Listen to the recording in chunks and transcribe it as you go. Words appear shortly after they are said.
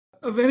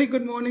A very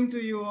good morning to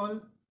you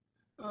all.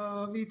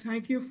 We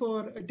thank you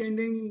for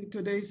attending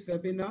today's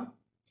webinar.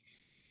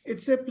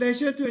 It's a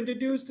pleasure to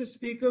introduce the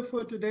speaker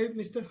for today,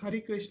 Mr.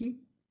 Hari Krishna.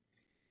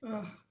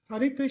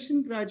 Hari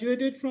Krishna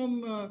graduated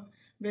from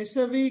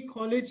Vesavi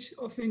College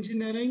of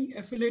Engineering,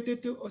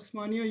 affiliated to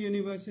Osmania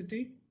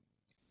University,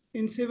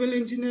 in civil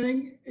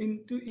engineering in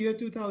year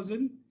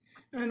 2000,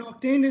 and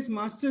obtained his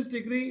master's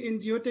degree in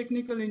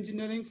geotechnical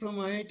engineering from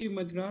IIT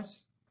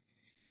Madras.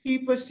 He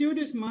pursued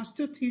his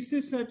master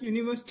thesis at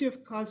University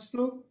of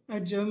Karlsruhe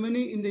at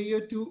Germany in the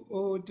year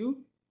 2002.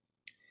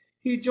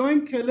 He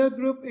joined Keller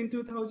Group in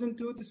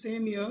 2002, the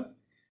same year,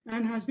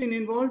 and has been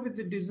involved with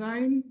the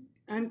design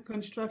and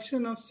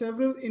construction of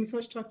several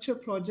infrastructure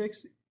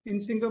projects in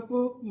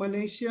Singapore,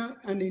 Malaysia,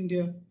 and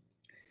India.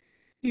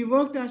 He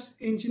worked as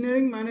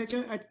engineering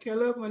manager at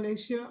Keller,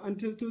 Malaysia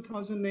until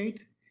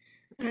 2008,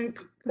 and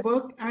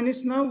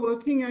is now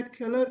working at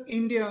Keller,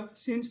 India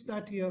since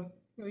that year.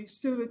 So he's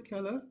still with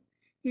Keller.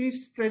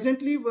 He's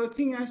presently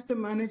working as the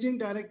Managing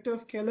Director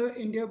of Keller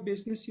India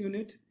Business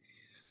Unit.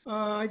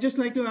 I just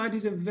like to add,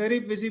 he's a very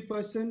busy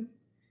person.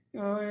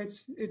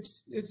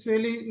 It's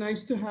really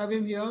nice to have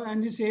him here.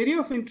 And his area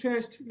of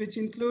interest, which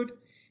include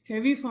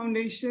heavy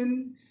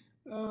foundation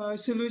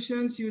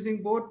solutions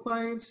using board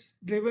piles,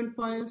 driven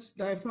piles,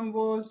 diaphragm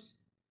walls,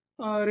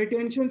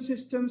 retention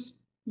systems,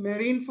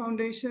 marine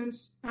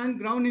foundations, and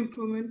ground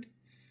improvement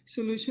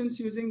solutions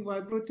using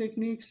vibro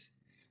techniques,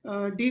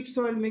 deep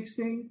soil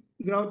mixing,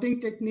 grouting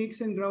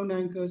techniques, and ground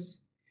anchors.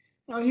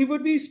 He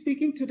would be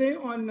speaking today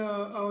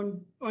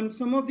on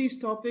some of these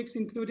topics,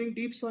 including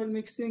deep soil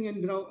mixing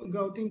and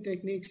grouting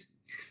techniques.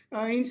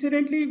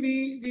 Incidentally,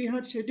 we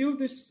had scheduled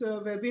this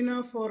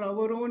webinar for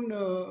our own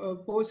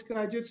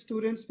postgraduate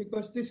students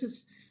because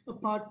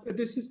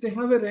they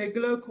have a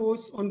regular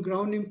course on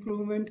ground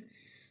improvement.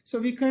 So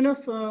we kind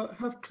of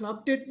have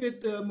clubbed it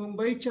with the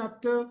Mumbai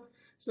chapter,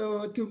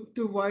 so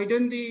to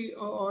widen the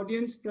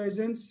audience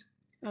presence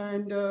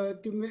and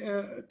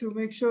to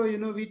make sure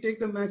we take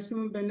the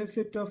maximum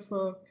benefit of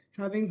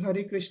having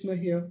Hari Krishna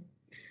here.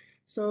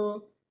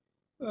 So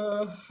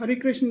Hari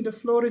Krishna, the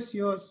floor is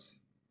yours.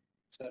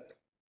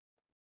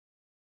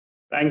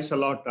 Thanks a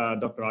lot,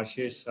 Dr.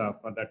 Ashish,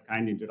 for that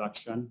kind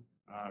introduction.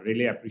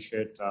 Really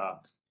appreciate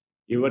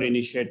your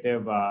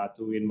initiative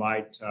to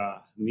invite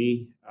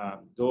me.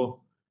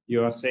 Though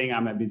you are saying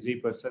I'm a busy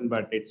person,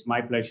 but it's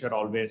my pleasure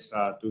always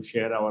to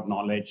share our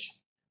knowledge,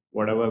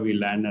 whatever we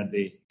learn at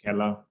the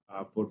Keller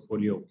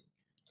portfolio.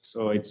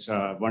 So it's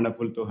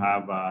wonderful to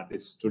have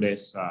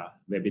today's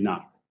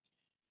webinar.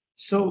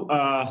 So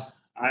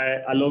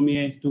allow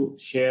me to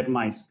share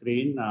my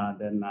screen,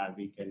 then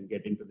we can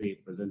get into the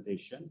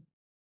presentation.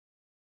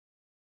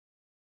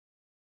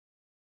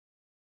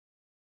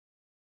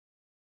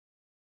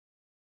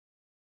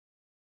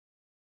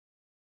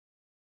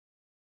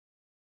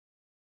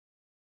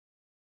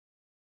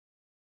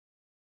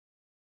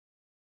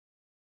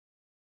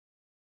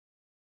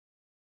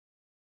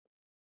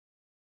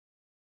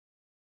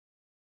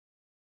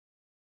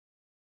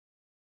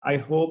 I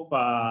hope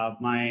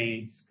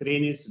my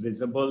screen is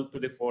visible to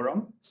the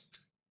forum.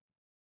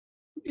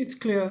 It's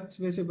clear, it's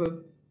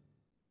visible.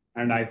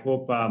 And I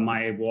hope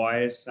my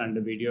voice and the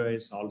video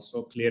is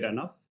also clear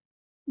enough.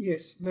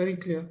 Yes, very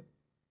clear.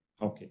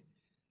 Okay.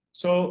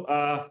 So,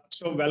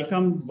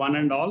 welcome one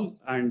and all.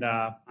 And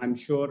I'm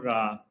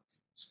sure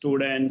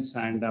students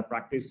and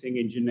practicing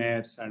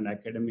engineers and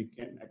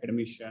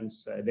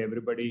academicians,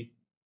 everybody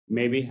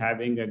may be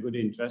having a good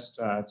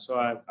interest. So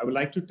I would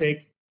like to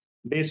take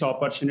this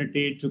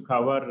opportunity to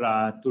cover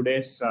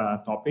today's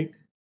topic,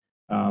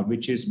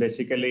 which is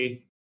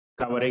basically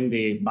covering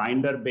the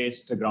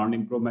binder-based ground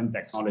improvement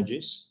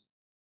technologies.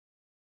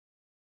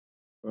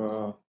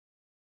 I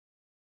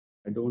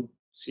don't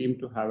seem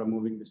to have a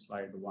moving the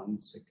slide.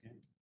 1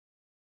 second.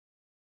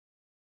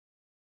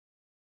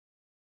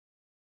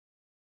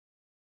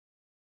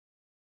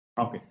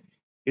 Okay.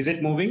 Is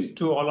it moving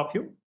to all of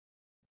you?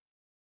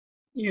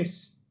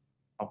 Yes.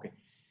 Okay.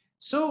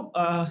 So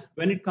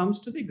when it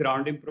comes to the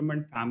ground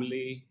improvement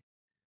family,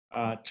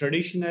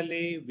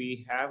 traditionally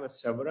we have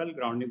several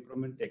ground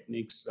improvement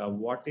techniques,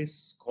 what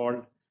is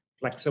called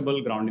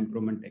flexible ground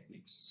improvement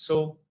techniques.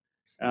 So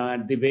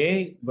the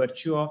way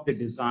virtue of the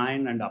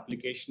design and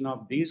application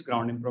of these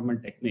ground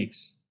improvement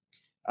techniques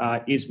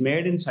is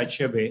made in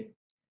such a way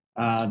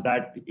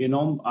that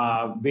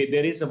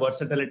there is a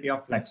versatility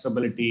of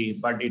flexibility,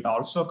 but it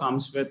also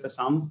comes with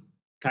some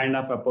kind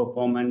of a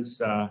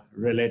performance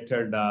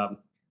related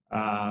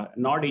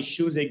not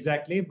issues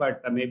exactly,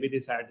 but maybe the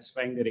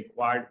satisfying the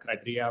required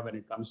criteria when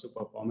it comes to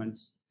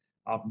performance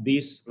of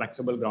these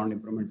flexible ground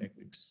improvement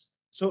techniques.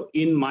 So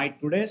in my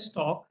today's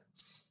talk,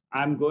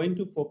 I'm going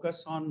to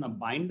focus on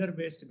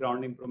binder-based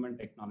ground improvement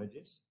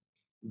technologies,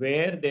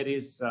 where there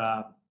is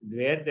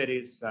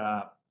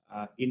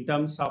in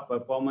terms of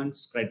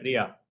performance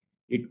criteria,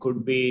 it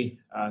could be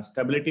a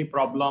stability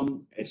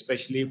problem,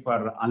 especially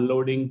for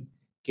unloading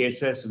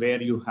cases where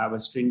you have a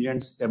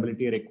stringent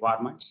stability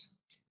requirements.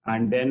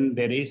 And then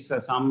there is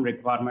some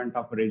requirement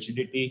of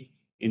rigidity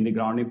in the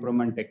ground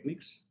improvement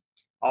techniques.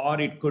 or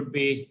it could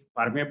be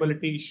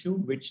permeability issue,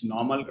 which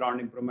normal ground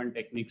improvement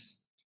techniques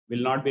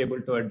will not be able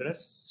to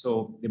address.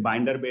 So the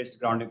binder-based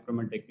ground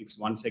improvement techniques,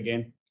 once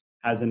again,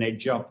 has an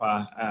edge of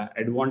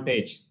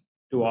advantage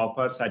to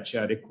offer such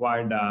a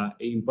required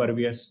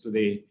impervious to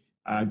the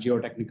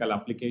geotechnical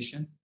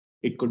application.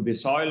 It could be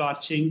soil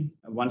arching,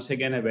 once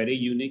again, a very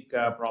unique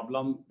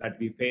problem that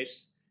we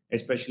face,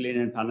 especially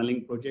in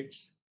tunneling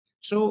projects.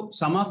 So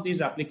some of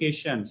these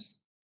applications,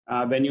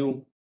 when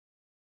you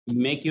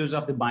make use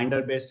of the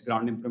binder-based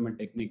ground improvement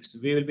techniques,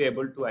 we will be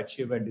able to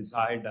achieve a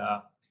desired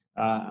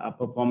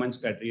performance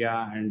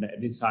criteria and a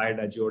desired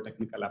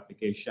geotechnical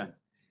application.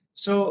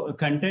 So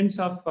contents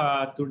of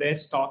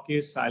today's talk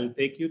is I'll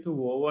take you to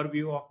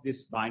overview of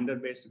this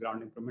binder-based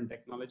ground improvement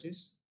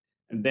technologies.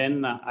 And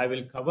then I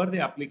will cover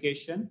the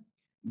application,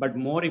 but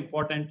more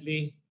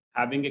importantly,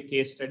 having a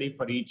case study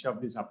for each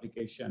of these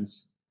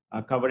applications,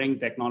 covering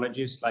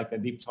technologies like a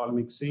deep soil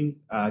mixing,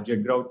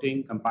 jet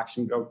grouting,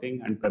 compaction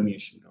grouting, and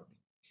permeation grouting.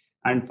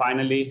 And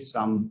finally,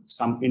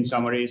 in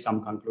summary,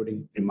 some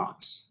concluding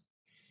remarks.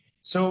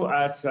 So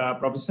as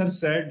Professor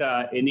said,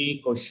 any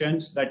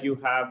questions that you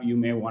have, you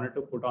may want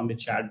to put on the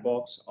chat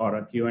box or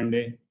a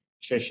Q&A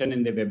session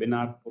in the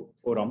webinar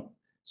forum.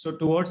 So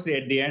towards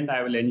the end,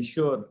 I will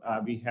ensure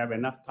we have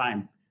enough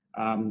time.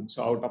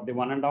 So out of the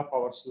 1.5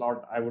 hour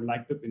slot, I would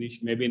like to finish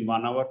maybe in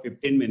 1 hour,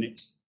 15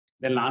 minutes.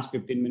 Then last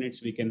 15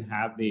 minutes, we can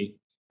have the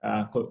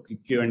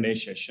Q&A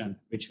session,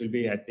 which will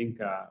be, I think,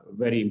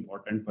 very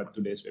important for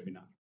today's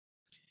webinar.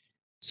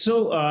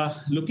 So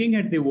looking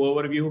at the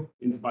overview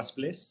in the first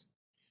place,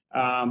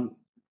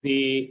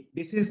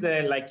 this is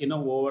the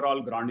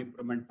overall ground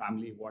improvement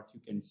family, what you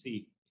can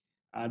see.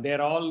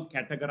 They're all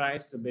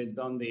categorized based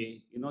on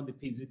the the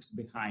physics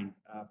behind.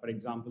 For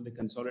example, the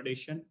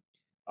consolidation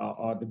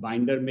or the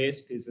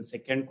binder-based is the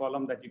second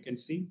column that you can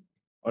see,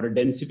 or a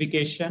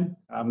densification,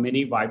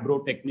 many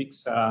vibro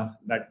techniques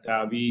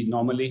that we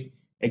normally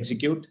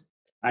execute,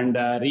 and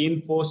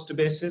reinforced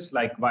basis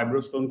like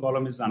vibrostone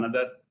column is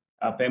another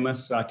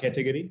famous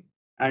category,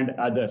 and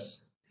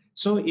others.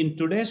 So in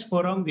today's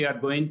forum, we are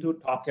going to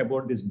talk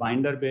about this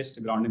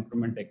binder-based ground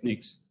improvement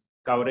techniques,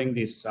 covering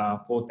these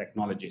 4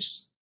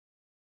 technologies.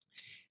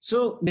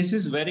 So this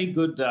is very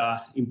good,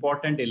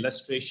 important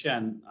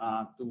illustration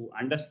to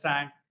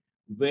understand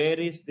where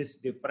is this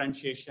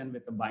differentiation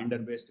with the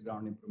binder-based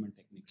ground improvement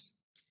techniques.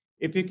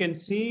 If you can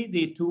see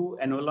the 2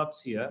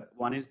 envelopes here,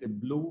 one is the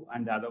blue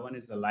and the other one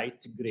is the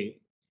light gray.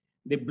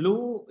 The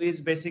blue is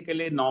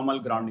basically normal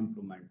ground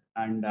improvement,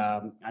 and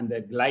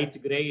the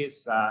light gray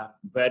is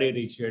very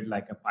rigid,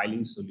 like a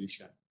piling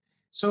solution.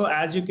 So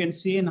as you can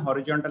see in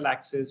horizontal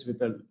axis with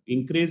the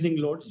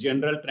increasing loads,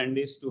 general trend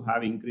is to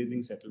have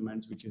increasing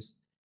settlements, which is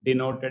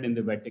denoted in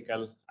the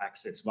vertical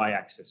axis,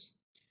 y-axis.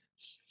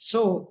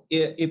 So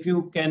if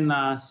you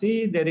can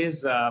see, there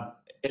is a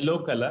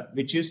yellow color,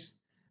 which is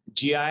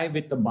GI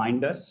with the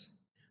binders,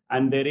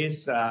 and there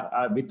is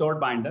without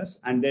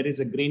binders, and there is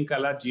a green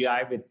color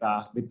GI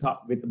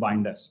with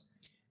binders.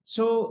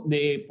 So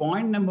the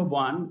point number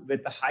 1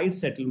 with the high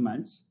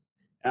settlements,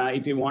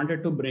 if you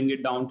wanted to bring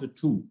it down to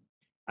 2,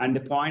 and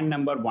the point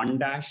number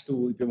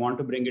 1-2, if you want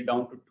to bring it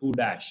down to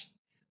 2-,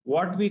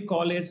 what we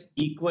call is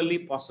equally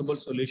possible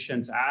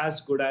solutions,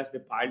 as good as the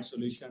piled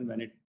solution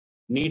when it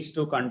needs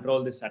to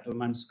control the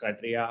settlements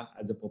criteria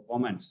as a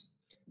performance.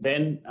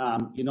 Then,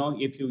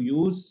 if you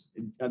use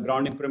a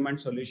ground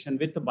improvement solution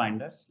with the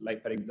binders,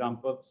 like for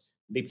example,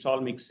 deep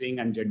soil mixing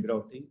and jet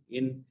grouting,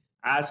 in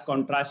as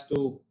contrast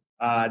to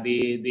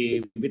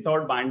the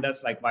without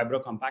binders like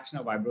vibro compaction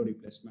or vibro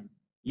replacement,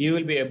 you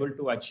will be able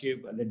to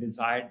achieve the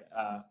desired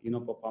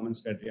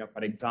performance criteria.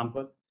 For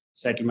example,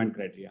 settlement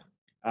criteria,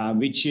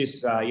 which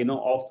is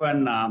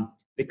often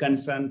the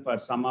concern for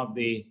some of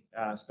the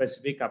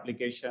specific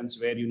applications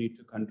where you need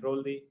to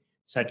control the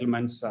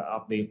settlements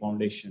of the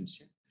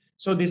foundations.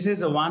 So this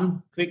is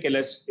one quick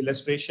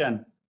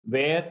illustration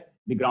where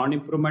the ground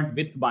improvement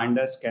with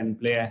binders can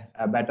play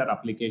a better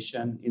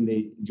application in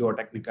the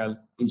geotechnical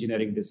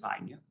engineering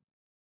design. Yeah.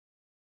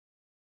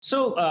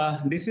 So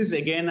this is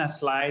again a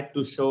slide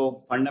to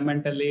show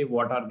fundamentally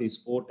what are these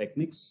 4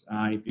 techniques.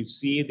 If you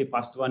see, the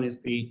first one is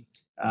the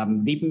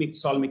deep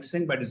soil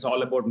mixing, but it's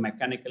all about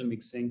mechanical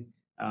mixing,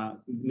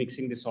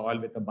 mixing the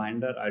soil with a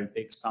binder. I'll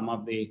take some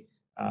of the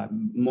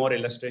more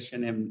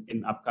illustration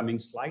in upcoming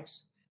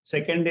slides.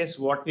 Second is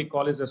what we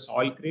call is a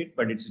soil crete,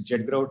 but it's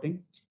jet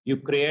grouting. You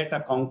create a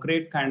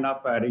concrete kind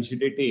of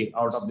rigidity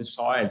out of the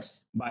soil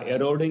by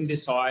eroding the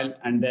soil,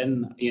 and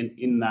then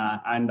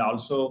and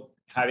also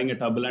having a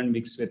turbulent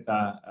mix with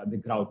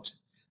the grout.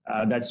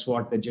 That's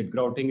what the jet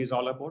grouting is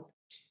all about.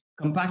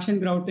 Compaction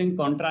grouting,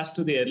 contrast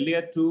to the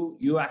earlier 2,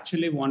 you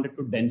actually wanted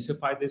to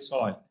densify the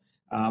soil.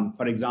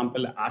 For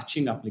example,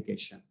 arching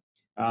application.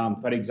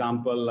 For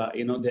example,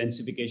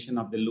 densification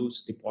of the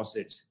loose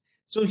deposits.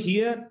 So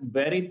here,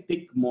 very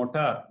thick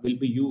mortar will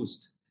be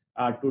used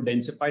to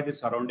densify the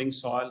surrounding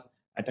soil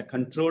at a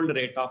controlled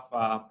rate of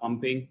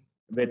pumping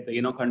with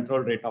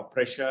controlled rate of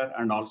pressure,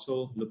 and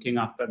also looking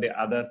after the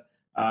other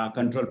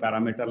control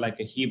parameter like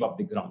a heave of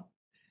the ground.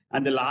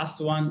 And the last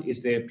one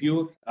is the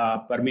pure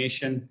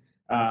permeation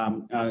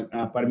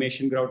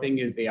Permeation grouting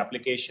is the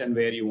application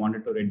where you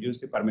wanted to reduce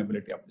the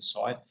permeability of the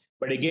soil.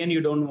 But again,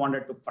 you don't want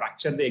it to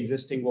fracture the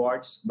existing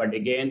voids, but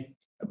again,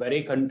 a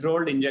very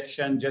controlled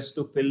injection just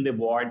to fill the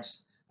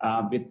voids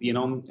with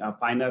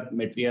finer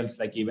materials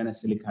like even a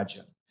silica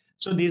gel.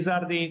 So these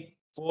are the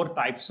 4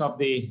 types of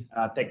the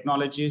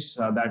technologies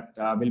that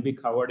will be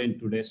covered in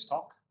today's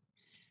talk.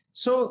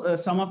 So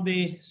some of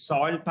the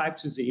soil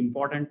types is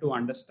important to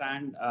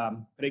understand.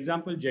 For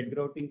example, jet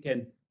grouting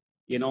can,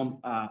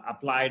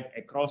 applied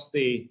across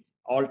the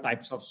all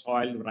types of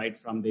soil, right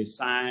from the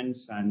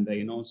sands and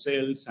the,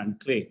 silts and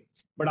clay.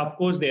 But of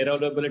course, the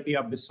erodibility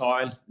of the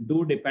soil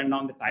do depend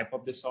on the type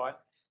of the soil.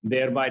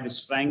 Thereby, the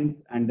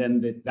strength and then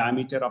the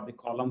diameter of the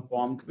column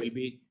formed will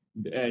be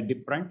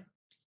different.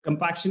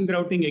 Compaction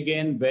grouting,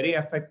 again, very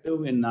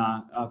effective in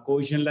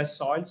cohesionless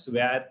soils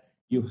where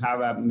you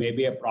have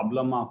maybe a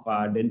problem of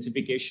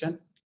densification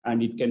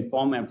and it can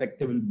form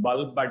effective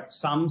bulb, but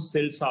some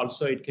silts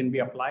also it can be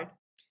applied.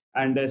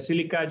 And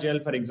silica gel,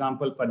 for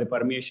example, for the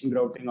permeation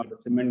grouting or the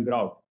cement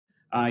grout.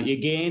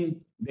 Again,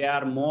 they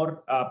are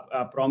more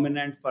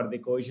prominent for the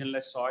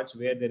cohesionless soils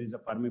where there is a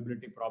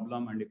permeability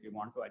problem. And if you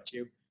want to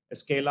achieve a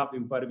scale of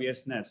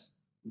imperviousness,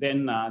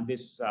 then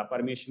this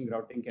permeation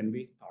grouting can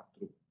be thought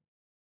through.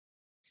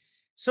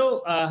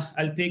 So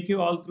I'll take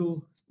you all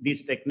through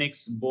these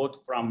techniques,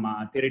 both from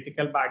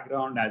theoretical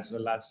background as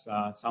well as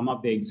some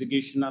of the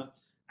executional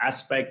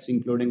aspects,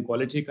 including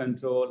quality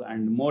control,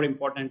 and more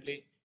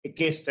importantly, a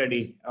case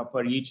study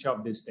for each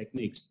of these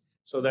techniques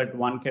so that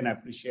one can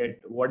appreciate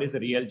what is the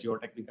real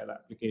geotechnical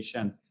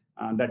application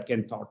that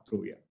can thought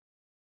through here.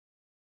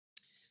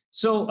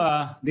 So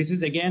this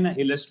is again an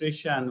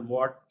illustration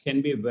what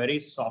can be very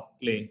soft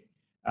clay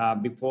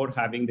before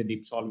having the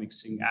deep soil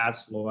mixing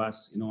as low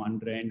as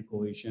undrained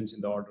cohesions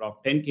in the order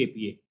of 10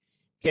 kPa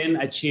can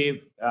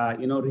achieve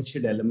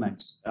rigid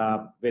elements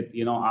with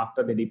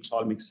after the deep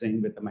soil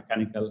mixing with the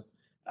mechanical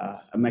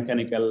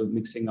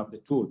mixing of the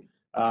tool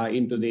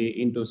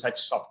into such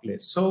soft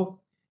clays. So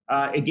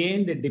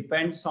again, it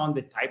depends on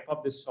the type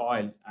of the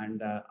soil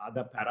and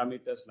other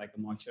parameters like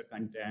moisture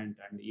content,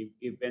 and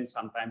even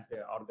sometimes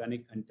the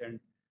organic content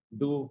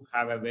do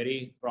have a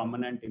very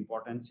prominent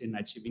importance in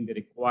achieving the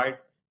required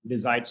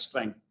desired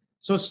strength.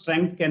 So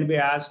strength can be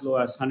as low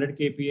as 100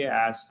 kPa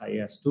as high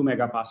as 2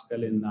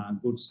 megapascal in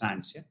good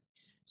sands. Yeah?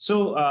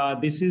 So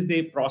this is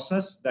the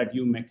process that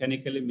you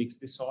mechanically mix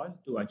the soil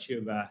to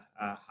achieve a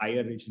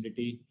higher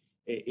rigidity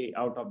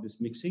out of this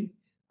mixing.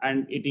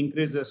 And it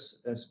increases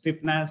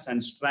stiffness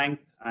and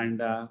strength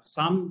and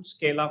some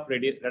scale of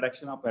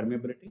reduction of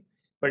permeability.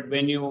 But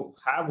when you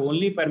have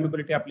only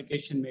permeability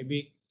application,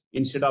 maybe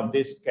instead of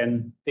this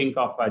can think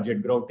of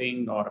jet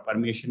grouting or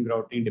permeation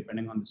grouting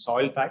depending on the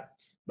soil type.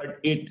 But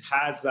it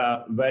has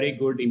a very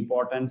good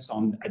importance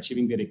on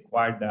achieving the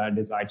required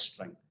desired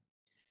strength.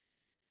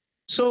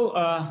 So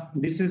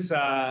this is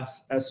a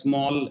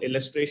small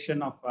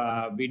illustration of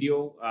a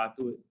video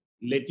to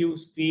let you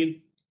feel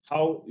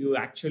how you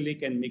actually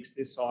can mix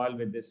the soil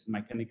with this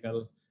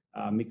mechanical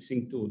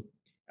mixing tool.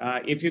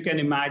 If you can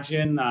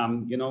imagine,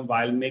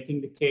 while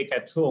making the cake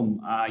at home,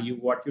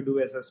 what you do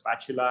is a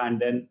spatula and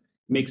then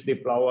mix the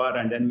flour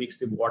and then mix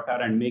the water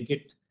and make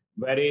it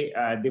very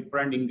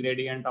different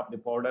ingredient of the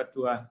powder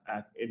to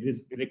it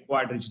is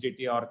required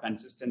rigidity or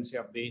consistency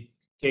of the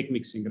cake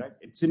mixing, right?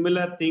 It's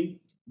similar thing,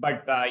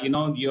 but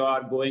you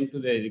are going to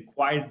the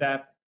required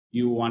depth,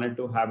 you wanted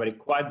to have a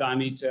required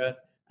diameter,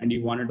 and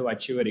you wanted to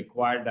achieve a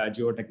required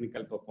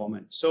geotechnical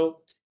performance. So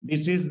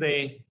this is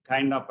the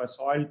kind of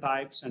soil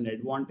types and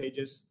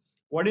advantages.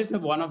 What is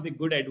one of the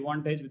good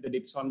advantage with the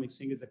deep soil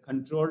mixing is a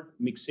controlled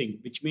mixing,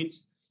 which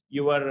means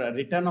your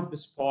return of the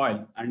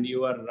spoil and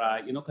your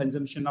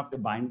consumption of the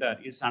binder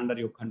is under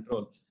your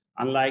control.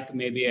 Unlike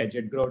maybe a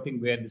jet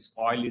grouting where the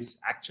spoil is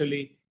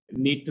actually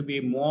need to be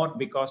more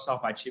because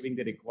of achieving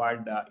the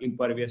required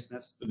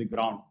imperviousness to the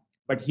ground.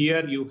 But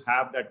here you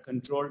have that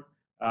controlled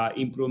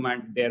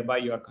improvement, thereby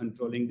you are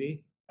controlling the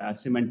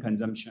cement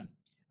consumption.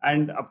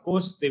 And of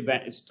course, the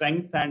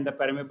strength and the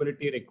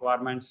permeability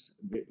requirements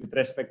with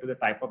respect to the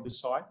type of the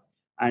soil,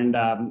 and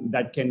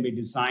that can be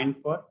designed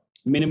for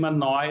minimal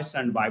noise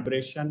and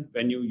vibration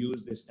when you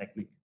use this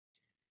technique.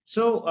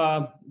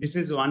 So this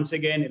is once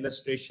again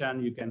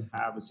illustration. You can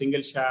have a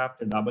single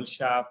shaft, a double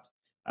shaft.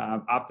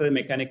 After the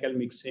mechanical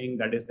mixing,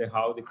 that is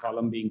how the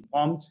column being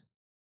formed.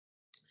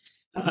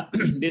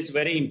 This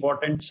very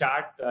important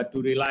chart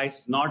to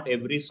realize not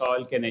every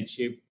soil can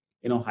achieve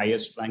higher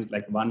strength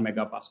like 1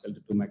 megapascal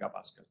to 2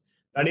 megapascal.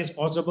 That is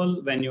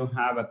possible when you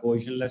have a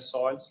cohesionless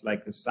soils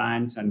like the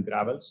sands and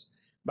gravels.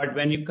 But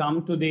when you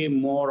come to the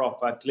more of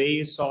a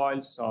clay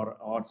soils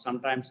or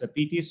sometimes a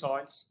PT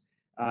soils,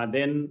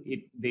 then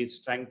the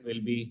strength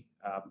will be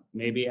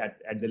maybe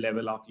at the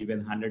level of even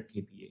 100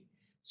 kPa.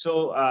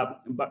 So,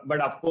 but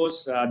of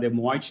course, the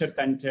moisture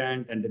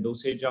content and the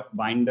dosage of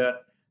binder,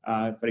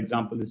 for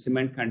example, the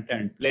cement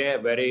content play a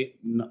very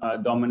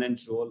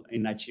dominant role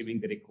in achieving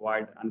the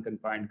required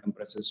unconfined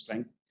compressive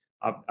strength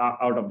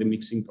out of the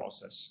mixing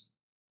process.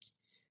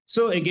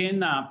 So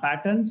again,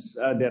 patterns,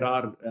 there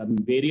are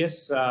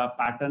various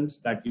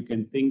patterns that you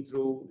can think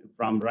through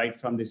right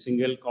from the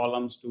single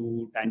columns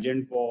to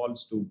tangent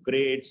walls to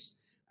grades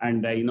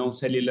and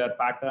cellular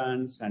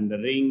patterns and the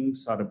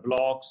rings or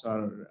blocks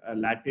or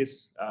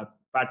lattice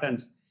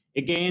patterns.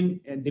 Again,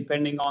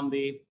 depending on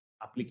the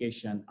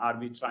application, are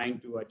we trying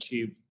to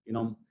achieve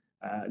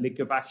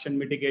liquefaction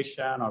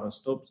mitigation or a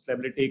slope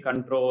stability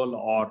control,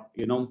 or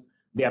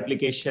the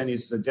application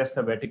is just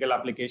a vertical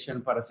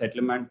application for a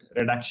settlement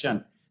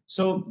reduction.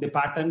 So the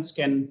patterns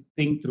can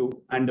think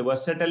through, and the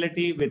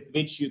versatility with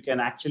which you can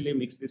actually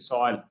mix the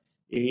soil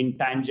in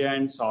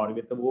tangents or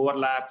with the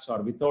overlaps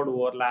or without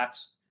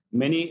overlaps.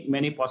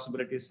 Many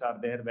possibilities are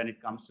there when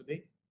it comes to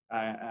the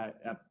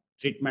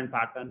treatment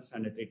patterns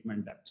and the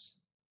treatment depths.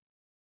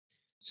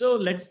 So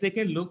let's take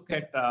a look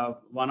at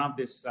one of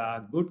this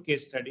good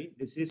case study.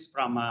 This is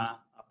from a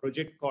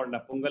project called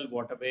Pungal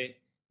Waterway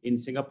in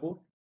Singapore.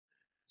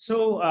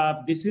 So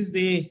this is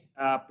the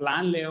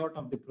plan layout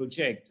of the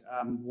project.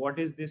 What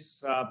is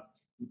this?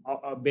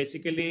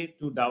 Basically,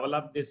 to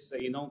develop this,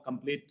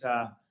 complete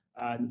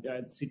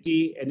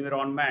city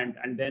environment,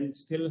 and then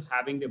still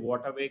having the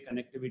waterway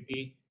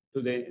connectivity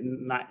to the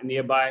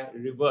nearby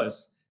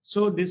rivers.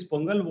 So this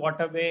Pungal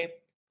Waterway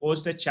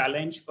posed a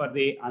challenge for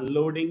the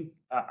unloading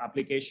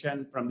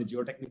application from the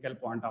geotechnical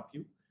point of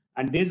view.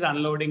 And this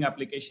unloading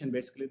application,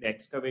 basically the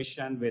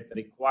excavation with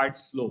required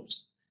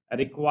slopes,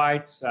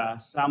 requires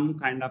some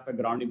kind of a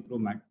ground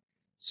improvement.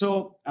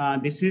 So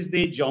this is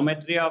the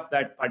geometry of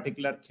that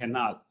particular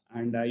canal.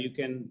 And you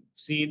can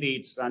see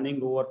it's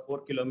running over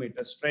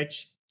 4-kilometer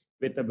stretch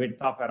with a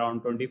width of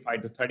around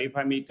 25 to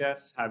 35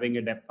 meters, having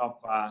a depth of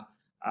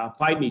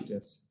 5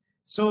 meters.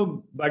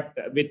 So, but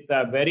with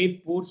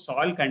very poor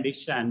soil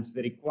conditions,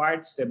 the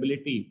required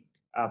stability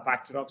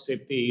factor of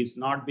safety is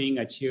not being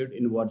achieved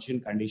in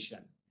virgin condition.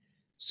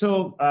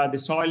 So the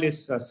soil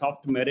is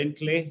soft marine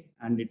clay,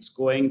 and it's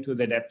going to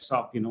the depths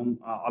of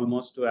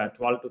almost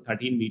 12 to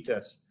 13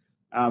 meters,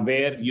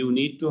 where you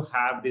need to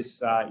have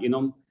this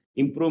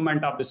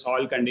improvement of the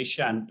soil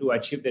condition to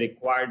achieve the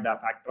required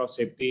factor of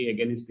safety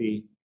against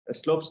the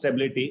slope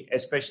stability,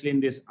 especially in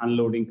this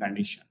unloading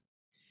condition.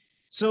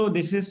 So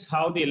this is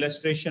how the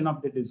illustration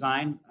of the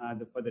design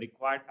for the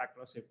required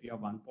factor of safety of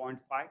 1.5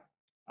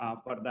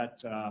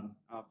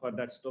 for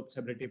that slope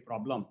stability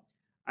problem.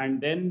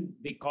 And then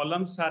the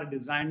columns are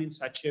designed in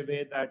such a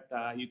way that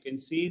you can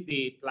see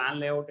the plan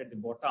layout at the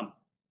bottom.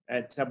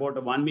 It's about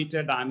a 1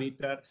 meter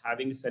diameter,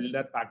 having a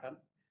cellular pattern.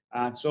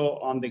 So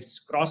on this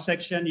cross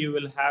section, you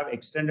will have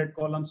extended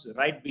columns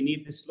right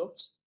beneath the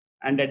slopes.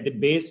 And at the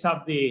base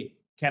of the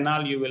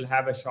canal, you will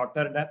have a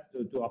shorter depth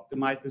to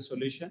optimize the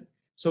solution.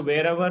 So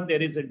wherever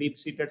there is a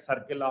deep-seated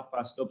circle of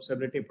slope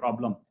stability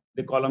problem,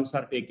 the columns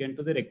are taken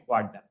to the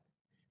required depth.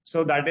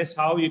 So that is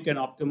how you can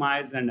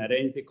optimize and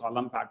arrange the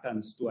column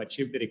patterns to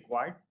achieve the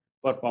required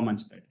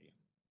performance criteria.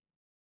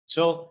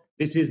 So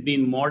this is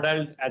being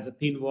modeled as a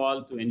thin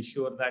wall to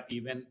ensure that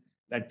even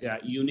that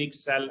unique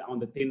cell on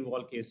the thin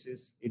wall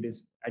cases, it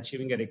is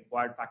achieving a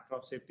required factor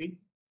of safety.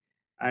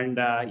 And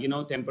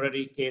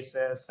temporary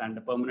cases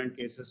and permanent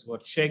cases were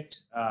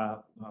checked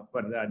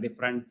for the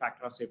different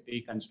factor of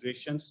safety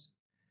considerations.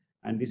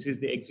 And this is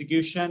the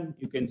execution.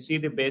 You can see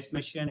the base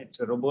machine. It's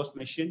a robust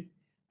machine,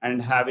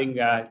 and having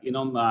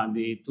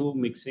the two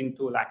mixing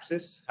tool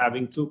axis,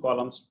 having two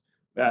columns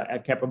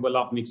capable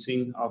of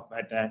mixing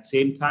at the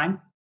same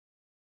time.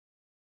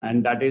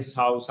 And that is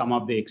how some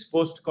of the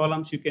exposed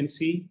columns you can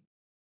see.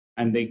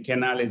 And the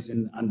canal is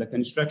under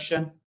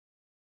construction.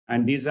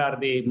 And these are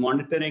the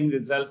monitoring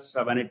results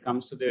when it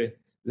comes to the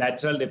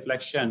lateral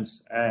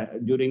deflections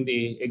during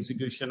the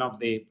execution of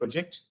the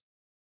project.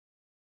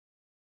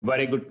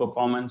 Very good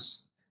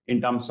performance in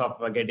terms of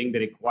getting the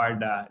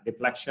required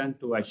deflection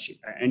to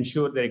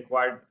ensure the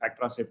required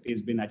factor of safety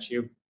has been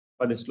achieved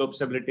for the slope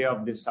stability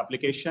of this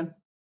application.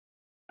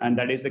 And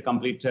that is the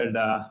completed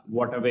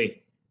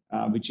waterway,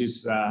 which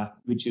is a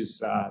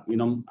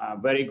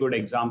very good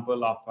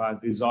example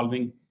of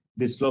resolving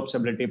the slope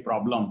stability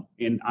problem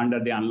under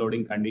the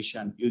unloading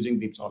condition using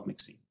deep soil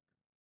mixing.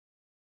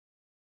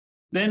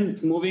 Then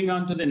moving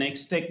on to the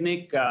next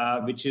technique,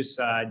 which is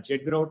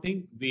jet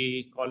grouting.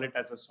 We call it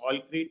as a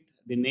soilcrete.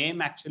 The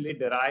name actually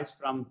derives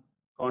from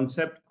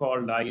concept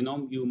called,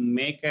 you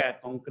make a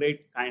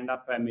concrete kind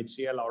of a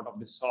material out of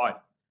the soil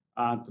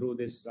through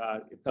this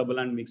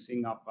turbulent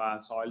mixing of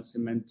soil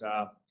cement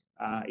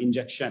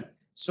injection.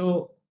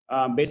 So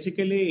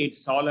basically,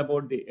 it's all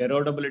about the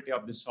erodibility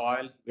of the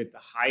soil with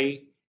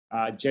high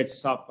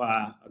jets of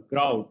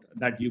grout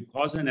that you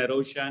cause an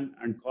erosion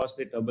and cause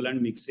the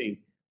turbulent mixing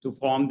to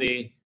form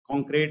the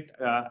concrete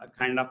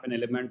kind of an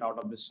element out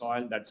of the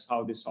soil. That's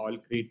how the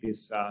soilcrete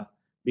is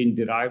being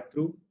derived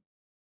through.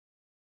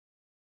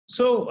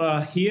 So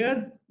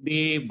here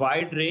the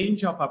wide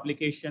range of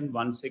application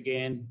once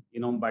again,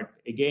 but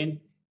again,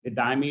 the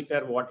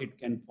diameter, what it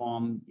can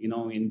form,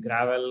 in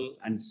gravel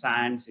and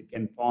sands, it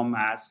can form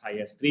as high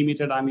as 3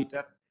 meter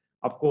diameter.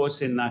 Of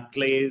course, in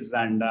clays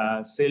and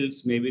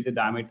silts, maybe the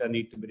diameter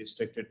need to be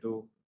restricted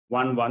to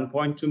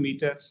 1.2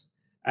 meters.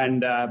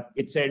 And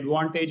its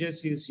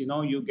advantages is,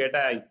 you get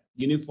a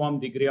uniform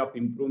degree of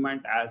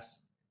improvement as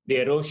the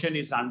erosion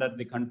is under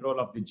the control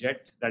of the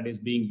jet that is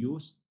being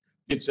used.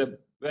 It's a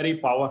very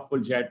powerful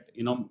jet.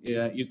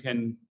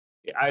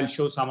 I'll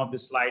show some of the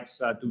slides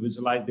to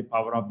visualize the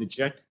power of the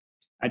jet.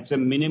 It's a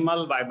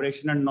minimal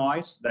vibration and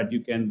noise that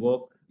you can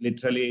work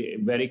literally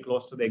very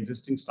close to the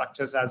existing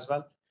structures as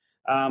well.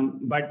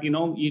 But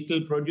it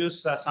will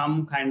produce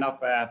some kind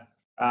of a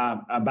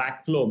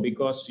backflow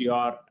because you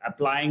are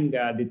applying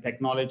the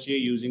technology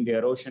using the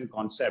erosion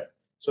concept.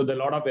 So the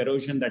lot of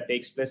erosion that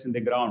takes place in the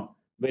ground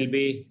will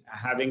be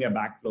having a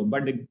backflow.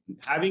 But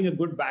having a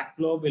good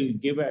backflow will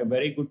give a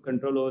very good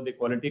control over the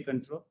quality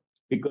control,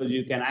 because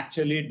you can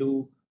actually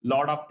do a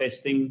lot of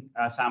testing,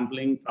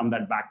 sampling from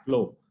that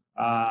backflow.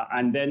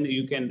 And then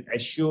you can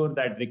assure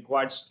that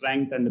required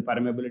strength and the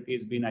permeability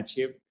is being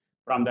achieved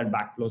from that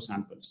backflow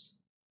samples.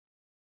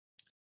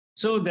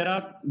 So there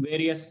are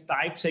various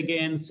types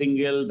again,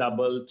 single,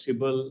 double,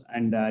 triple,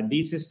 and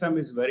D system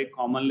is very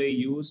commonly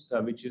used,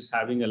 which is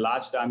having a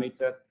large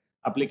diameter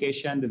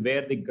application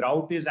where the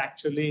grout is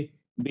actually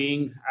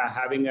being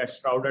having a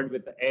shrouded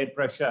with air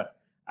pressure,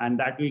 and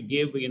that will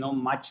give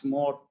much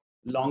more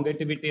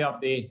longevity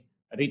of the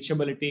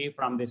reachability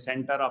from the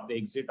center of the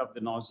exit of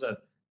the nozzle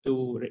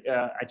to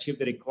achieve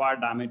the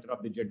required diameter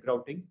of the jet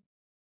grouting.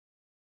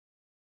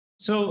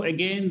 So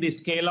again, the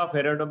scale of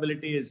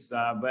erodibility is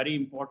very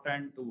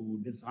important to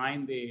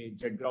design the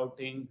jet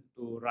grouting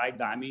to right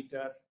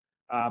diameter.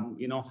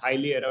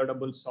 Highly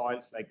erodible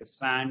soils like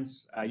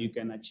sands, you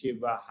can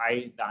achieve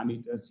high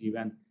diameters,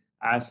 even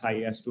as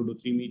high as 2 to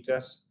 3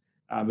 meters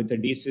with a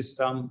D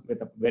system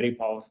with a very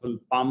powerful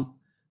pump.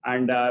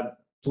 And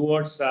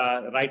towards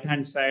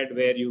right-hand side,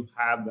 where you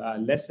have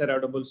less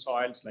erodible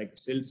soils like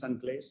silts and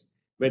clays,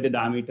 where the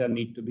diameter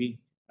need to be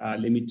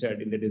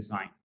limited in the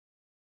design.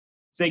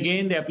 So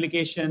again, the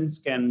applications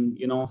can,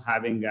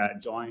 having a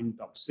joint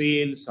of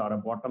seals or a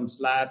bottom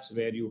slabs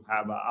where you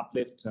have an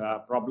uplift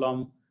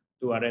problem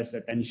to arrest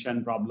a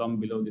tension problem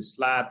below the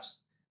slabs,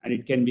 and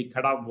it can be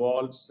cut-off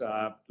walls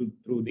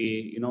through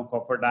the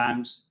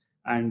cofferdams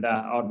and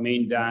or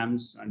main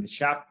dams and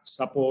shaft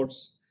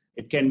supports.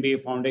 It can be a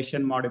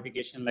foundation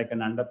modification like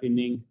an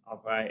underpinning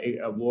of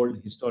a old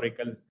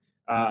historical,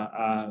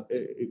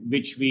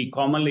 which we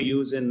commonly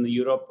use in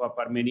Europe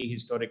for many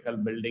historical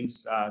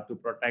buildings to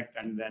protect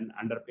and then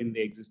underpin the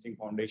existing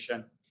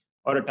foundation,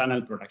 or a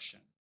tunnel protection.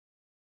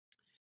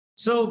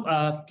 So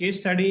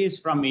case study is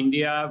from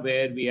India,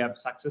 where we have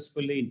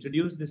successfully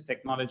introduced this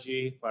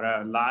technology for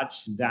a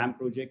large dam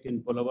project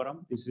in Polavaram.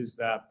 This is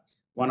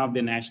one of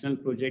the national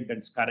projects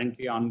that's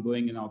currently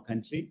ongoing in our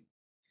country.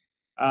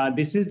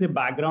 This is the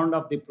background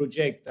of the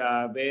project,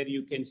 where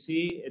you can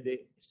see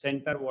the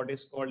center, what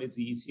is called is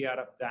the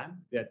ECRF dam.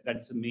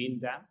 That's the main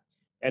dam,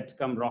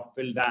 Earthcome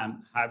Rockfill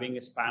Dam, having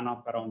a span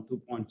of around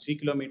 2.3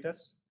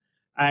 kilometers.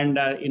 And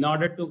in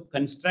order to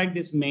construct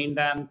this main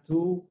dam,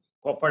 two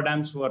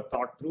cofferdams were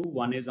thought through.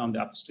 One is on the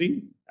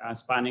upstream,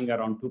 spanning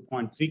around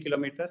 2.3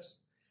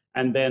 kilometers,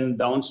 and then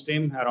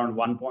downstream around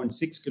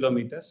 1.6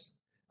 kilometers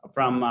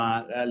from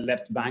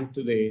left bank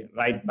to the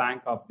right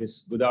bank of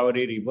this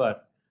Godavari River.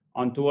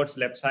 On towards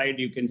left side,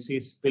 you can see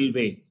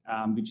spillway,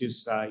 which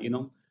is,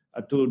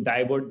 to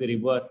divert the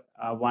river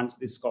once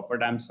these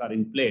cofferdams are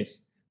in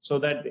place, so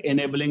that the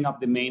enabling of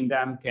the main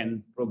dam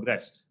can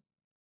progress.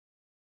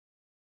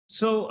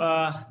 So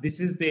this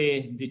is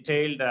the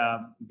detailed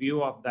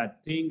view of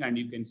that thing, and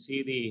you can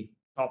see the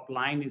top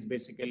line is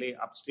basically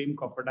upstream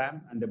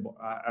cofferdam and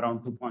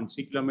around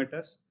 2.3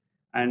 kilometers,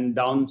 and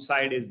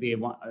downside is the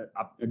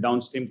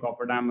downstream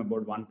cofferdam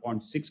about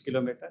 1.6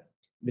 kilometers.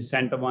 The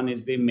center one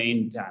is the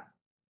main dam.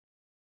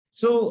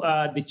 So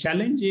the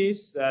challenge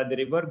is the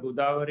river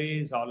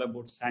Godavari is all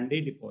about sandy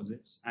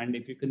deposits, and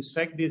if you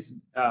construct these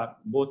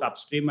both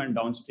upstream and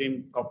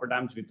downstream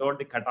cofferdams without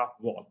the cutoff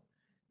wall,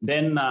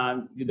 then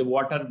the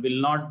water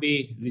will not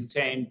be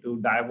retained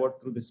to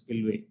divert through the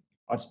spillway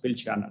or spill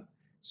channel.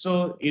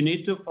 So you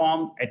need to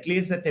form at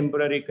least a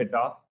temporary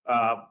cutoff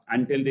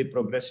until the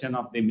progression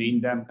of the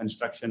main dam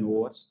construction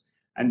overs,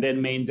 and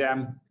then main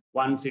dam,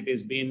 once it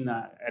is been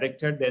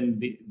erected, then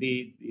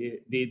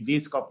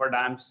these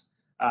cofferdams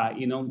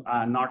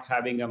not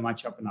having a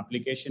much of an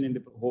application in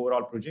the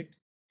overall project.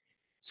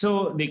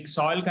 So the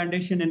soil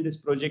condition in this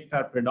project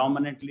are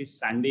predominantly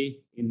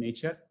sandy in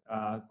nature,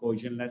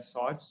 cohesionless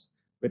soils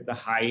with a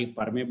high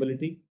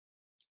permeability.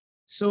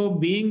 So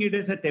being it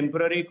is a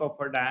temporary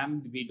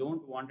cofferdam, we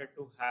don't want it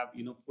to have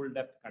full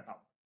depth cutoff.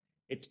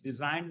 It's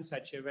designed in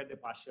such a way the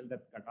partial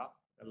depth cutoff,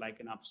 like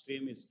an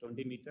upstream is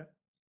 20 meters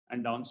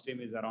and downstream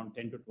is around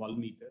 10 to 12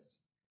 meters.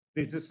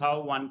 This is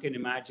how one can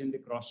imagine the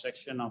cross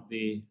section of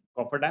the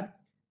cofferdam.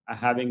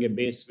 Having a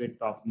base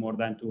width of more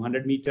than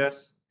 200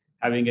 meters,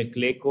 having a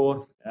clay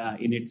core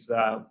in its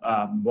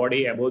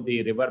body above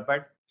the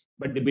riverbed,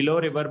 but the below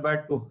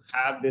riverbed to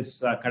have this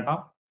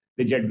cutoff,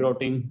 the jet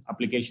grouting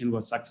application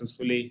was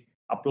successfully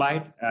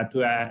applied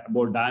to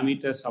about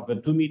diameters of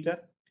 2 meters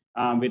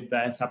with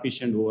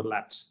sufficient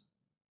overlaps.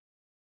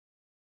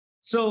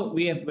 So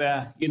we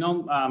have,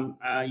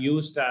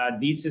 used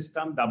D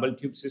system, double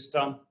tube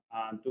system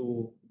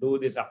to do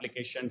this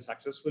application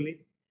successfully.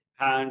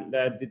 And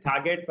the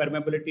target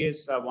permeability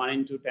is 1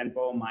 into 10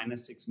 power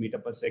minus 6 meter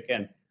per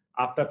second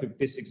after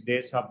 56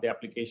 days of the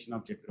application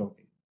of jet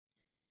grouting.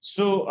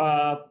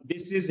 So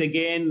this is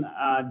again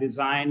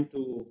designed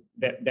to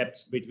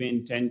depths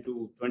between 10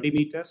 to 20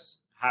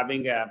 meters,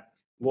 having a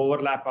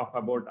overlap of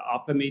about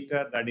half a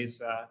meter. That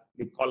is,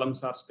 the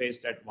columns are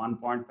spaced at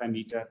 1.5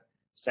 meter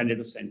center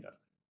to center.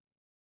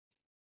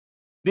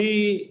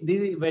 The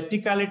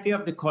verticality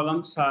of the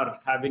columns are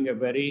having a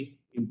very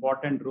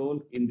important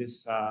role in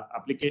this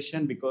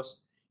application, because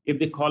if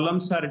the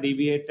columns are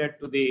deviated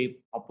to the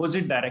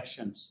opposite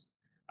directions,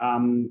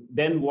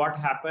 then what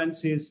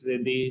happens is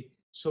the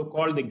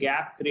so-called the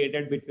gap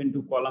created between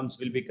two columns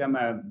will become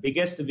a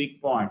biggest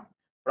weak point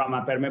from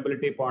a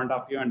permeability point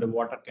of view, and the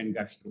water can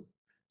gush through.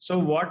 So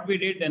what we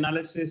did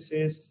analysis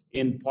is,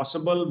 in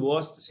possible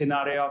worst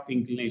scenario of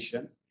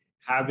inclination,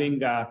 having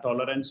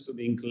tolerance to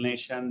the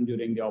inclination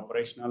during the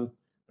operational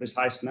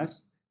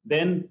preciseness,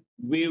 then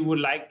we would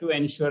like to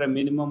ensure a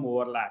minimum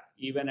overlap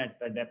even at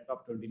the depth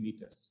of 20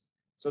 meters.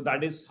 So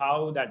that is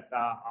how that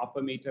half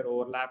a meter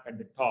overlap at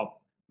the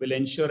top will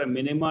ensure a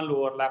minimal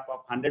overlap of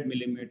 100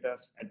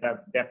 millimeters at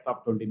a depth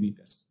of 20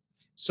 meters.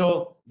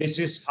 So this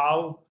is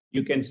how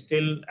you can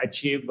still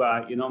achieve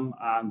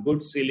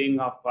good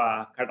sealing of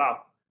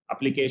cutoff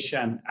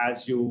application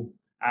as you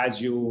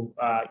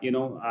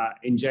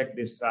inject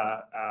this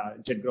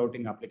jet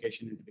grouting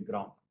application into the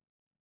ground.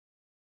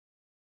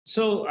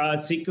 So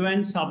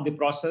sequence of the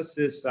process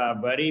is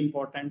very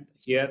important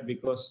here,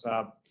 because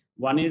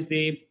one is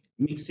the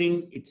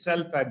mixing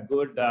itself a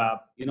good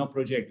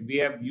project. We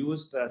have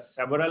used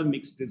several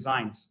mix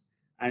designs,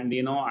 and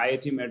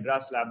IIT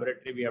Madras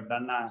laboratory, we have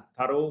done a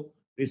thorough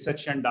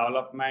research and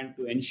development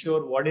to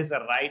ensure what is the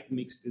right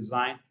mix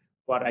design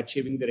for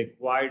achieving the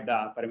required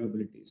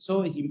permeability.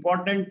 So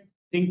important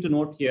thing to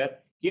note here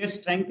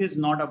strength is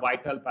not a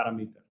vital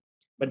parameter,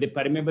 but the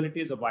permeability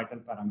is a vital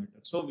parameter.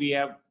 So we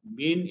have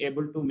been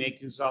able to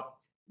make use of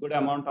good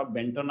amount of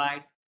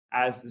bentonite,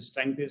 as the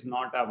strength is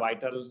not a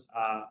vital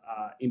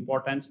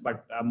importance,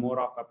 but more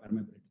of a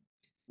permeability.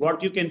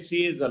 What you can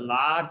see is a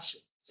large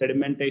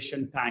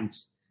sedimentation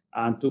tanks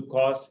to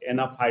cause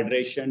enough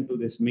hydration to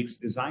this mix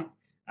design.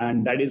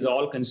 And that is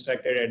all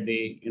constructed at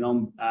the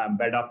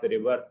bed of the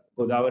river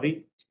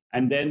Godavari.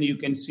 And then you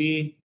can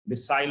see the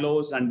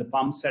silos and the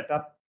pump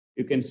setup.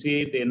 You can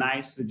see the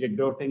nice jet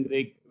grouting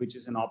rig, which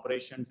is in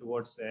operation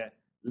towards the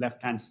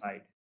left-hand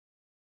side.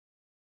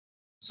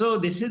 So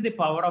this is the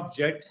power of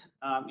jet.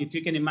 If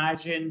you can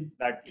imagine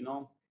that,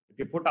 if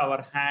you put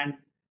our hand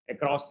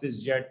across this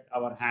jet,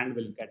 our hand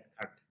will get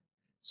cut.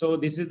 So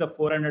this is the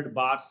 400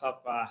 bars of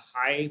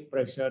high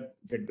pressure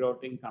jet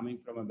grouting coming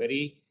from a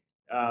very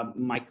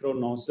micro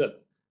nozzle.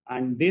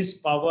 And this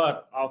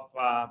power of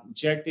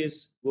jet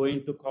is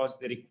going to cause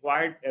the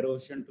required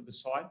erosion to the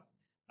soil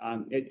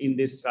in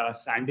this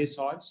sandy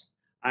soils.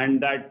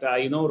 And that,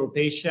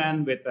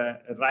 rotation with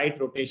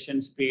right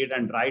rotation speed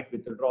and right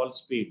withdrawal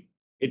speed,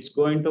 it's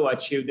going to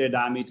achieve the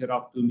diameter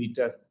of 2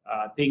 meter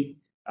thing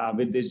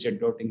with this jet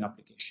grouting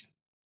application.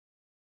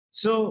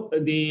 So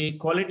the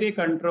quality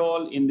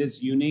control in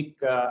this unique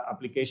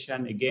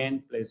application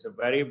again plays a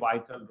very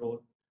vital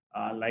role.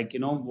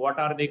 What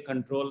are the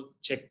control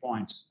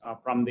checkpoints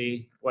from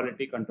the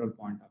quality control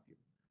point of view?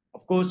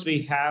 Of course,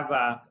 we have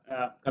a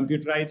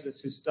computerized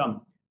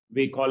system.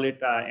 We call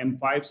it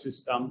M5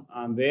 system,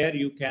 where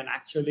you can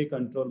actually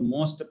control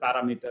most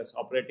parameters,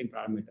 operating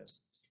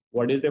parameters.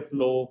 What is the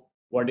flow?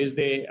 What is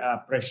the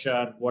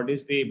pressure? What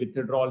is the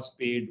withdrawal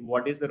speed?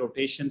 What is the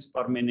rotations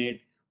per minute?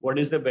 What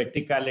is the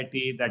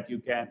verticality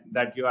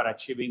that you are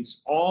achieving?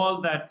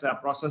 All that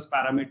process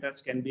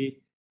parameters can be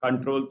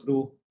controlled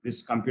through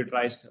this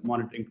computerized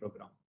monitoring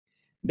program.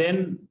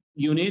 Then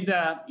you need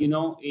a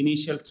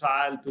initial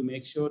trial to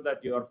make sure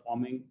that you are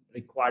forming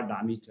required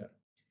diameter,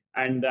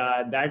 and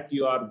that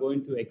you are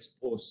going to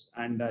expose.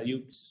 And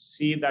you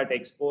see that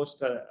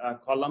exposed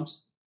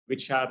columns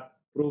which are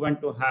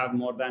proven to have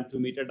more than 2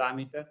 meter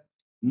diameter.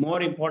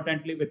 More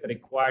importantly, with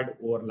required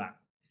overlap.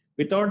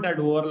 Without that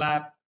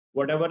overlap,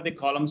 whatever the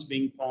columns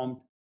being formed,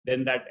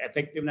 then that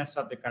effectiveness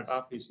of the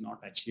cutoff is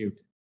not achieved.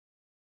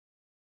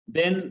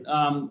 Then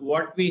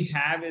what we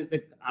have is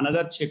that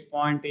another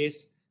checkpoint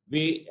is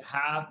we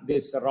have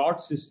this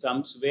rod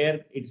systems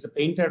where it's a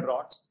painted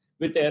rods.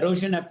 With the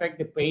erosion effect,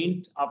 the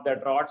paint of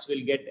the rods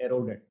will get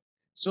eroded.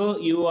 So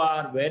you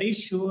are very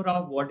sure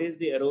of what is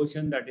the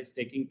erosion that is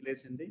taking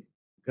place in the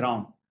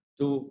ground,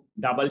 to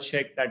double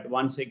check that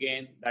once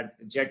again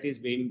that jet is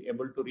being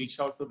able to reach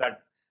out to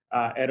that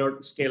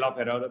scale of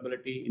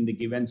erodibility in the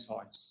given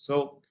soils.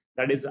 So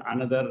that is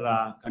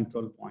another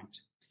control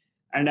point.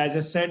 And as I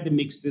said, the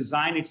mix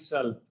design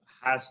itself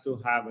has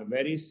to have a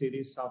very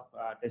series of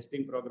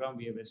testing program.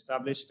 We have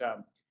established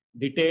a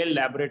detailed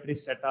laboratory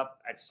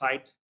setup at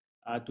site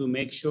to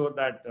make sure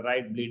that the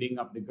right bleeding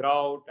of the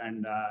grout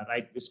and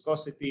right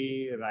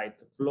viscosity, right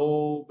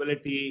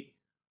flowability,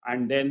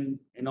 And then,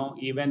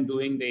 even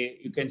doing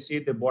you can see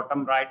the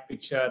bottom right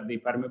picture, the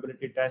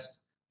permeability test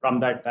from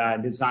that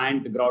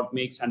designed grout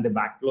mix and the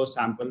backflow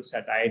samples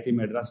at IIT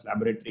Madras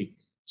laboratory,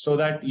 so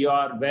that you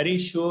are very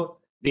sure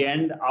the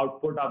end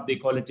output of the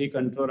quality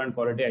control and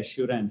quality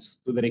assurance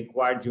to the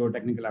required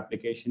geotechnical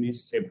application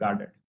is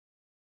safeguarded.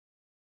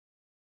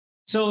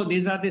 So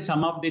these are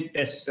some of the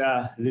test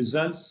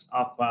results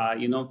of,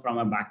 from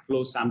a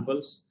backflow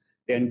samples,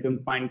 the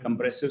unconfined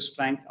compressive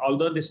strength.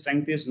 Although the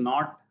strength is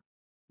not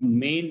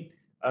main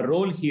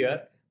role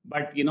here,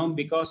 but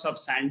because of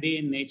sandy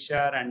in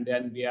nature, and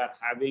then we are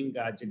having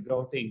jet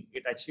grouting,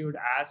 it achieved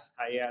as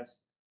high as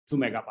 2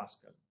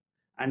 megapascal.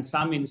 And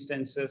some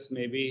instances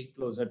may be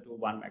closer to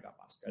 1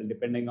 megapascal,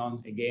 depending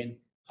on, again,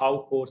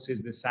 how coarse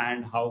is the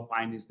sand, how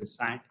fine is the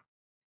sand.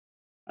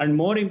 And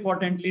more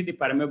importantly, the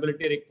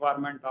permeability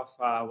requirement of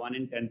 1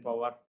 in 10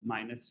 power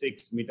minus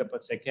 6 meter per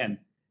second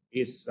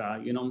is,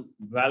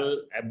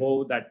 well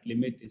above that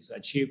limit is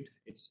achieved.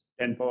 It's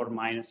 10 power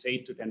minus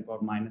 8 to 10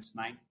 power minus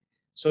 9.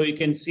 So you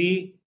can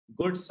see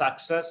good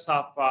success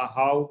of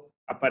how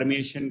a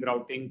permeation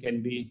grouting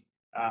can be,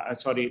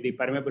 the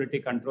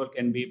permeability control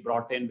can be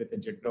brought in with the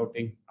jet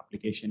grouting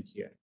application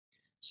here.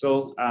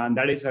 So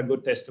that is a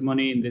good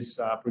testimony in this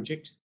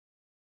project.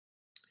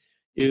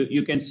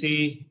 You can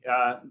see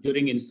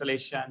during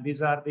installation,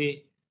 these are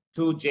the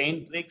 2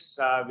 giant rigs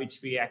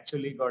which we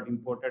actually got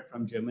imported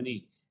from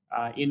Germany.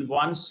 In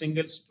one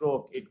single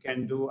stroke, it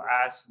can do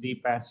as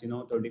deep as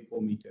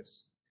 34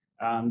 meters.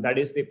 That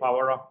is the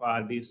power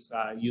of these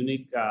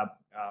unique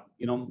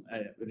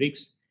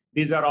rigs.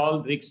 These are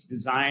all rigs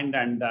designed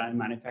and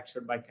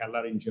manufactured by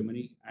Keller in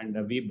Germany, and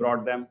we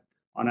brought them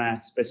on a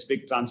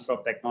specific transfer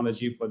of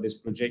technology for this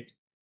project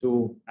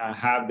to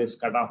have this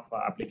cutoff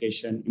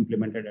application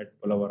implemented at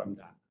Polavaram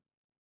Dam.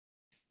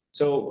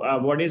 So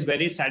what is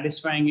very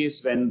satisfying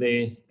is when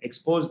they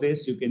expose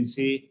this, you can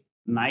see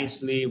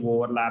nicely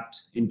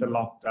overlapped,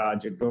 interlocked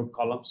jet grout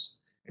columns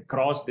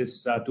across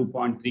this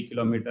 2.3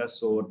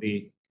 kilometers over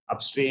the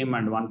upstream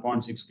and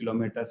 1.6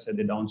 kilometers at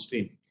the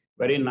downstream.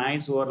 Very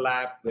nice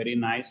overlap, very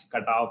nice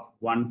cutoff.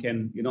 One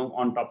can,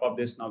 on top of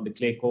this now the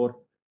clay core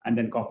and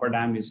then copper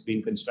dam is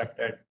being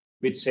constructed,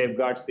 which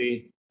safeguards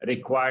the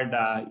required,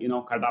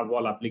 cutoff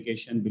wall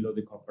application below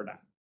the copper dam.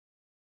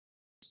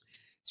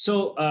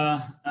 So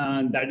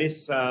that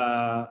is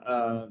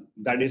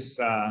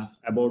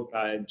about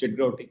jet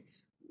grouting.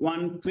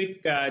 One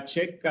quick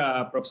check,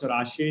 Professor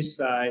Ashish,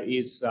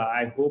 is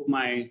I hope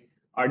my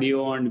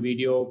audio and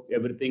video,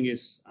 everything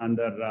is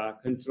under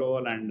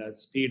control, and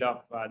speed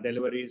of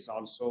delivery is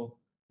also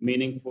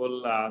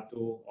meaningful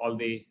to all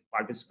the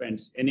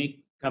participants.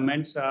 Any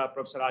comments,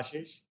 Professor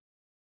Ashish?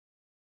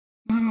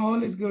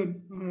 All is good.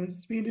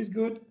 Speed is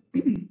good.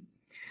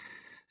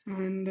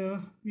 And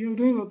we are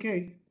doing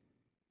okay.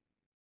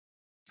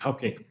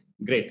 Okay,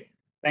 great.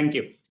 Thank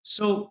you.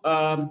 So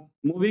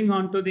moving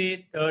on to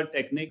the third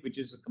technique, which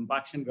is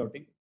compaction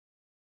grouting.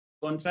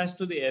 Contrast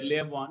to the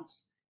earlier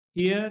ones,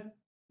 here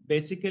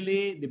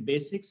basically the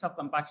basics of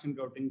compaction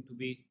grouting to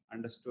be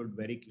understood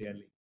very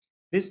clearly.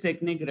 This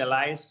technique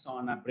relies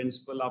on a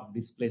principle of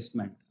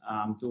displacement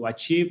to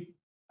achieve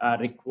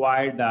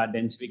required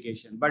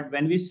densification. But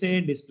when we say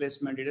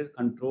displacement, it is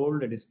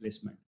controlled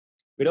displacement.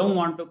 We don't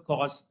want to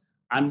cause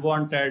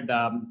unwanted,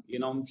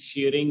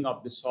 shearing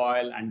of the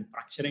soil and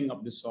fracturing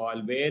of the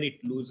soil where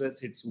it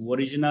loses its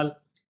original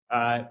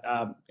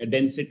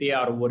density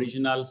or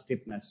original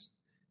stiffness.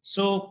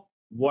 So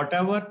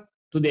whatever,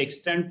 to the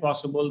extent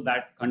possible,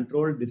 that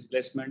controlled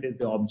displacement is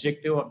the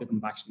objective of the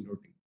compaction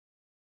grouting.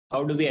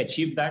 How do we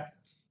achieve that?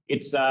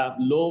 It's a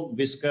low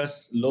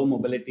viscous, low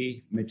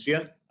mobility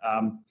material.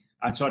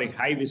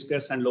 High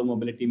viscous and low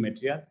mobility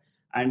material.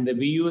 And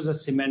we use a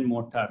cement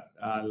mortar,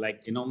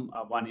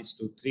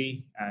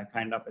 1:3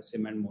 kind of a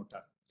cement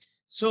mortar.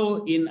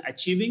 So in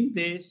achieving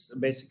this,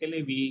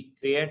 basically we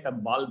create a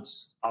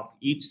bulbs of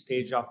each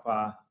stage of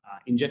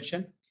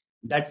injection.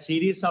 That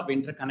series of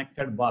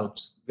interconnected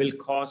bulbs will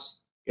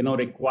cause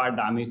required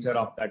diameter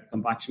of that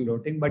compaction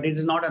grouting, but it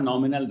is not a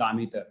nominal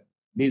diameter.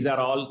 These are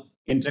all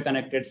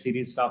interconnected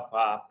series of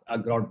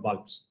grout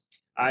bulbs.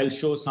 I'll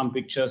show some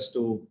pictures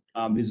to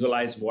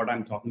visualize what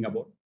I'm talking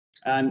about.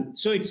 And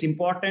so it's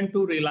important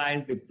to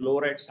realize the flow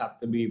rates have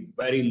to be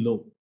very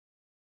low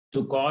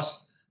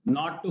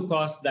not to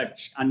cause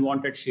that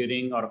unwanted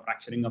shearing or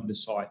fracturing of the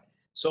soil.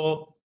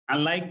 So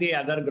unlike the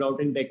other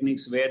grouting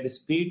techniques where the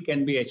speed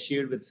can be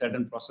achieved with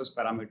certain process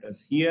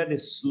parameters, here the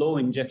slow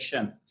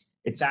injection,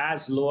 it's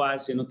as low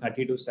as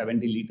 30 to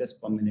 70 liters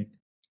per minute.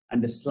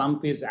 And the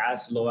slump is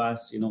as low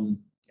as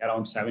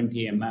around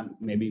 70 mm,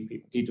 maybe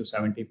 50 to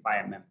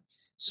 75 mm.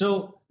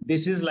 So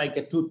this is like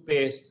a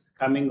toothpaste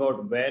coming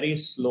out very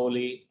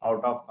slowly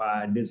out of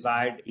a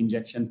desired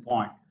injection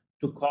point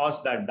to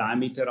cause the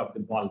diameter of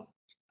the bulb,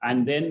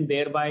 and then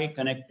thereby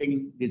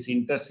connecting this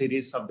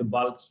inter-series of the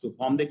bulbs to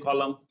form the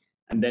column,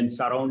 and then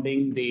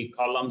surrounding the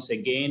columns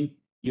again,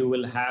 you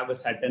will have a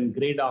certain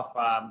grid of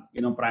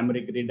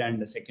primary grid and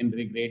the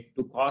secondary grid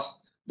to cause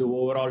the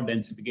overall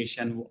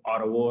densification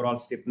or overall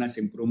stiffness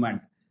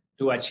improvement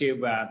to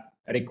achieve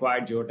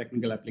required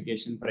geotechnical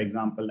application, for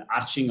example,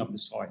 arching of the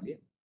soil. Yeah?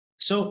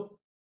 So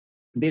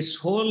this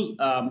whole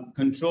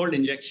controlled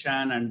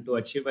injection and to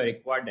achieve a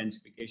required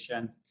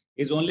densification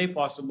is only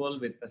possible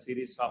with a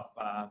series of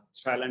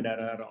trial and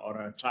error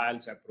or a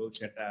trials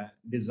approach at a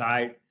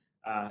desired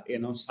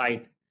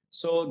site.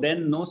 So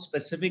then no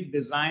specific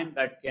design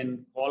that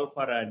can call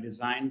for a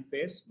design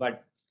phase,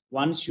 but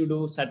once you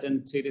do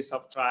certain series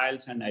of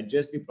trials and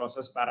adjust the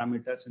process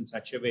parameters in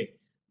such a way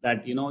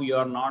that you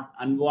are not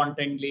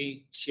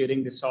unwantedly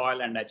shearing the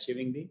soil and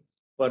achieving the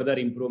further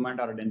improvement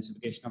or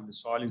densification of the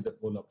soil is the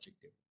whole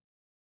objective.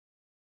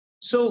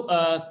 So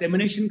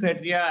termination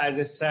criteria, as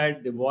I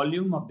said, the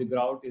volume of the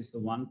grout is the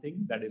one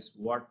thing, that is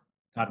what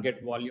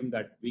target volume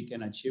that we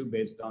can achieve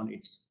based on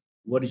its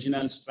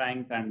original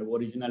strength and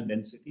original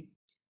density.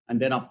 And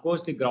then of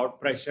course the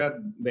grout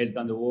pressure based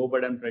on the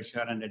overburden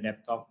pressure and the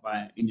depth of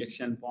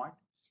injection point.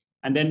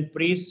 And then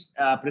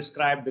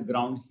prescribe the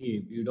ground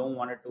heave. You don't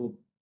want it to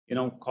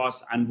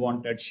cause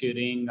unwanted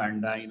shearing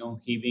and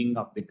heaving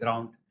of the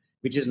ground,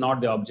 which is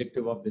not the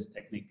objective of this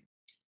technique.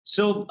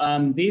 So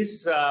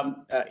this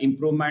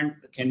improvement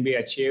can be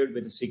achieved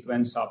with a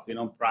sequence of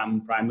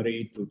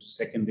primary to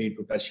secondary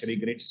to tertiary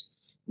grids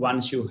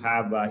once you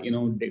have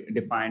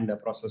defined the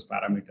process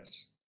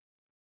parameters.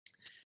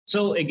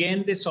 So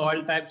again, the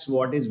soil types,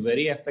 what is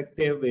very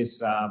effective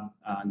is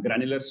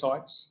granular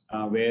soils,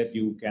 where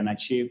you can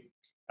achieve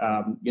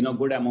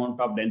good amount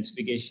of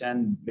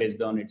densification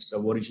based on its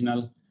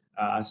original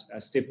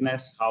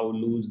stiffness, how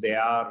loose they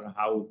are,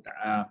 how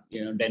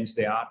dense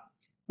they are.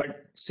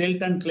 But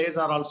silt and clays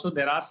are also,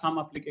 there are some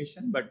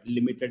application, but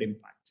limited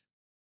impact.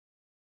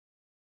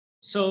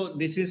 So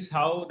this is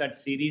how that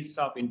series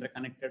of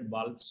interconnected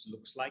bulbs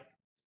looks like.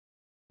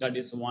 That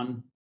is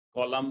one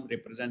column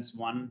represents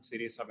one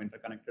series of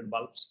interconnected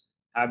bulbs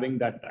having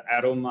that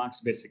arrow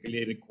marks,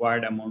 basically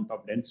required amount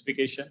of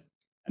densification.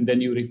 And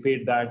then you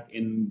repeat that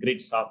in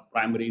grids of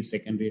primary,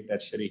 secondary,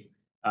 tertiary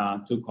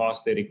to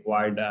cause the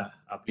required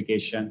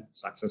application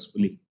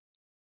successfully.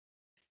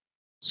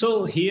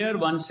 So here,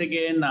 once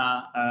again,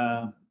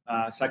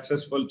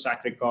 successful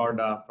track record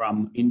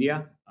from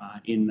India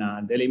in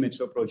Delhi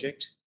Metro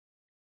project.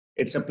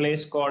 It's a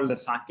place called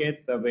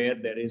Saket, where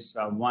there is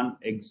one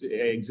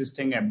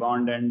existing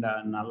abandoned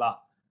nala,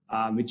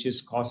 which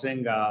is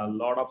causing a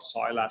lot of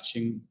soil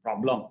arching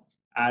problem,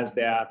 as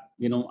they are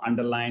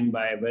underlined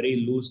by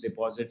very loose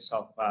deposits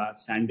of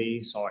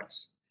sandy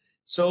soils.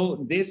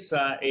 So this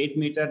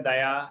 8-meter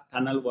dia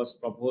tunnel was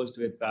proposed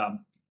with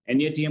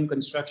NATM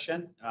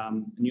construction,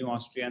 new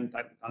Austrian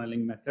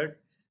tunneling method.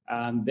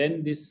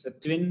 Then these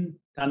twin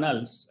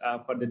tunnels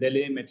for the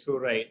Delhi Metro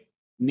Rail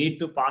need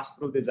to pass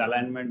through this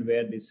alignment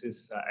where this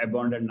is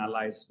abandoned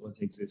nala was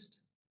exist.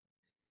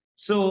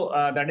 So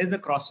that is the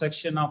cross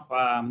section of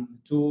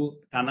two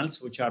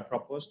tunnels which are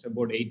proposed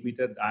about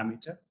 8-meter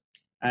diameter.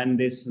 And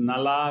this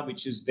nala,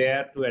 which is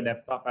there to a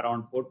depth of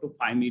around 4 to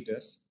 5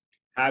 meters,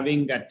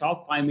 having a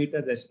top 5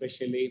 meters,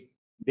 especially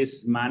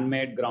this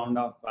man-made ground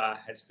of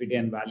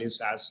HPDN values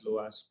as low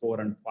as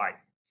 4 and 5.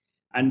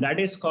 And that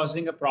is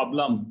causing a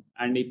problem.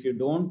 And if you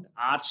don't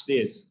arch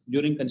this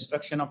during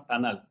construction of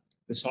tunnel,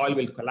 the soil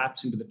will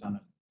collapse into the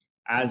tunnel.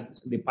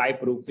 As the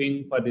pipe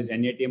roofing for this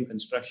NATM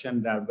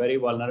construction, they are very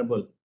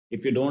vulnerable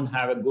if you don't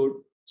have a good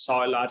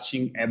soil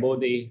arching above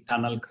the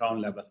tunnel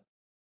crown level.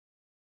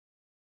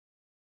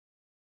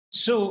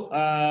 So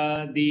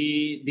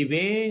the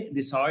way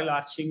the soil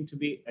arching to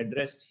be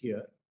addressed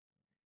here,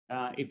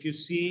 if you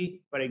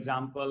see, for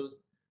example,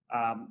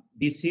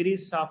 the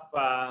series of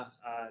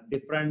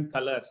different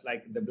colors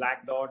like the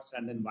black dots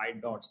and then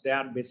white dots, they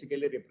are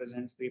basically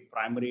represents the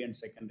primary and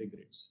secondary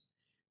grids.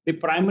 The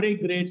primary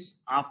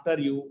grids, after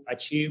you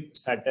achieve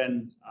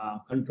certain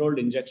controlled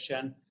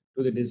injection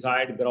to the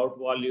desired grout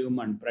volume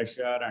and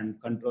pressure and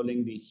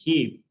controlling the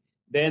heave,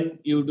 then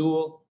you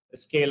do a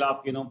scale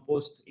up,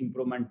 post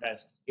improvement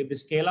test. If the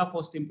scale up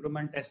post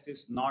improvement test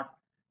is not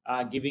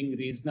giving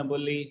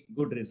reasonably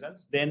good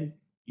results, then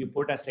you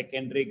put a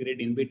secondary grid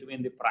in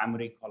between the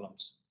primary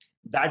columns.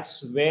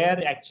 That's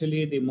where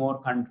actually the more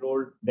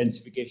controlled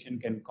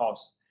densification can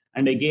cause.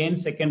 And again,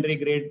 secondary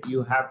grid,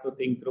 you have to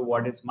think through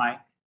what is my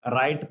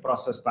right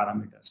process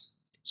parameters.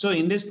 So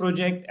in this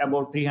project,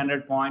 about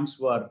 300 points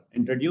were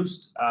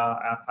introduced,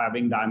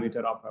 having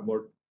diameter of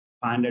about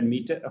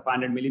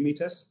 500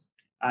 millimeters.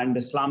 And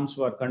the slumps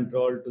were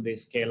controlled to the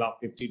scale of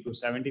 50 to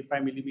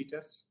 75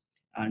 millimeters,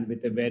 and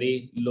with a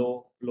very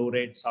low flow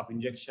rates of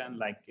injection,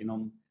 like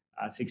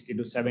 60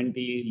 to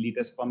 70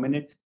 liters per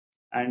minute,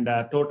 and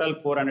total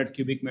 400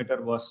 cubic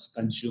meter was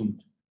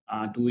consumed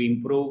to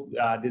improve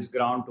this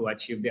ground to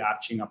achieve the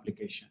arching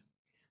application.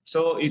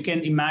 So you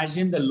can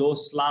imagine the low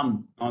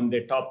slump on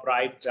the top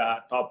right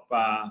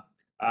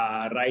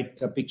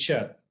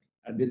picture.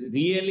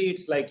 Really,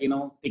 it's like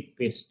thick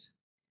paste,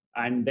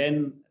 and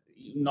then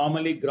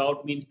normally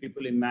grout means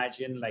people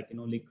imagine like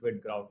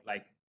liquid grout,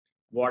 like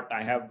what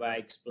I have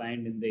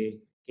explained in the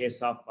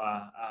case of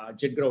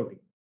jet grouting.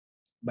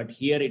 But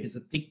here it is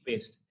a thick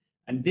paste,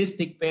 and this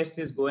thick paste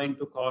is going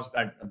to cause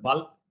that the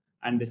bulb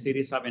and the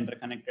series of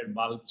interconnected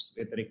bulbs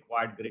with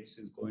required grids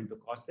is going to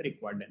cause the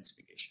required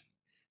densification.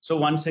 So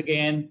once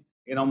again,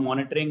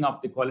 monitoring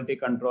of the quality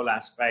control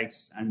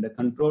aspects and the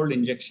controlled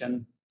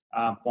injection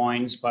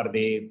points for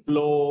the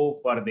flow,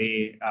 for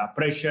the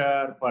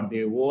pressure, for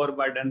the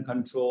overburden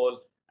control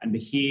and the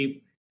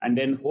heap, and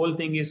then whole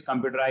thing is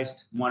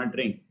computerized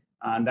monitoring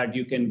that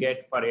you can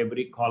get for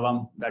every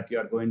column that you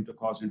are going to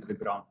cause into the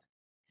ground.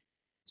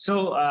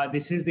 So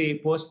this is the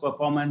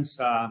post-performance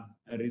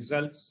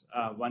results.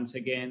 Once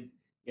again,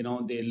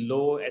 the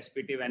low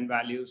SPT1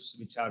 values,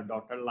 which are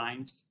dotted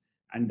lines,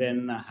 and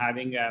then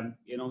having a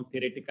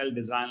theoretical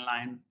design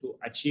line to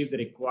achieve the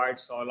required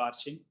soil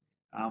arching,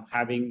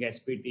 having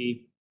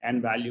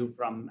SPT1 value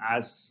from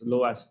as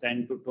low as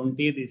 10 to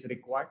 20 is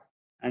required,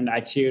 and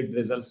achieved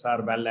results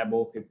are well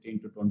above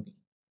 15 to 20.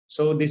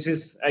 So this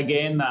is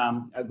again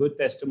a good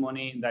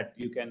testimony that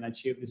you can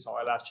achieve the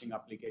soil arching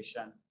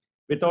application,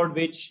 without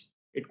which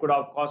it could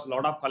have caused a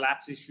lot of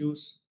collapse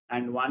issues.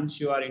 And once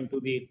you are into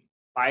the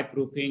pipe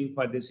roofing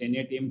for this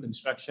NATM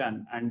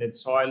construction and the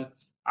soil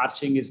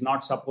arching is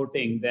not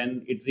supporting,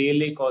 then it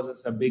really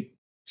causes a big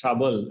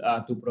trouble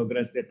to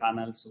progress the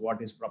tunnels,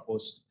 what is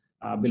proposed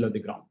below the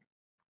ground.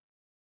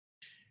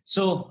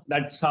 So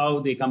that's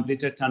how the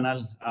completed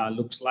tunnel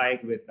looks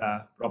like, with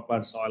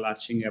proper soil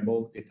arching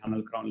above the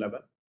tunnel crown level.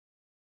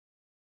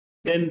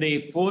 Then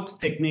the fourth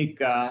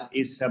technique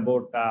is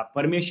about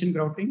permeation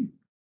grouting.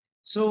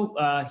 So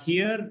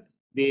here,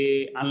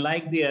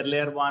 unlike the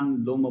earlier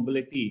one, low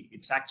mobility,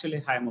 it's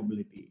actually high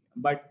mobility.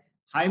 But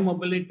high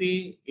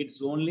mobility,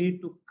 it's only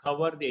to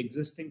cover the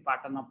existing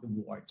pattern of the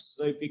voids.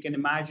 So if you can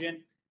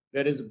imagine,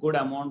 there is a good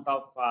amount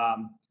of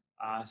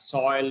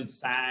soil,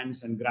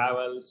 sands, and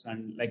gravels,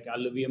 and like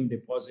alluvium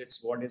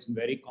deposits, what is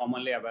very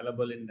commonly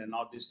available in the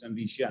northeastern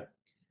region,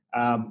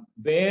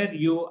 where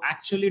you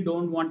actually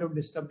don't want to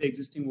disturb the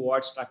existing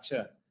void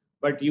structure,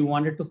 but you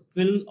wanted to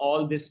fill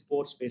all these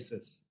pore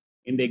spaces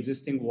in the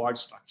existing void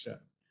structure.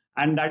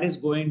 And that is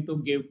going to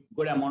give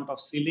good amount of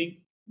sealing,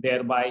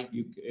 thereby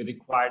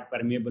required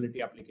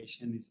permeability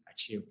application is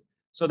achieved.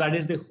 So that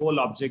is the whole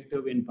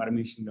objective in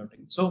permeation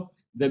grouting. So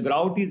the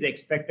grout is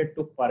expected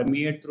to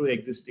permeate through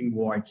existing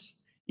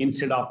voids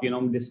instead of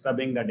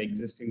disturbing that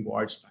existing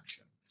void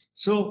structure.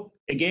 So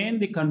again,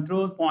 the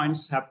control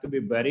points have to be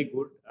very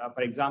good.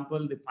 For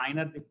example, the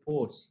finer the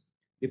pores,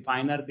 the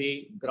finer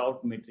the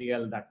grout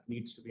material that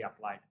needs to be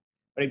applied.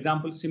 For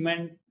example,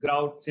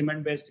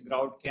 cement-based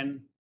grout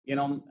can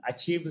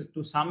achieve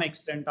to some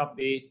extent of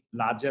the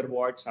larger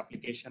voids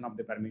application of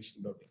the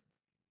permeation grouting.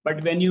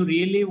 But when you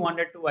really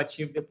wanted to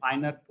achieve the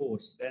finer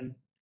pores, then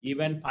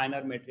even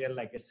finer material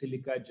like a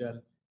silica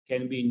gel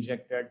can be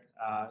injected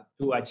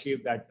to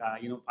achieve that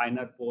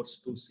finer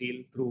pores to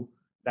seal through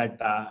that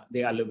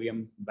the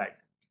alluvium bed.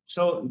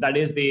 So that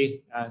is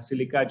the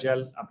silica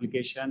gel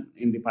application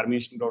in the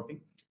permeation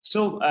grouting.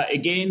 So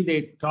again,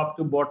 the top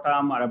to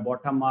bottom or a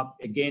bottom up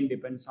again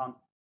depends on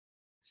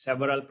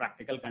several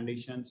practical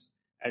conditions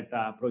at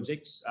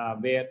projects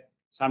where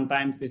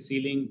sometimes the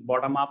sealing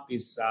bottom up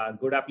is a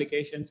good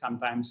application,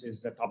 sometimes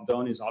is the top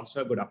down is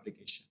also a good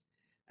application.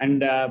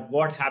 And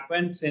what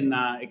happens in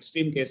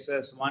extreme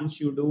cases, once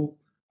you do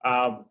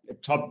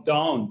top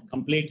down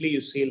completely,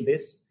 you seal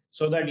this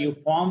so that you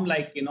form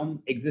like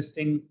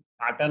existing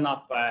pattern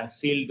of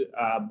sealed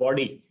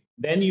body.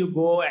 Then you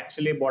go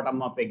actually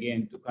bottom up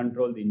again to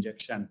control the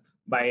injection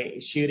by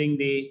shearing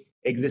the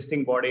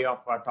existing body of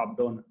a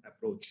top-down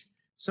approach.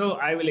 So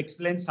I will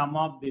explain some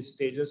of these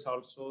stages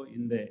also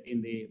in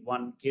the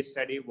one case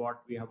study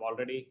what we have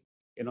already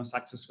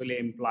successfully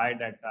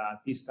employed at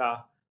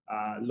Teesta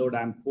Low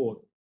Dam 4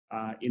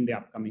 in the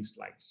upcoming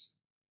slides.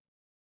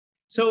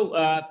 So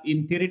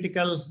in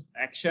theoretical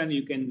action,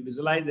 you can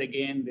visualize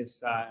again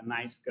this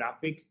nice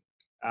graphic.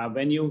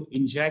 When you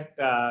inject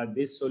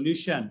this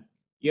solution,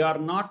 you are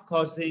not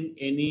causing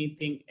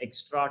anything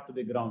extra to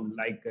the ground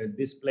like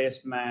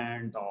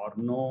displacement or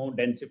no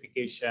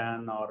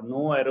densification or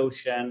no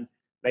erosion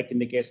like in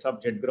the case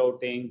of jet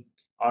grouting,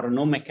 or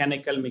no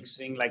mechanical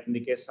mixing like in the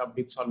case of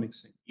deep soil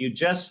mixing. You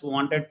just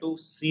wanted to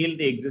seal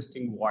the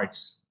existing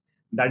voids.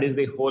 That is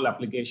the whole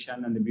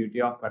application and the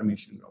beauty of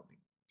permeation grouting.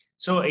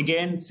 So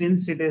again,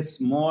 since it is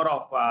more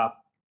of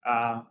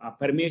a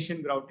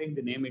permeation grouting,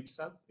 the name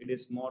itself, it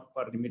is more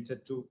for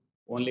limited to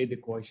only the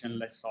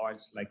cohesionless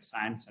soils like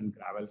sands and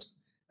gravels,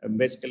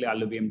 basically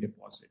alluvium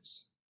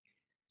deposits.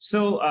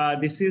 So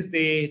this is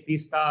the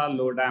Teesta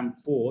Low Dam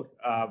 4,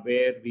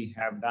 where we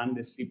have done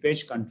the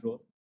seepage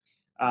control.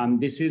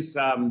 This is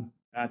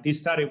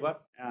Teesta River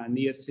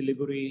near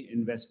Siliguri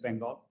in West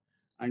Bengal.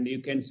 And you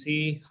can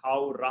see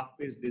how rough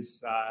is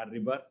this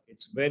river.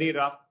 It's very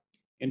rough.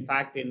 In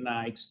fact, in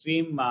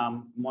extreme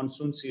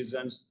monsoon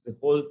seasons, the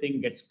whole thing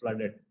gets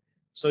flooded.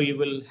 So you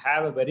will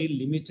have a very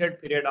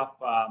limited period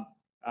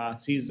of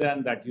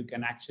season that you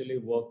can actually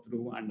work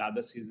through, and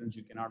other seasons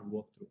you cannot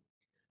work through.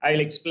 I'll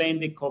explain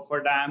the coffer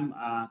dam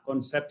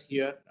concept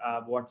here,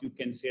 what you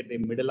can see at the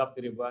middle of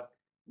the river,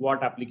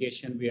 what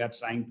application we are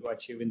trying to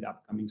achieve in the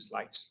upcoming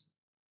slides.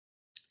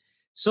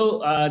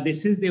 So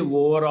this is the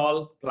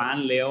overall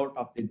plan layout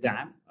of the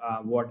dam,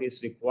 what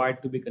is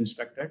required to be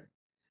constructed.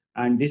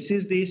 And this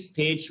is the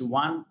stage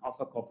 1 of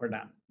a coffer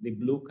dam, the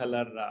blue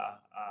color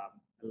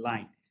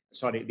line,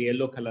 sorry, the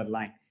yellow color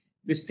line.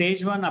 The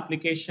stage 1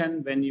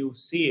 application, when you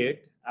see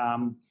it,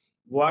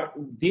 what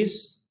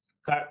this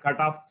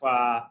cutoff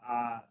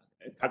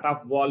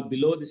wall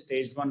below the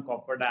stage 1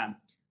 coffer dam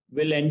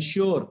will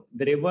ensure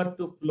the river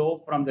to flow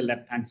from the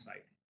left-hand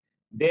side.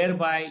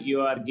 Thereby,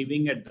 you are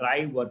giving a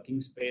dry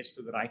working space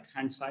to the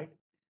right-hand side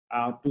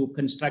to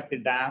construct the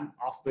dam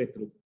halfway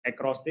through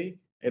across the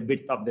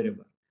width of the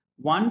river.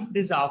 Once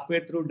this halfway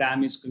through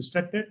dam is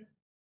constructed,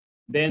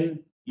 then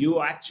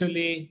you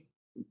actually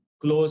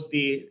close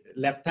the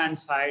left-hand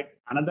side,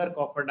 another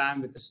coffer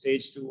dam with the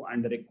stage 2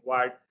 and the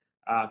required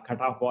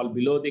cutoff wall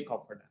below the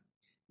coffer dam.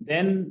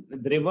 Then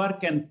the river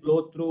can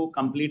flow through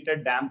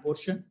completed dam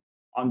portion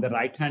on the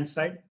right-hand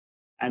side,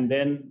 and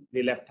then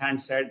the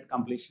left-hand side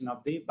completion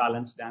of the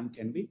balance dam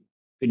can be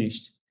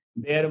finished.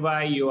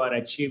 Thereby, you are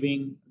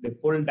achieving the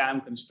full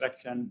dam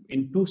construction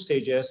in 2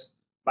 stages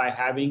by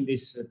having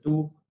these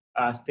 2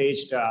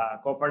 staged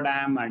coffer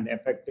dam and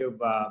effective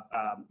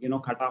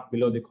cutoff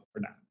below the coffer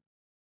dam.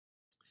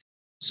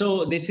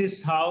 So this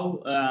is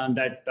how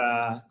that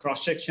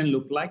cross section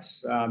look like.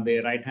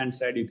 The right hand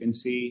side you can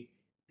see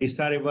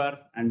Tisa River,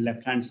 and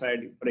left hand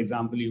side, for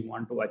example, you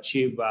want to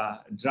achieve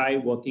dry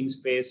working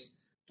space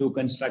to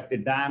construct the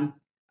dam,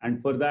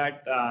 and for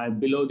that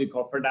below the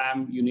coffer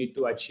dam you need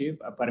to achieve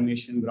a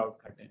permeation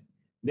grout cut-in.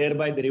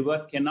 Thereby the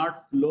river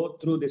cannot flow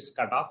through this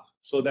cutoff,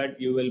 so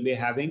that you will be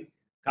having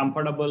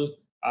comfortable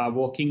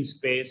working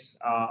space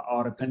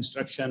or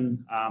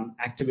construction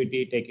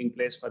activity taking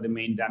place for the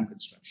main dam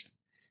construction.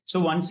 So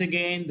once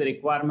again, the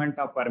requirement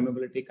of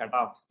permeability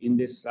cutoff in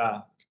this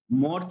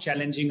more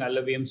challenging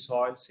alluvium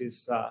soils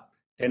is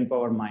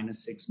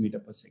 10⁻⁻⁶ meter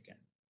per second.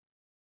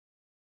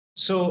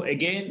 So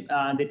again,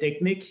 the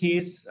technique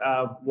is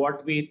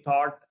what we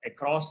thought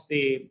across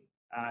the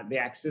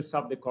axis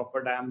of the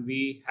coffer dam.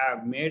 We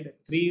have made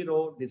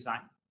 3-row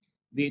design.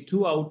 The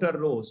 2 outer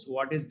rows,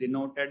 what is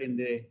denoted in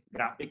the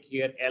graphic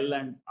here, L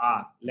and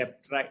R,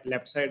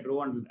 left side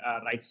row and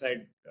right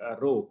side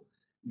row,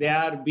 they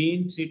are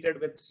being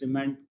treated with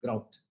cement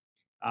grout,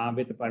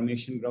 with the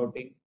permeation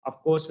grouting.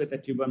 Of course, with the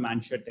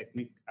Tuber-Mansfield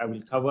technique, I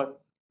will cover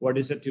what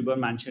is the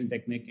Tuber-Mansfield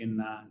technique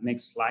in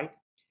next slide.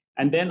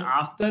 And then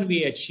after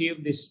we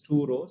achieve these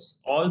 2 rows,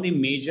 all the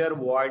major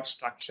void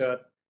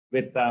structure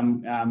with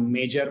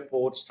major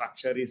pore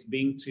structure is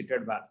being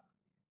treated well.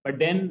 But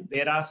then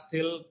there are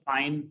still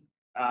fine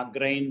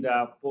grained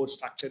pore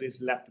structure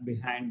is left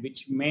behind,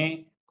 which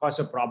may cause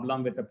a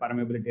problem with the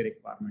permeability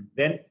requirement.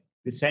 Then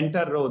the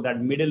center row,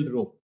 that middle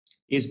row,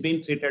 is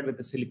being treated with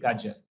the silica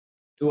gel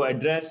to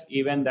address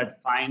even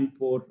that fine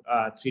pore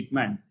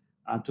treatment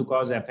to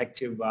cause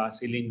effective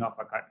sealing of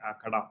a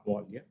cutoff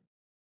wall here.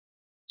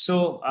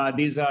 So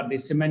these are the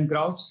cement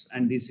grouts,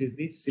 and this is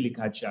the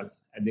silica gel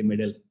at the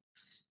middle.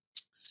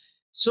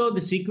 So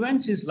the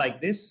sequence is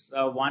like this.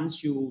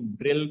 Once you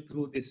drill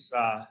through this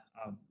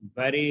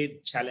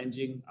very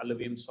challenging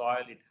alluvium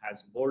soil, it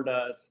has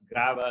boulders,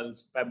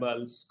 gravels,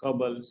 pebbles,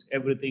 cobbles,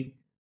 everything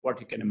what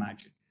you can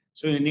imagine.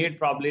 So you need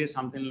probably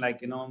something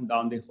like,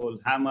 down the hole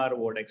hammer,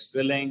 vortex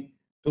drilling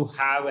to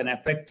have an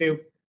effective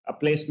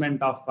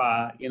placement of,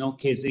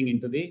 casing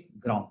into the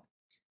ground.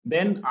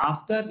 Then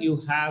after you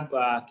have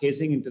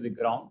casing into the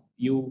ground,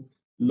 you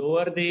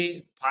lower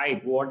the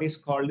pipe, what is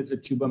called as a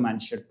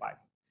Tuber-Mansfield pipe.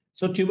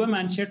 So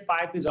Tuber-Mansfield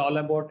pipe is all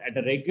about at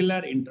a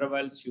regular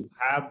intervals, you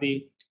have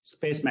the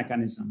space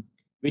mechanism,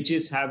 which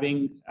is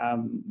having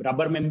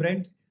rubber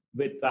membrane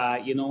with,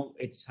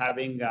 it's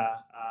having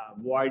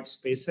void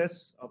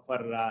spaces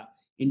for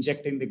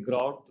injecting the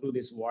grout through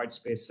these void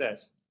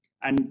spaces.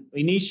 And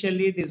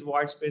initially, these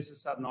void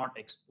spaces are not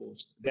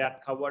exposed. They are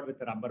covered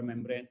with rubber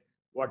membrane,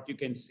 what you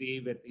can see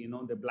with,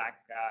 the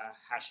black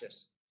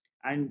hashes.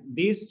 And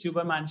these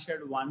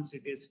Tuber-Mansfield, once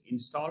it is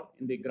installed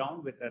in the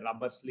ground with the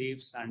rubber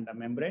sleeves and a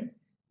membrane,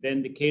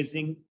 then the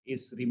casing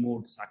is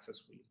removed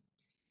successfully.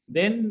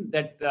 Then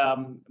that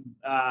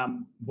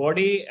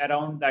body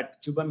around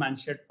that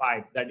Tuber-Mansfield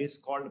pipe, that is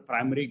called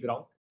primary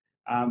grout,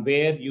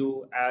 where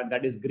you,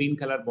 that is green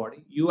color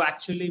body, you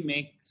actually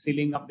make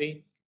sealing of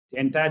the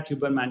entire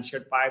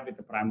Tuber-Mansfield pipe with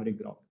the primary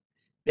grout.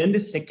 Then the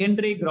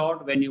secondary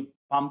grout, when you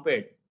pump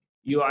it,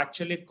 you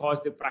actually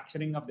cause the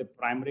fracturing of the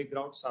primary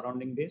grout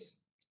surrounding this,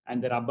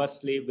 and the rubber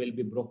sleeve will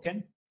be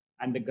broken,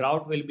 and the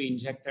grout will be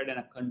injected in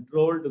a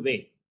controlled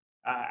way,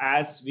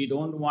 as we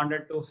don't want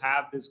it to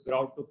have this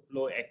grout to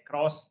flow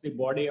across the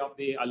body of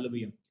the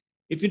alluvium.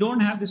 If you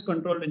don't have this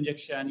controlled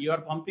injection, you are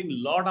pumping a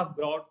lot of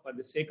grout for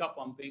the sake of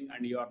pumping,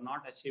 and you are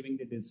not achieving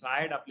the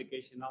desired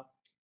application of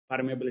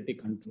permeability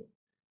control.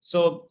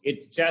 So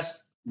it's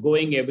just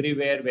going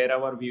everywhere,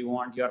 wherever we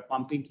want. You are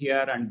pumping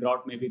here, and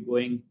grout may be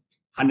going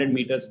 100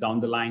 meters down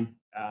the line,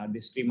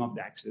 the stream of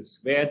the axis,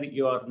 where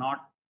you are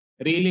not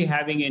really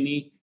having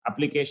any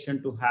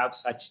application to have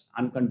such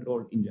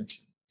uncontrolled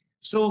injection.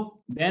 So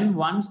then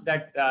once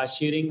that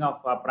shearing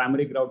of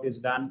primary grout is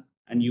done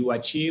and you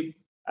achieve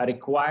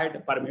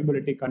required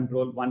permeability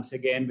control once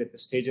again with the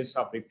stages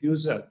of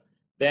refusal.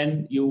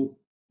 Then you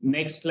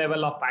next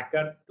level of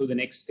packer to the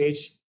next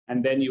stage,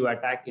 and then you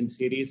attack in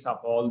series of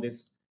all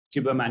this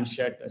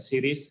Cuber-Manshatt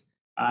series,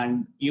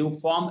 and you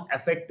form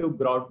effective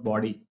grout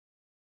body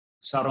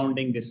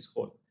surrounding this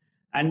hole.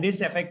 And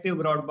this effective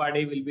grout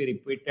body will be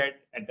repeated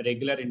at a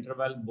regular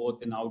interval,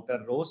 both in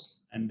outer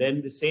rows, and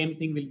then the same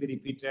thing will be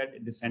repeated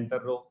in the center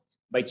row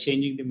by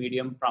changing the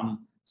medium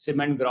from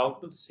cement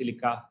grout to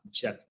silica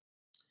gel.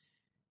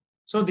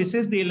 So this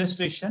is the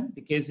illustration,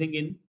 the casing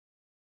in,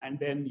 and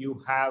then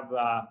you have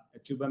a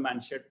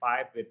Cuber-Manshatt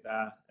pipe with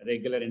a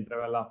regular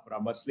interval of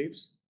rubber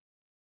sleeves.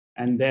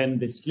 And then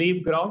the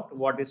sleeve grout,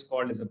 what is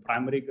called as a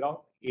primary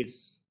grout,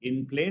 is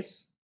in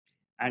place.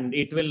 And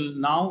it will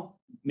now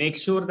make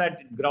sure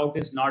that grout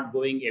is not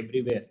going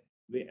everywhere.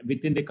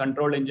 Within the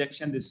controlled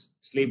injection, this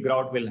sleeve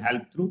grout will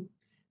help through.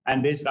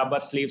 And these rubber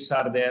sleeves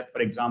are there,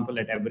 for example,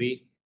 at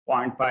every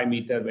 0.5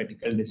 meter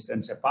vertical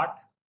distance apart.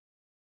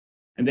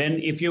 And then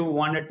if you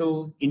wanted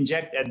to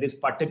inject at this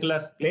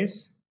particular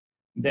place,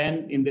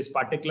 then in this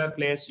particular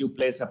place, you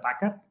place a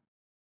packer.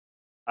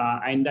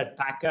 And that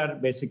packer,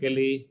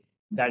 basically,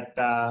 that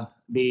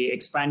the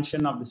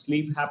expansion of the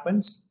sleeve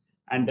happens,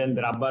 and then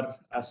the rubber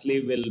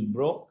sleeve will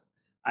break.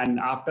 And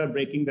after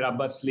breaking the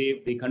rubber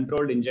sleeve, the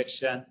controlled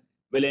injection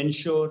will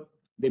ensure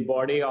the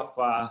body of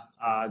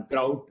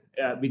grout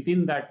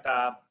within that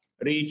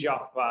range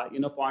of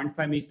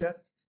 0.5 meter.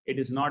 It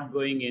is not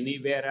going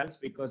anywhere else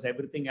because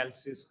everything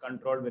else is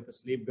controlled with the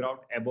sleeve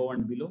grout above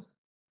and below.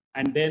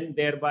 And then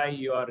thereby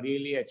you are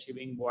really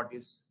achieving what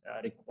is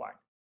required.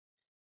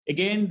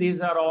 Again,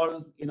 these are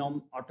all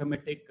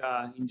automatic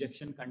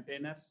injection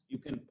containers. You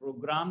can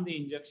program the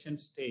injection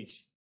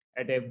stage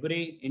at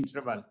every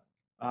interval,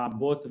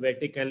 both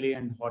vertically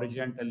and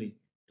horizontally,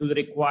 to the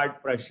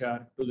required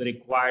pressure, to the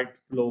required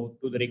flow,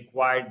 to the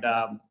required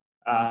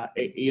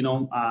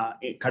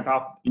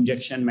cutoff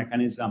injection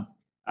mechanism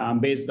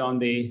based on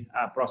the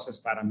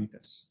process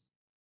parameters.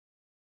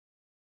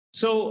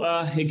 So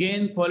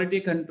again,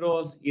 quality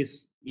control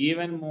is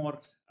even more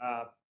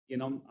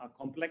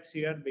complex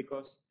here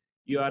because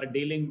you are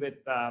dealing with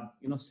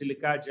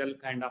silica gel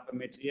kind of a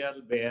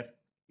material where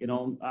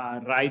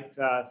right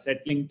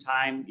settling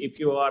time. If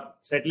your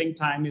settling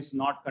time is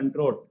not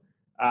controlled,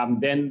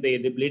 then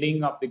the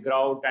bleeding of the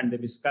grout and the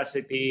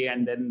viscosity,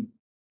 and then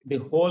the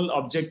whole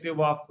objective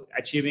of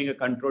achieving a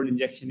controlled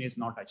injection is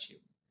not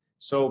achieved.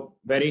 So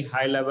very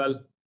high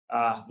level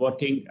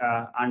working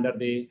under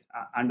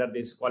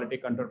this quality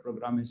control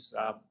program is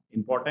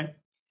important.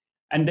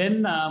 And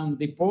then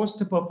the post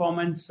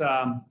performance,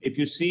 if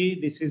you see,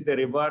 this is the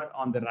river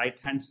on the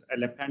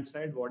left-hand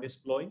side, what is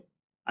flowing.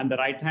 And the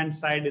right-hand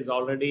side is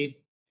already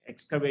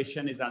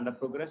excavation is under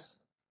progress.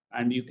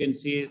 And you can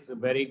see it's a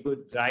very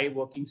good dry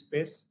working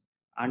space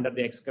under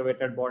the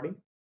excavated body.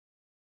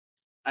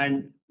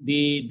 And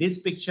this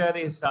picture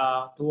is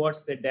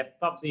towards the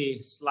depth of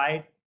the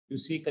slide. You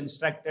see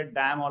constructed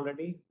dam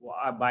already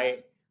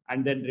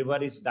and then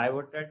river is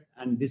diverted.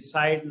 And this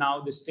side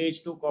now, the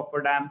stage 2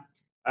 coffer dam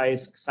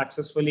is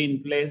successfully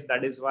in place.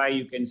 That is why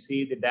you can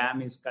see the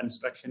dam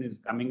construction is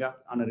coming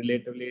up on a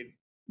relatively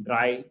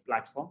dry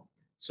platform.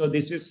 So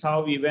this is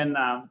how even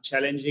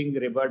challenging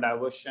river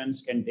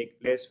diversions can take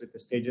place with the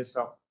stages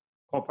of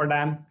coffer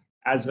dam,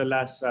 as well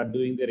as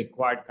doing the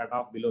required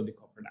cutoff below the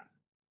coffer dam.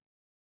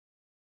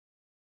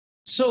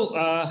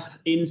 So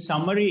in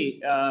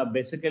summary,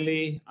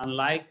 basically,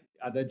 unlike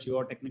other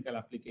geotechnical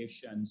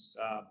applications,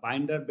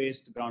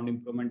 binder-based ground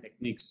improvement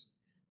techniques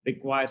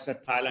requires a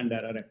trial and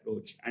error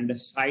approach, and a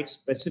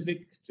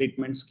site-specific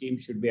treatment scheme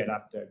should be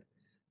adapted.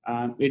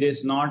 It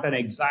is not an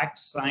exact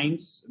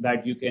science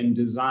that you can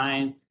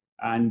design,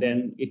 and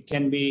then it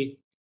can be,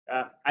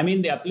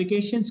 the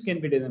applications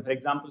can be designed. For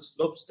example,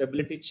 slope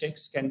stability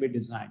checks can be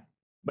designed,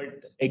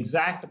 but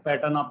exact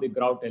pattern of the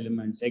grout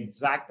elements,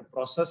 exact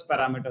process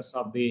parameters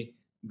of the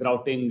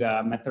grouting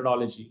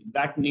methodology,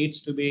 that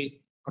needs to be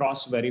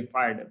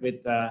cross-verified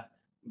with,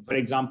 for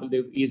example,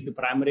 is the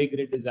primary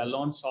grid is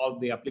alone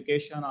solve the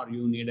application, or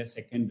you need a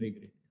secondary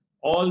grid.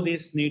 All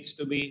this needs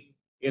to be,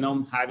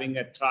 having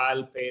a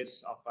trial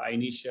phase of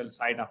initial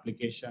site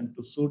application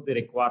to suit the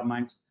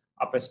requirements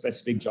of a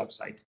specific job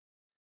site.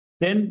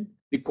 Then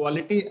the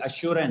quality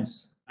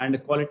assurance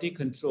and quality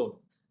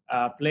control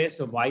plays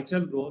a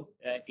vital role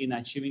in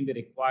achieving the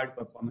required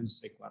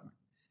performance requirement.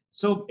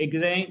 So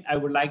again, I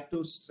would like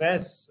to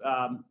stress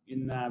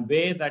in a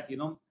way that,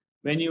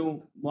 when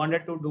you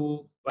wanted to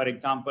do, for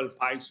example,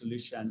 pile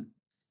solution,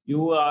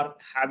 you are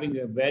having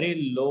a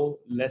very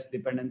less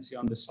dependency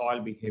on the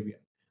soil behavior.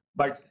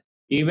 But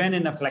even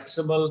in a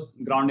flexible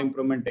ground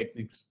improvement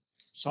techniques,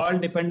 soil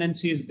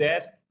dependency is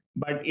there,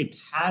 but it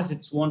has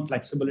its own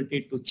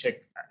flexibility to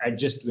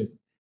adjust with.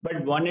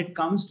 But when it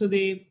comes to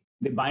the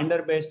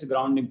binder-based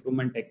ground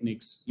improvement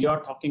techniques, you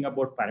are talking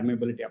about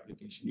permeability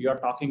application. You are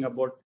talking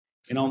about,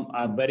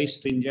 a very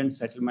stringent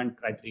settlement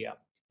criteria.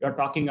 You're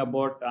talking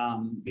about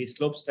the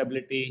slope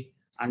stability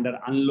under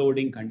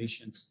unloading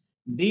conditions.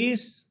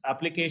 These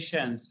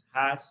applications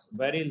has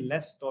very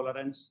less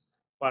tolerance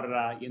for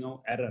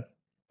error.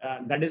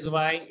 That is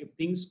why if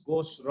things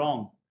goes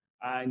wrong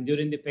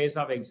during the phase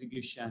of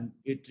execution,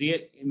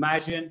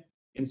 imagine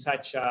in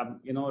such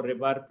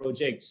river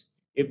projects,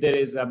 if there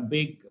is a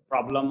big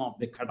problem of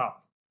the cutoff,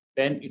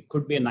 then it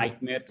could be a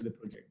nightmare to the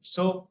project.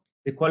 So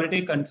the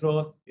quality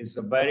control is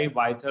a very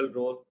vital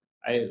role.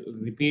 I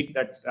repeat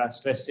that,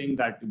 stressing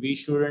that we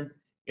shouldn't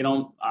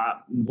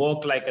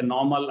work like a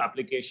normal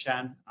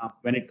application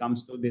when it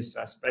comes to this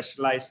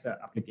specialized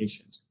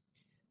applications.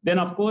 Then,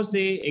 of course,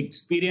 the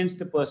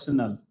experienced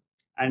personnel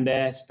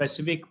and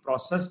specific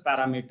process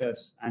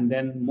parameters, and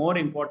then more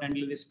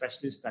importantly, the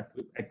specialist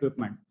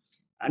equipment.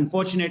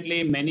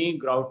 Unfortunately, many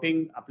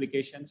grouting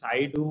applications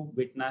I do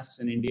witness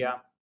in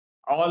India,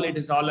 it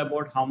is all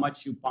about how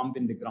much you pump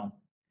in the ground.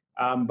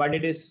 But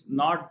it is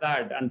not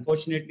that.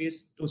 Unfortunately,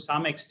 to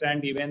some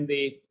extent, even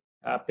the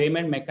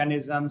payment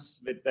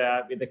mechanisms with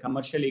the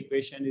commercial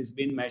equation is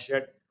being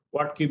measured.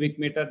 What cubic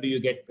meter do you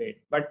get paid?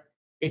 But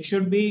it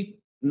should be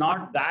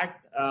not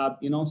that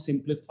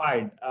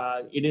simplified.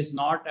 It is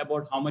not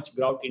about how much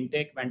grout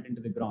intake went into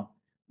the ground,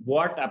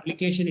 what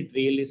application it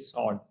really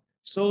solved.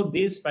 So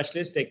these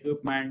specialist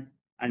equipment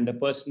and the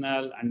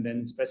personnel and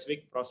then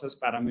specific process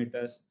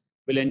parameters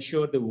will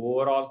ensure the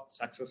overall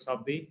success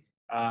of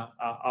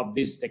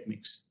these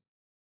techniques.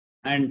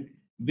 And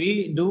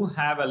we do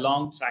have a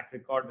long track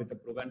record with the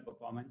proven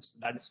performance.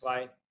 That is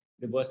why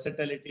the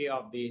versatility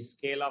of the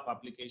scale of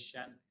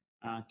application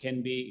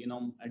can be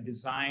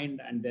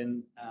designed and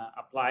then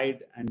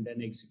applied and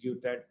then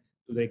executed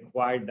to the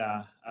required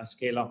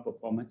scale of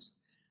performance.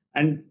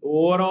 And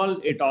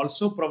overall, it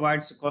also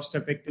provides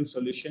cost-effective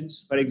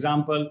solutions. For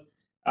example,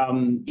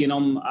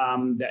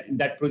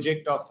 that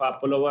project of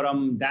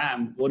Polavaram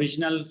Dam,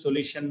 original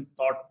solution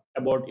thought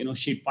about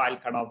sheet pile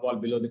cutoff wall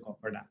below the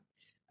copper dam,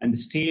 and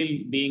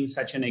steel being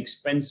such an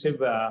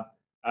expensive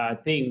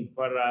thing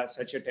for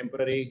such a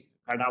temporary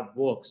cutoff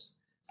works.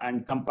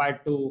 And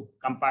compared to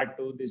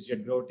this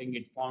jet grouting,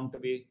 it found to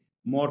be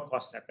more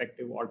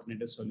cost-effective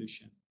alternative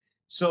solution.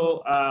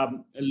 So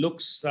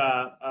looks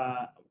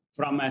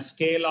from a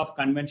scale of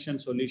convention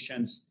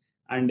solutions,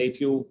 and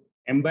if you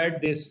embed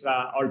these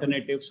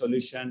alternative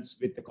solutions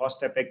with the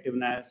cost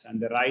effectiveness and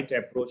the right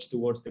approach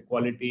towards the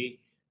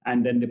quality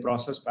and then the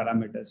process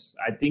parameters,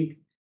 I think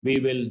we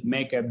will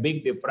make a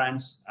big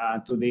difference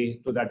to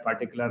that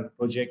particular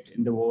project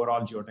in the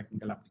overall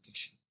geotechnical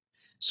application.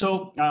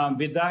 So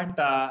with that,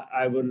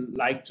 I would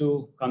like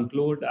to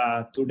conclude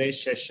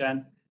today's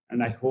session,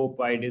 and I hope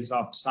it is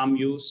of some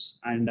use.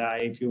 And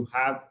if you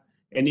have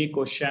any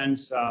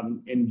questions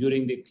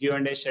during the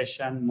Q&A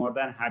session, more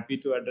than happy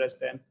to address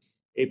them.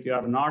 If you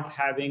are not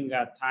having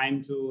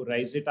time to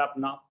raise it up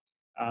now,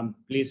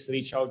 please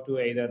reach out to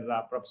either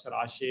Professor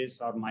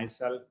Ashish or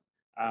myself.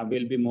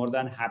 We'll be more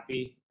than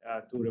happy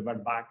to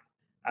revert back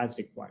as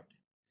required.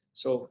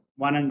 So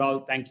one and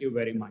all, thank you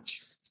very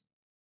much.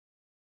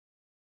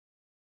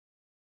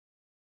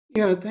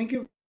 Yeah, thank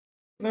you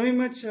very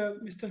much,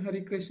 Mr.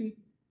 Hari Krishna.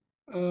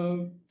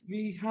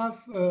 We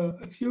have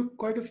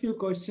quite a few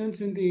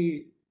questions in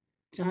the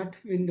chat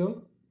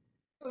window.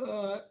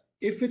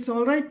 If it's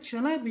all right,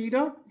 shall I read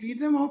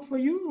them out for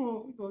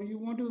you, or you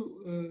want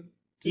to?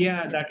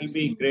 Yeah, that will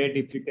be great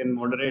if you can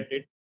moderate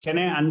it. Can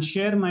I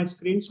unshare my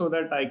screen so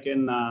that I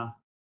can?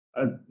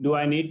 Do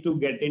I need to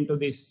get into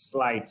these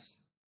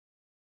slides?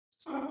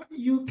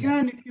 You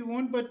can if you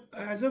want, but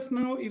as of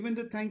now, even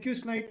the thank you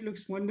slide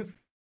looks wonderful.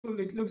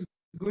 It looks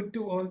good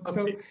to all. Okay.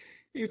 So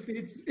if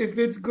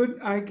it's good,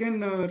 I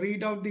can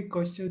read out the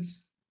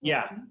questions.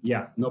 Yeah,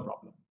 no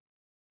problem.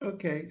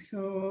 Okay,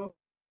 so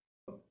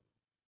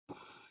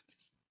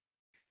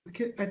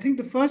I think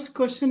the first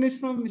question is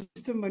from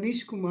Mr.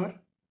 Manish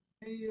Kumar.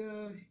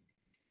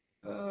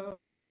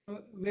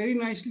 Very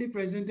nicely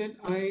presented.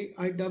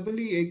 I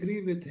doubly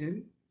agree with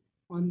him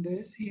on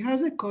this. He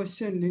has a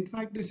question. In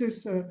fact, this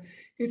is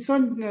it's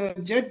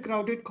on jet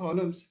grouted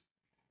columns.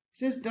 It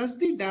says, does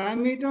the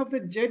diameter of the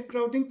jet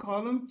grouting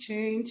column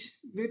change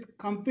with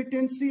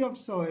competency of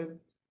soil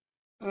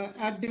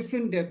at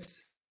different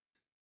depths?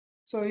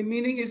 So,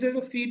 meaning, is there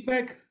a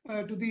feedback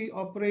to the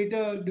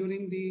operator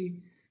during the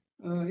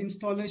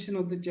installation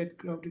of the jet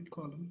grouted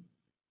column?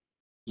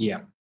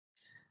 Yeah.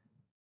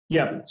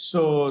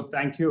 So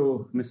thank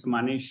you, Mr.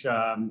 Manish.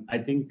 I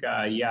think,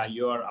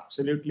 you are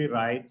absolutely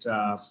right.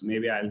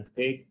 Maybe I'll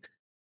take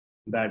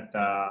that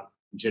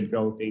jet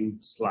grouting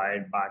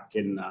slide back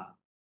in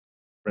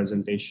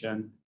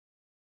presentation.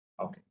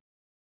 Okay.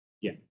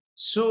 Yeah.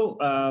 So,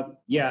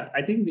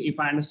 I think if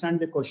I understand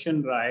the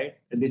question right,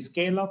 the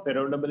scale of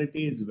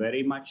erodibility is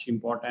very much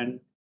important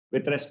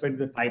with respect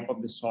to the type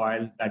of the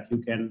soil that you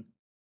can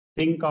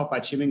think of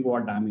achieving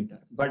what diameter.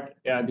 But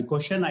the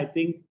question, I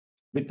think,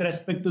 with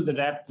respect to the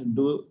depth,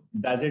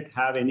 does it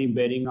have any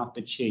bearing of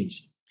the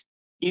change?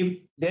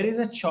 If there is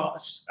a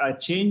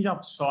change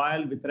of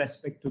soil with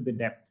respect to the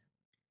depth,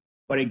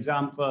 for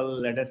example,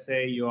 let us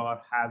say you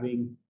are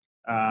having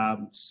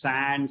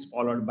sands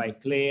followed by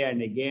clay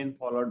and again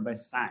followed by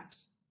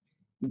sands.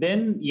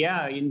 Then,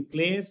 in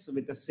clays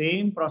with the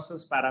same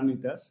process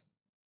parameters,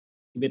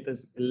 with a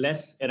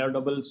less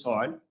erodible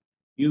soil,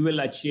 you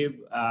will achieve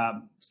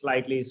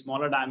slightly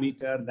smaller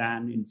diameter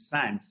than in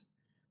sands.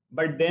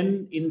 But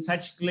then in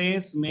such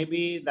clays,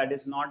 maybe that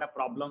is not a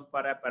problem for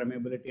a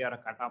permeability or a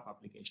cutoff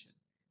application.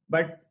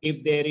 But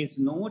if there is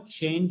no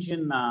change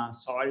in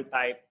soil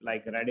type,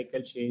 like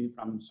radical change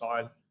from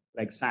soil,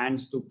 like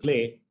sands to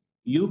clay,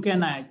 you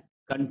can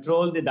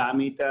control the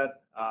diameter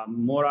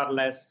more or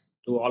less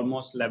to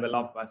almost level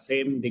of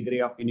same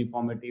degree of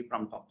uniformity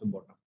from top to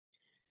bottom.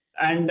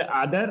 And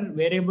other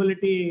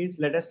variability is,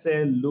 let us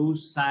say,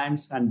 loose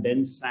sands and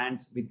dense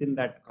sands within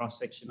that cross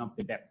section of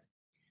the depth.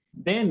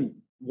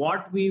 Then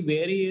what we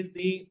vary is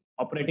the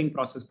operating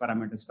process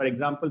parameters. For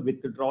example,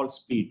 withdrawal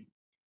speed.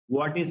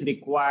 What is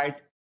required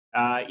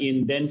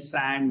in dense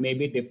sand may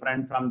be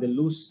different from the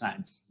loose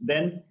sands.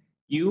 Then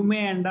you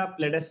may end up,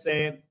 let us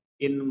say,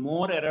 in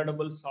more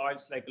erodible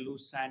soils like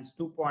loose sands,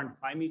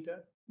 2.5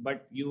 meter,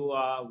 but you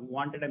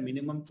wanted a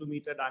minimum 2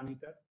 meter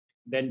diameter.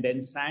 Then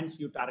dense sands,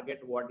 you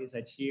target what is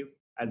achieved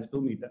as a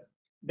 2 meter.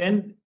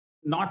 Then,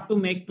 not to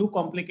make too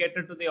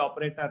complicated to the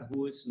operator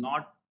who is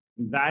not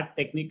that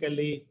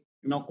technically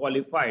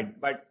qualified,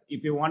 but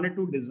if you wanted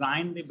to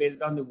design the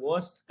based on the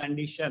worst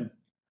condition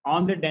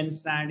on the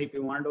dense sand, if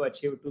you want to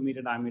achieve 2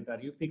 meter diameter,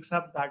 you fix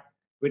up that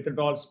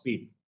withdrawal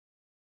speed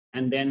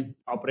and then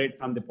operate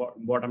from the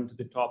bottom to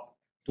the top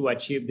to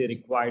achieve the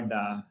required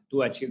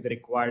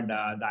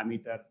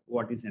diameter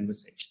what is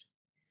envisaged.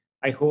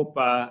 I hope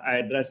I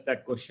addressed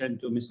that question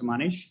to Mr.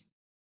 Manish.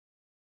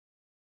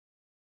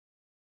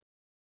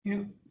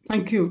 Yeah,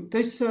 thank you.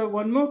 There's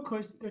one more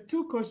question. There are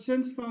two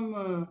questions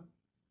from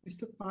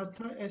Mr.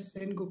 Partha S.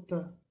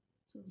 Sengupta.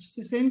 So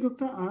Mr.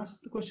 Sengupta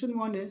asked, the question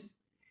one is,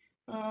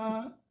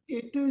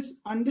 it is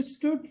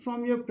understood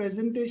from your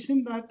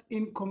presentation that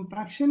in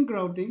compaction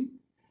grouting,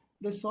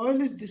 the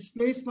soil is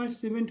displaced by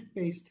cement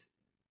paste.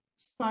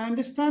 So I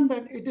understand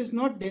that it is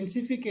not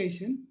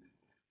densification.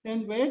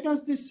 Then where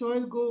does the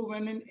soil go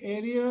when an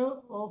area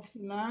of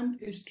land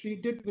is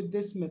treated with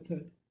this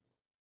method?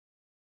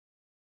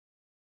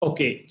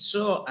 Okay,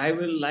 so I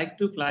will like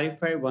to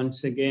clarify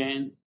once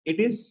again. It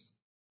is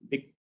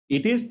the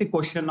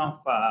question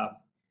of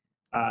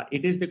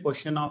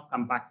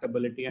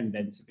compactability and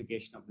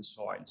densification of the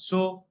soil.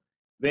 So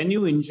when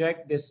you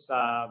inject this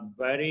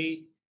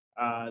very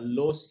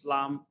low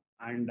slump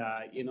and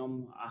a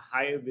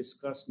high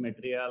viscous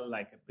material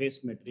like a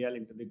paste material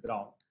into the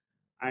ground,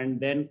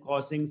 and then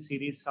causing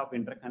series of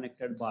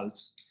interconnected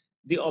bulbs,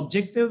 the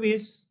objective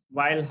is,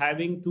 while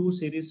having two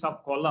series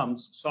of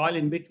columns, soil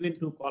in between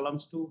two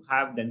columns, to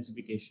have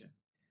densification.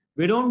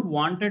 We don't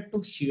want it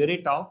to shear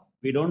it off.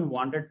 We don't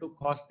want it to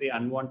cause the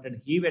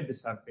unwanted heave at the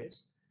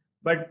surface.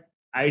 But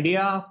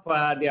idea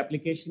of the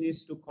application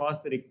is to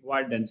cause the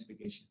required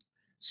densification.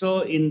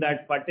 So in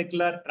that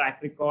particular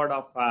track record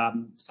of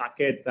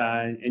Saket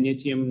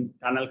NHM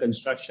tunnel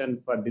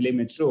construction for Delhi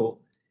Metro,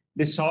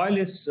 the soil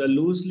is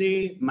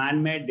loosely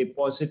man-made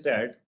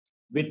deposited.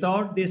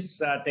 Without this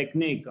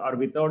technique or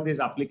without this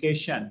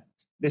application,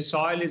 the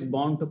soil is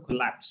bound to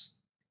collapse.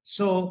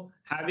 So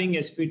having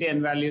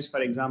SPTN values,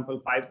 for example,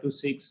 5 to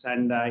 6,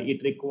 and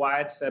it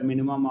requires a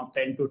minimum of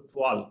 10 to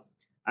 12.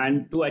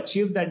 And to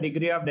achieve that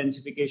degree of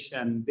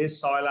densification,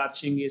 this soil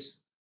arching is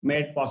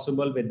made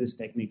possible with this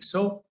technique.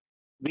 So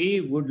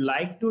we would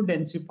like to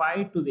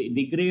densify to the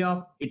degree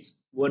of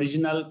its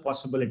original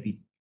possibility,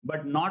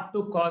 but not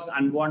to cause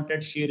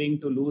unwanted shearing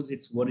to lose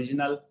its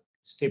original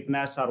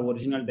stiffness or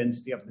original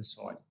density of the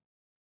soil.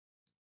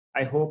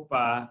 I hope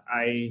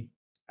I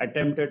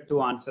attempted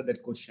to answer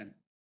that question.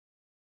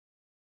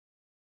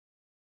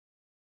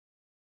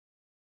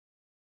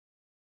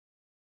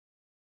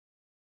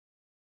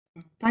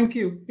 Thank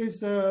you.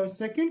 His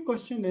second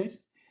question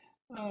is,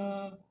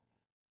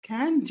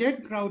 can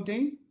jet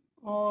grouting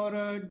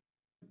or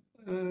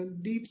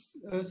deep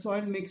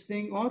soil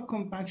mixing or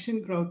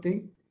compaction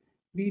grouting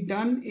be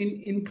done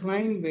in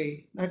inclined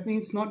way? That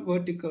means not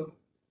vertical.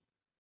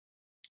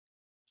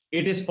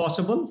 It is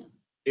possible.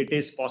 It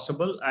is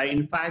possible.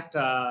 In fact,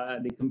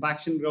 the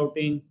compaction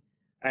grouting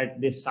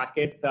at this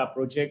Saket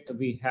project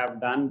we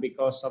have done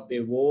because of the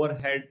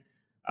overhead.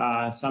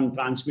 Some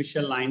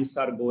transmission lines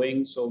are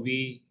going, so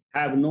we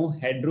have no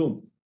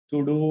headroom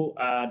to do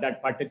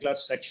that particular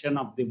section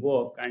of the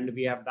work, and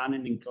we have done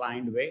an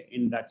inclined way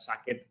in that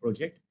Saket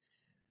project.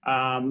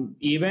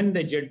 Even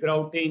the jet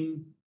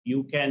grouting,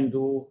 you can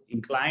do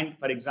inclined.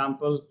 For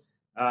example,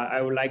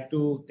 I would like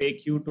to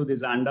take you to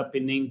this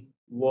underpinning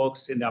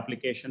works in the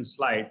application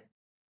slide.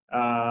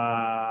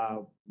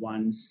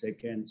 1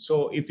 second.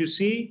 So if you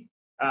see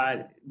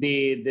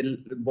the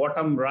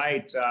bottom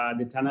right,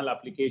 the tunnel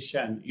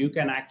application, you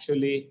can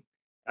actually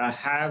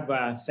have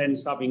a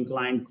sense of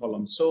inclined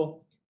columns.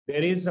 So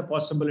there is a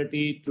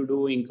possibility to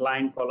do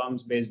inclined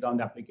columns based on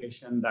the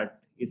application that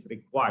is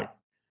required.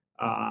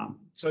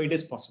 So it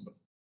is possible.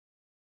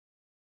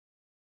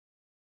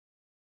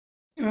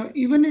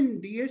 Even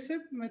in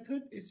DSM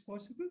method, it's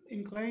possible,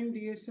 inclined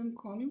DSM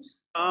columns?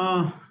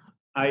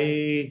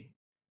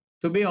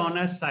 To be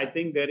honest, I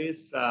think there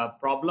is a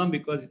problem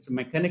because it's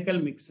mechanical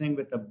mixing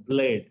with a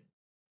blade.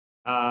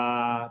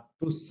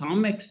 To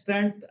some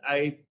extent,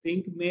 I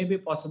think may be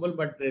possible,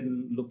 but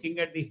then looking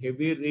at the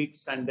heavy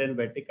rigs and then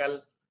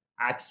vertical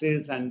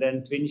axis and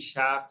then twin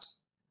shafts,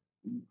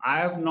 I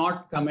have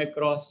not come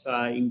across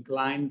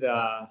inclined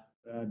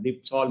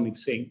deep soil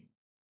mixing,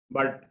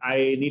 but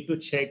I need to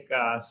check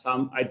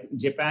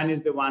Japan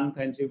is the one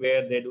country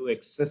where they do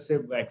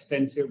extensive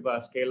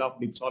scale of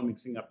deep soil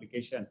mixing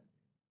application.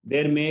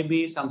 There may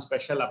be some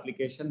special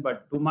application,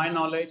 but to my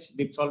knowledge,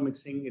 deep soil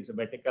mixing is a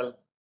vertical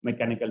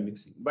mechanical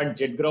mixing. But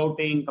jet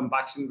grouting,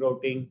 compaction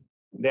grouting,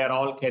 they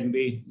all can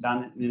be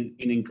done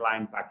in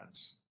inclined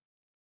patterns.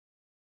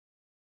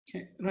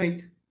 Okay,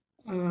 right.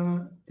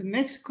 The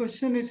next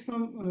question is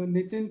from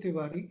Nitin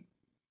Tiwari.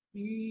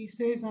 He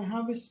says, I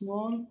have a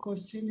small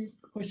question.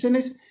 Question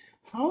is,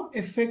 how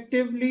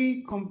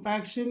effectively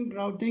compaction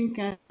grouting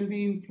can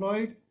be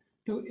employed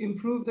to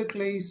improve the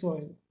clay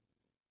soil?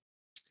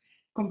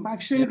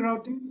 Compaction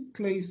grouting,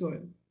 clay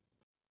soil.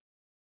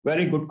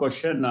 Very good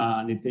question,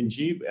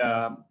 Nitinji.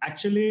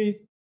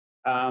 Actually,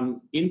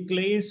 in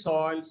clay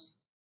soils,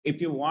 if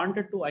you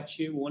wanted to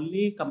achieve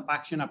only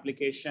compaction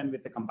application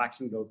with the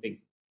compaction grouting,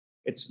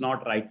 it's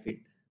not right fit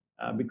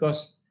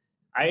because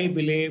I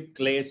believe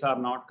clays are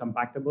not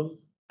compactable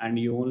and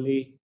you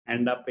only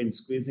end up in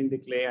squeezing the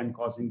clay and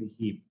causing the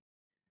heap.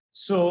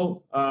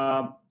 So,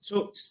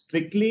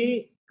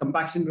 strictly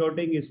compaction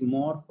grouting is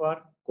more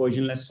for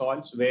cohesionless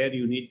soils where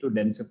you need to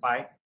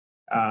densify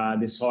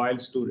the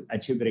soils to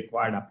achieve the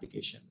required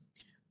application.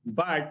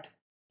 But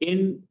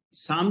in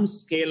some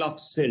scale of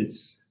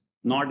silts,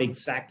 not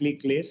exactly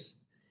clays,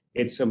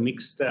 it's a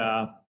mixed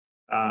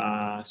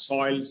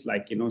soils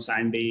like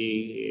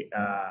sandy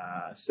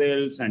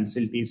silts and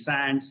silty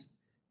sands.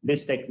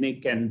 This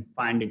technique can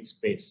find its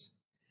space.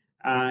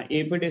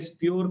 If it is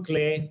pure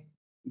clay,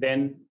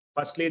 then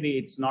firstly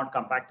it's not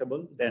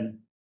compactable.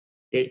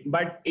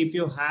 But if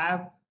you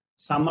have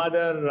some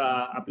other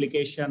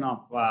application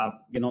of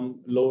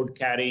load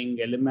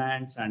carrying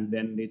elements, and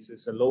then this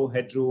is a low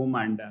headroom,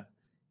 and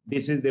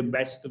this is the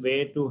best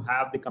way to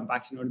have the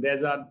compaction.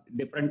 There's a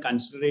different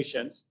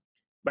considerations,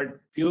 but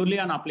purely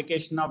on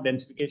application of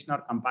densification or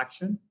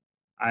compaction,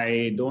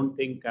 I don't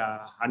think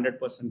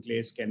 100%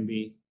 clays can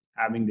be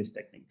having this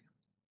technique.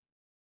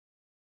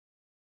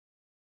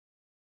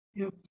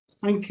 Yep.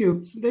 Thank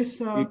you. So there's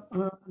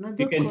another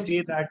you can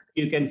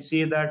question.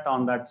 see that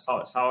on that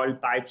soil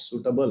type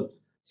suitable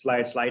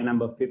slide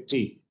number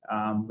 50,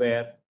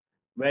 where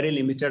very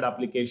limited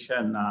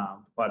application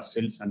for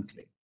silts and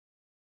clay.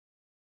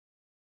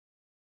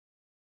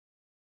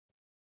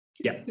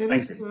 Yeah,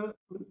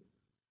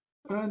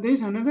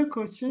 there's another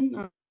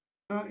question.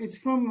 It's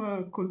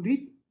from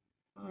Kuldeep.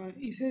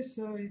 He says,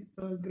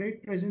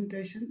 great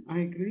presentation. I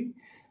agree.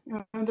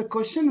 The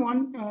question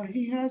one,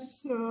 he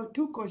has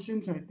two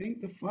questions, I think.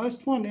 The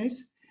first one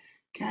is,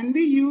 can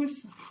we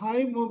use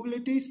high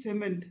mobility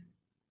cement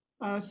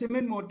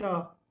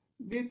mortar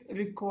with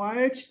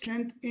required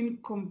strength in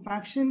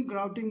compaction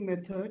grouting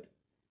method,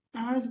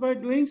 as by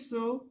doing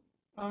so,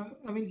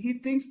 he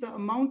thinks the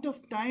amount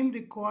of time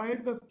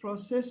required by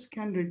process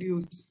can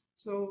reduce.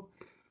 So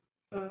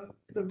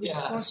the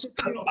viscosity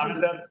of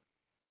another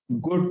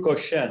good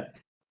question.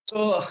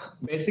 So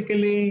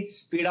basically,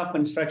 speed of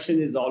construction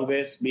is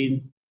always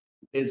been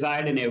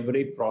desired in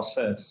every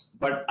process,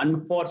 but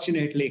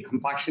unfortunately,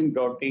 compaction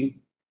grouting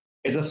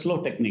is a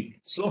slow technique.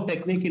 Slow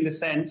technique in the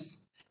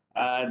sense,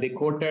 the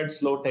coated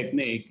slow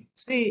technique.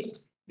 See,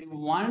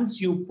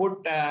 once you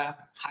put a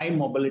high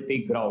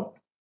mobility grout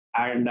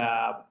and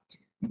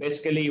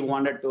basically you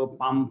wanted to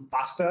pump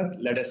faster,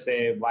 let us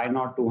say, why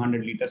not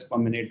 200 liters per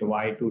minute?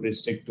 Why to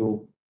restrict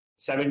to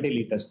 70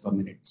 liters per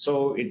minute?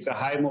 So it's a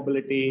high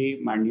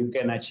mobility and you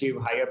can achieve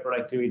higher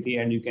productivity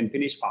and you can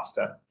finish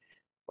faster.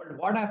 But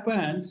what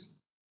happens,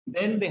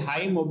 then the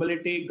high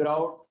mobility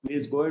grout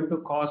is going to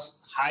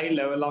cause high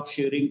level of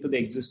shearing to the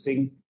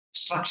existing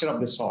structure of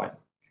the soil.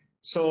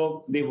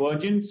 So the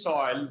virgin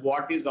soil,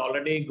 what is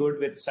already good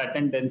with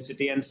certain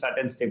density and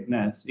certain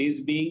stiffness,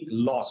 is being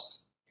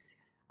lost.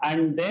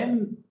 And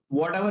then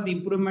whatever the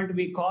improvement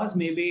we cause,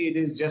 maybe it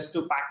is just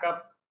to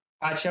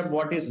patch up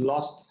what is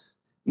lost,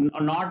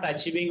 not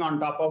achieving on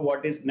top of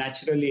what is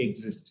naturally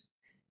exist.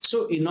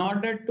 So in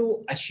order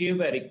to achieve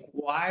a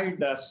required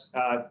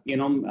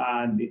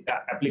the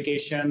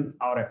application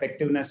or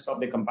effectiveness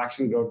of the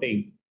compaction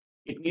grouting,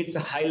 it needs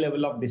a high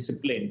level of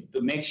discipline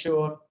to make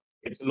sure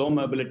it's low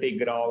mobility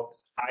grout,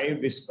 high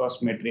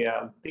viscous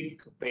material,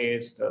 thick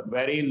paste,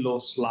 very low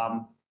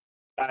slump,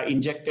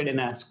 injected in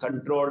a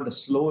controlled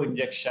slow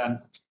injection.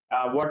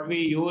 What we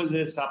use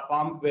is a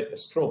pump with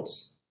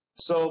strokes.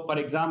 So for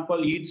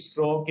example, each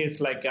stroke is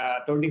like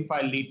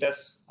 25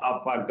 liters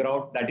of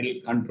grout that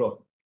will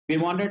control. We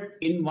wanted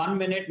in 1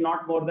 minute,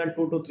 not more than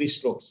 2 to 3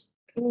 strokes.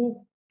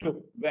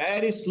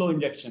 Very slow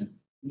injection.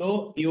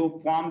 Though you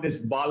form this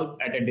bulk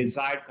at a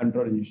desired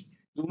control injection.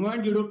 The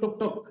moment you do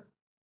tuk,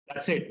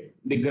 that's it.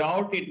 The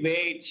grout,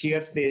 it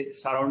shears the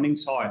surrounding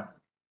soil.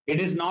 It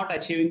is not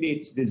achieving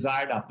its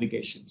desired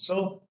application.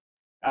 So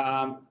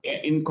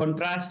in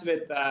contrast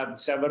with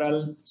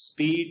several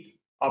speed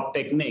of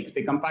techniques,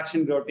 the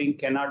compaction grouting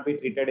cannot be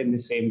treated in the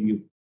same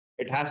view.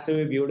 It has to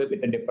be viewed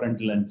with a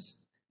different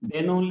lens.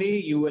 Then only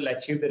you will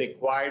achieve the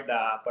required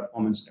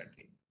performance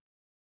criteria.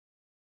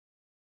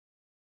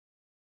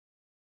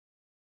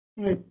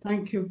 Right,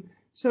 thank you.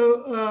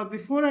 So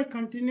before I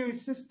continue,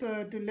 it's just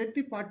to let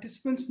the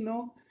participants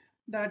know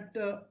that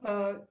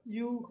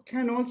you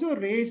can also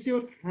raise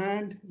your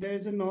hand.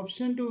 There's an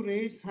option to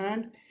raise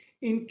hand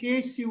in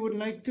case you would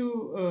like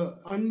to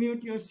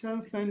unmute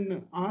yourself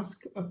and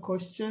ask a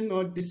question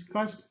or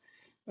discuss,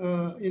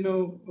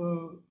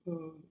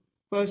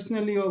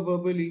 personally or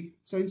verbally.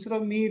 So instead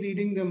of me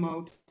reading them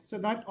out, so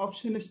that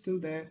option is still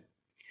there.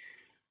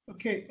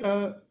 Okay.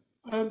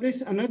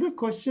 There's another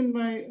question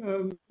by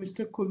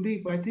Mr.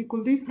 Kuldeep. I think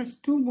Kuldeep has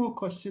two more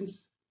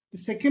questions. The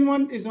second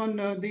one is on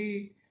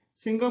the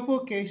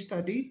Singapore case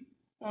study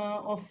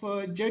of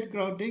jet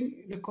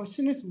grouting. The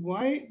question is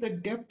why the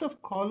depth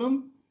of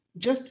column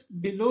just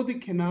below the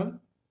canal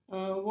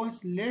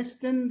was less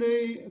than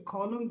the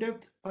column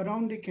depth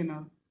around the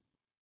canal.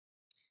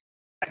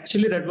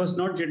 Actually, that was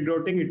not jet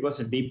grouting, it was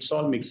a deep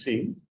soil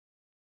mixing.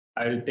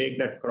 I will take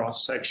that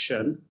cross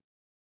section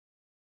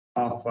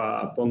of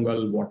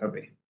Pongal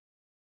waterway.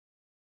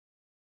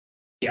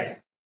 Yeah.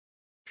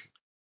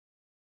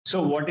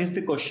 So what is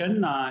the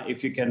question?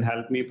 If you can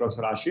help me,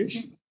 Professor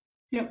Ashish.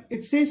 Yeah,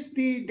 it says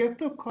the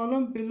depth of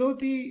column below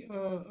the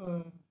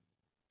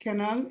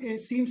canal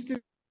seems to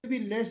be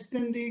less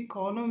than the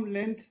column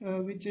length,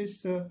 which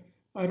is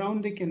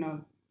around the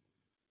canal.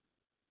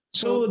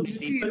 So you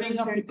see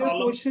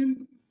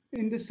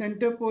in the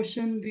center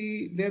portion,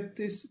 the depth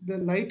is the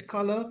light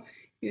color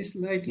is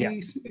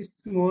slightly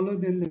smaller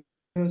than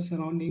the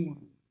surrounding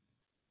one.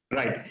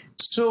 Right.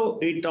 So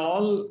it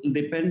all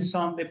depends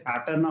on the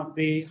pattern of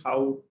the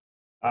how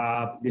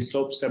the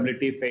slope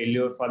stability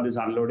failure for this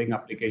unloading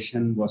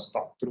application was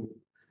thought through.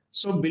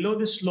 So below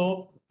the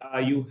slope,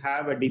 you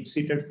have a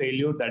deep-seated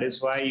failure. That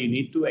is why you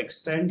need to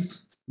extend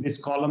these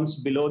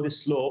columns below the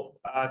slope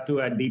to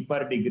a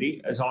deeper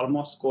degree. It's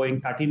almost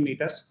going 13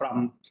 meters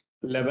from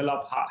level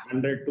of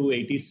 100 to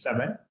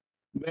 87.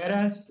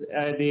 Whereas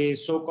the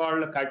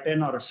so-called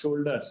curtain or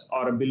shoulders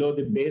or below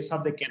the base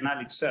of the canal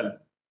itself,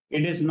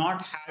 it is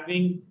not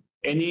having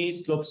any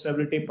slope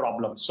stability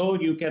problem. So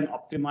you can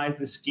optimize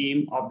the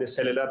scheme of the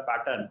cellular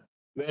pattern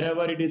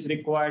wherever it is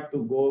required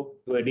to go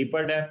to a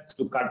deeper depth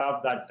to cut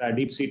off that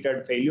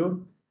deep-seated failure.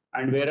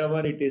 And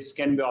wherever it is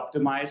can be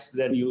optimized,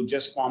 then you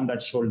just form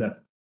that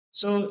shoulder.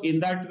 So in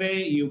that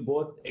way, you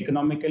both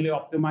economically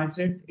optimize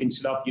it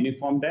instead of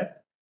uniform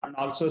depth and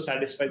also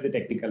satisfy the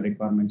technical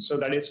requirements. So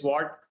that is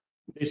what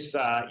this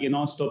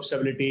slope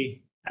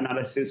stability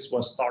analysis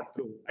was thought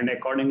through, and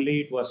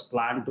accordingly it was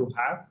planned to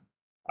have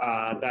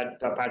that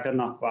pattern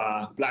of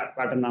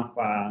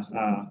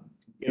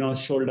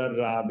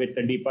shoulder with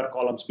the deeper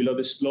columns below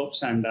the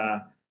slopes and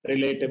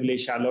relatively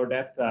shallow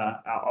depth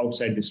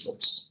outside the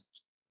slopes.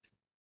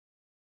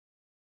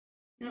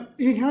 Yeah,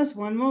 he has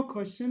one more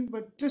question,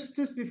 but just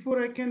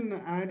before I can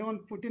add on,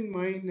 put in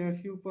mine,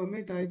 if you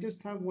permit, I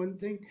just have one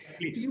thing.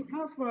 Please. You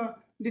have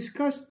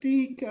discussed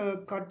the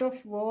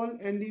cutoff wall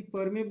and the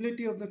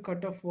permeability of the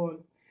cutoff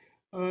wall.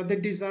 The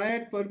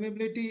desired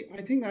permeability,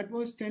 I think that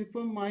was 10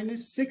 power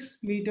minus 6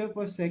 meter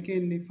per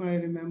second, if I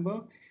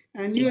remember,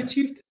 and you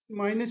achieved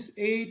minus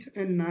 8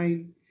 and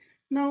 9.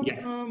 Now,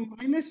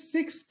 minus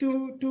 6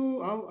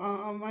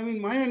 I mean,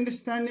 my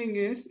understanding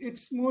is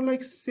it's more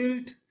like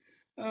silt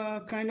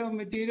kind of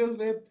material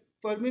where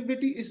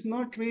permeability is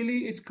not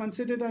really, it's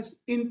considered as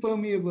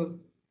impermeable.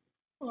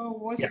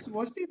 Was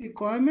the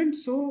requirement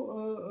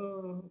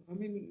so, I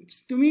mean,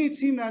 to me, it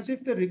seemed as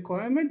if the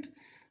requirement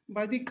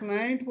by the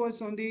client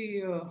was on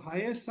the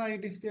higher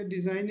side if they're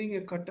designing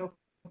a cutoff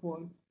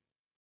wall.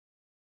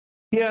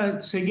 Yeah,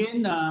 it's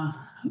again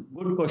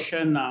good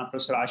question,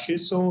 Professor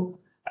Ashish. So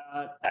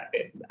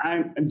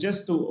I'm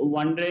just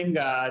wondering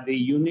the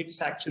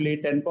units actually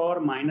 10 power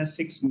minus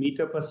 6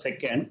 meter per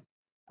second.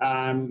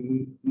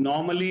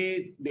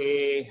 Normally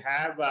they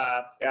have,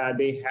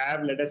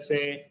 let us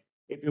say,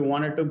 if you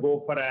wanted to go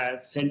for a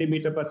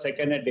centimeter per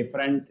second, a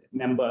different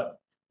number.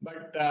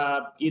 But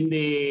in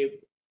the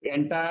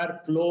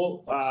entire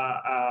flow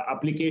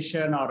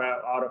application or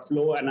a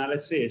flow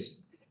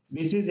analysis,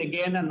 this is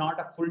again not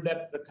a full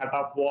depth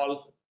cutoff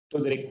wall to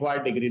the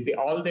required degree.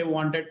 All they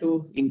wanted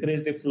to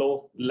increase the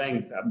flow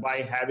length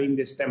by having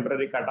this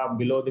temporary cutoff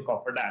below the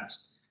cofferdams.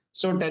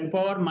 So 10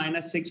 power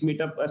minus 6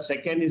 meter per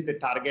second is the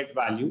target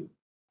value,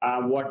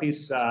 what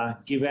is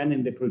given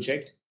in the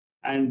project.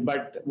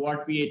 But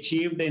what we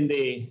achieved in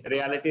the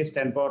reality is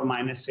 10 power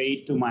minus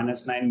 8 to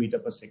minus 9 meter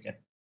per second.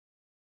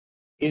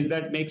 Is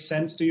that make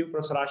sense to you,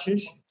 Professor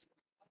Ashish?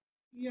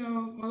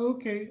 Yeah,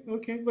 okay,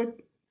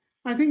 but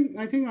I think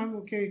I'm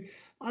okay.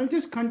 I'll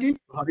just continue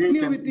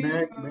with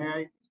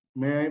the.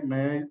 May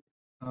I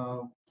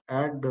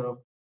add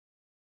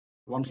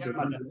one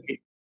statement?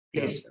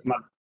 Please.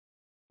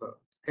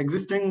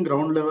 Existing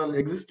ground,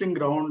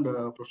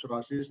 Professor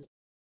Ashish,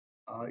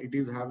 it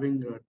is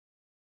having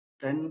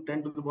 10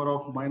 to the power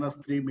of minus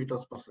 3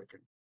 meters per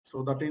second.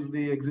 So that is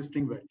the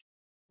existing value.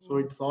 So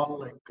it's all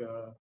like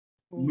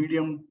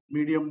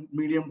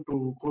medium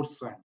to coarse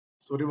sand,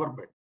 so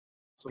riverbed.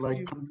 So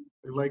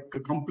like a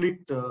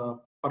complete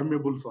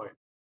permeable soil.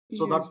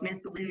 So Yes. that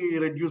need to be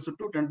reduced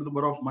to 10 to the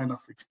power of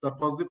 -6. That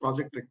was the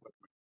project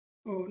requirement.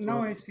 Oh, So now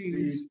I see.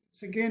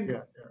 It's again.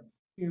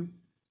 Yeah.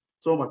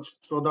 So much.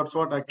 So that's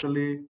what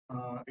actually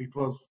it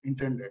was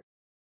intended.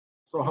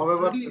 So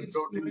however, Already it's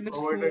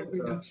 -4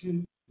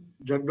 reduction.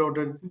 jet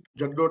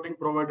grouting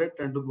provided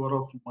 10 to the power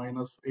of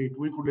 -8.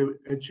 We could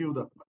achieve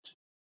that much.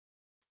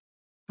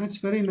 That's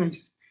very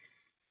nice.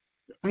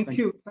 Thank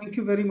you. Thank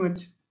you very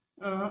much.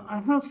 I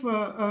have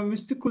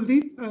Mr.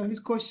 Kuldeep, his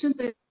question.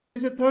 There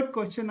is a third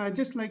question. I'd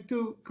just like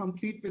to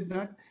complete with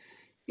that.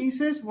 He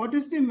says, what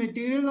is the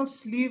material of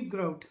sleeve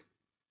grout?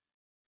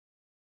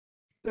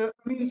 The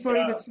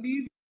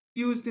sleeve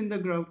used in the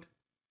grout.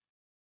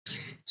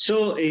 So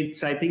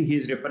I think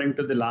he's referring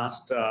to the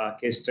last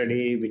case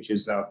study, which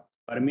is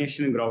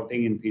permeation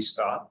grouting in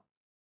P-star.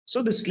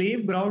 So the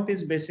sleeve grout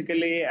is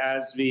basically,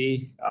 as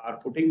we are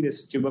putting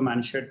this tuber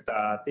manshet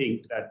thing,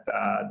 that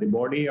the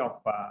body of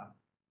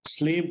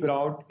sleeve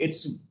grout,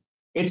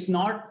 it's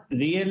not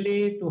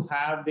really to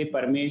have the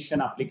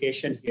permeation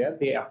application here.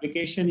 The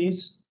application is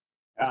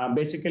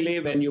basically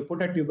when you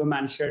put a tuber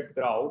manshet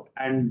grout,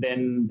 and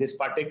then this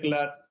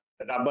particular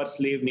rubber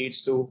sleeve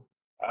needs to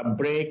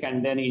break and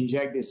then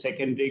inject the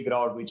secondary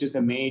grout, which is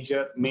the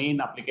main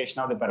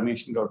application of the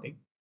permeation grouting.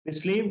 The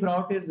sleeve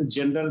grout is the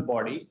general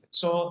body,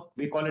 so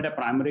we call it a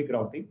primary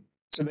grouting.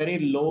 It's a very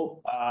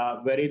low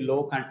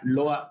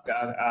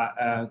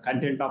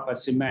content of a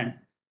cement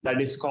that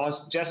is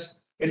caused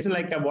it's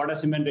like a water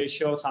cement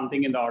ratio,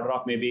 something in the order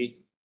of maybe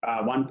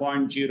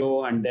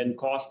 1.0, and then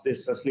cause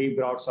this sleeve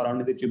grout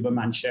surrounding the tuber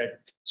manshet.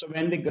 So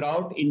when the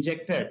grout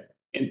injected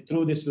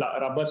through this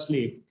rubber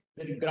sleeve,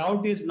 the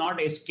grout is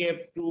not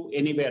escaped to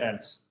anywhere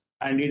else,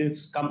 and it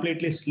is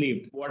completely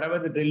sleeved. Whatever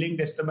the drilling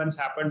disturbance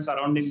happens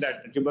surrounding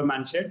that tuber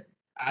manshet,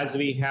 as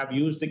we have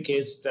used the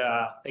case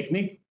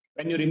technique,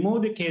 when you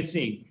remove the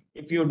casing,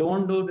 if you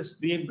don't do the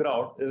sleeve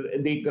grout,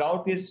 the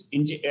grout is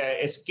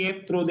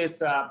escaped through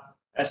this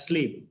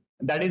sleeve.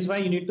 That is why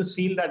you need to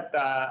seal that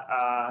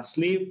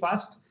sleeve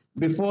first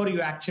before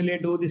you actually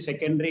do the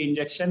secondary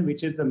injection,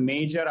 which is the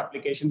major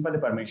application for the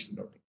permeation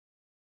grouting.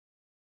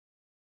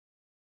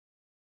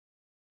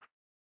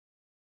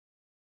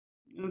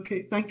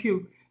 Okay, thank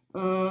you.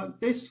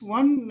 There's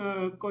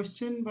one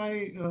question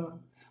by,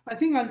 I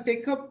think I'll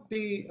take up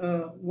the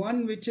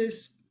one which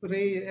is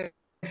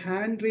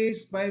hand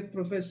raised by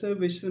Professor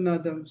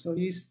Vishwanathan. So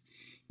he's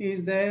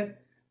there.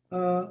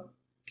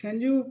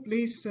 Can you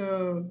please,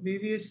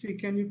 BVSP,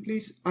 can you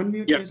please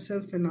unmute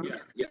yourself and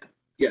ask?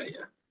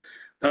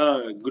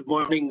 Good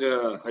morning,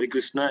 Hari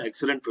Krishna.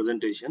 Excellent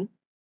presentation.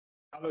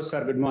 Hello,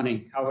 sir. Good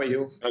morning. How are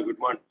you? Good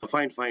morning.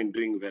 Fine,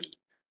 doing well.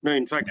 No,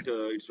 in fact,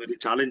 it's very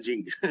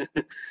challenging.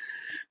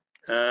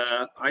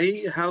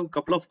 I have a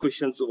couple of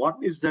questions.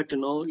 One is that,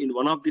 in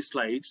one of the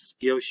slides,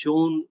 you have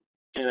shown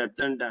an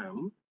earthen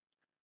dam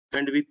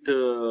and with,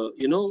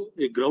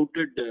 a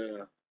grouted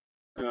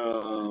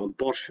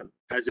portion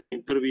as an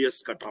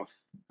impervious cutoff.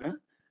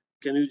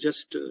 Can you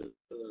just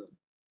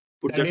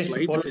put that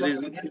slide?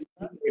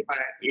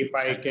 If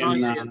I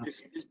can.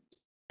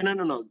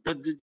 No.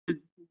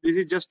 This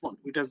is just one.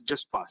 It has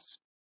just passed.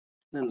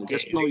 No, okay.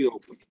 Just now you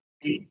open.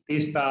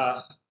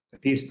 Tista,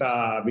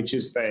 which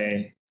is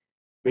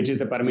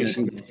the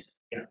permission.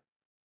 Yeah.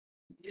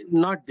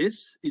 Not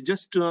this. It's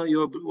just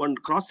your one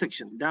cross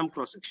section, dam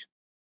cross section.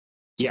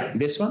 Yeah,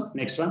 this one.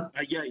 Next one.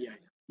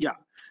 Yeah.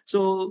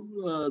 So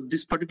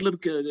this particular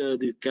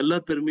the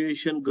Keller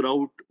permeation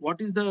grout.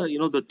 What is the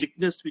the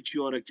thickness which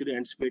you are actually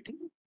anticipating?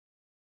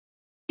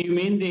 You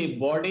mean the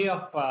body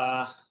of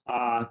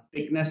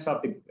thickness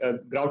of the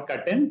grout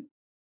curtain?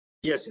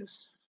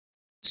 Yes.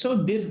 So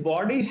this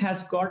body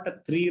has got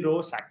 3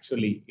 rows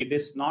actually. It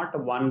is not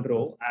 1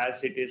 row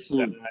as it is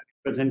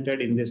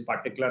represented in this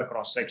particular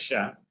cross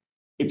section.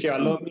 If you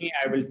allow me,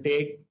 I will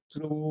take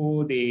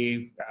through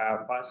the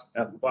first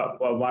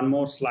one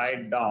more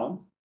slide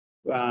down.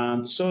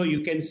 So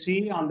you can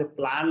see on the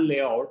plan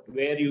layout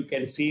where you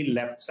can see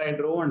left side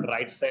row and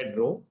right side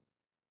row.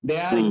 They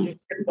are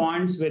injected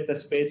points with a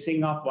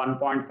spacing of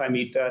 1.5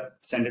 meter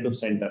center to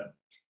center.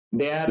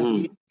 They are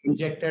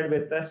injected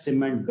with a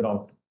cement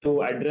grout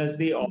to address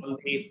all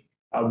the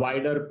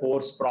wider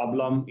pores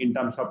problem in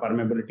terms of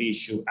permeability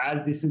issue.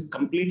 As this is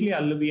completely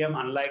alluvium,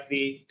 unlike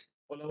the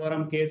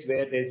Polavaram case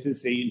where this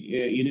is a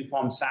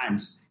uniform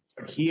sands,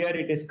 but here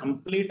it is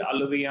complete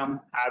alluvium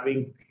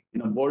having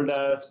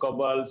boulders,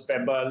 cobbles,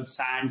 pebbles,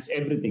 sands,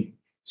 everything.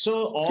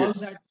 So all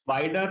that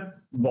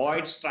wider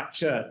void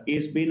structure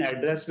is being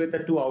addressed with the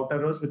 2 outer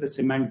rows with the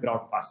cement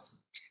grout first.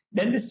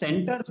 Then the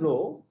center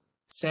row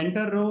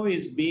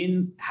is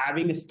being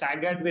having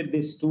staggered with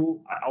these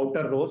 2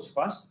 outer rows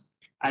first,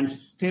 and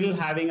still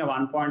having a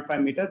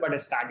 1.5 meter but a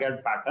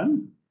staggered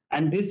pattern.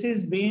 And this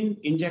is being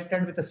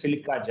injected with a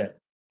silica gel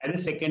as a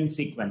second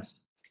sequence.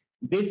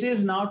 This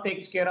is now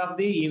takes care of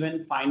the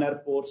even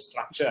finer pore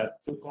structure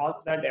to cause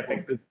that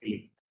effective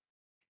filling.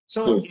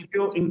 So if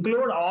you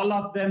include all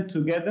of them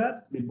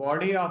together, the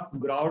body of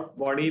grout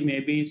body may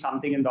be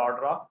something in the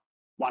order of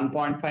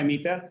 1.5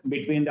 meter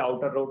between the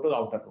outer row to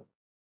outer row.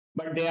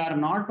 But they are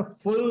not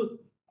full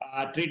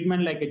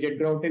treatment like a jet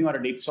grouting or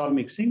a deep soil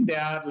mixing. They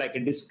are like a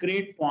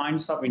discrete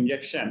points of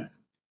injection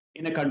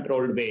in a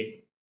controlled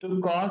way to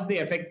cause the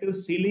effective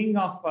sealing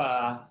of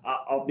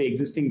the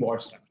existing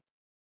bord structure.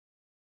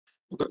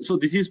 Okay. So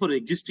this is for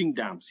existing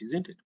dams,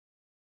 isn't it?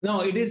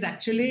 No, it is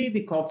actually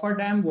the coffer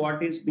dam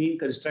what is being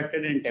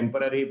constructed in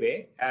temporary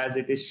way as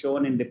it is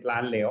shown in the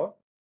plan layout.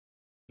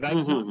 Right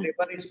now, the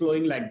river is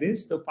flowing like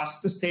this. The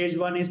first stage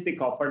one is the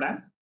coffer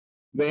dam,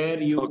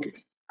 where you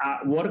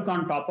work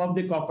on top of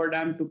the coffer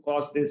dam to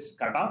cause this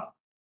cutoff.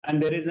 And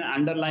there is an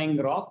underlying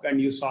rock, and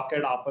you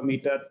socket half a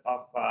meter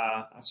of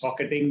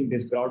socketing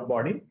this grout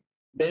body.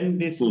 Then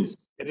this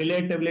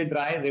relatively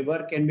dry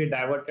river can be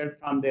diverted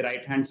from the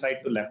right-hand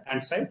side to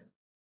left-hand side.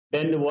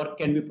 Then the work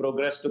can be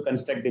progressed to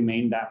construct the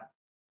main dam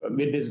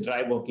with this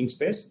dry working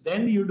space.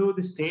 Then you do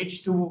the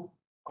stage 2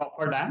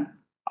 coffer dam,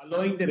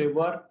 allowing the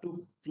river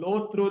to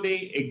flow through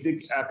the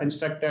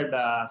constructed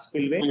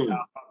spillway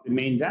of the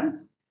main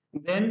dam.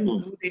 Then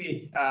do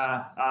the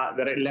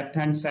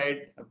left-hand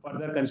side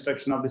further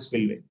construction of the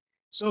spillway.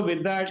 So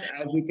with that,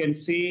 as you can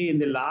see in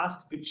the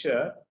last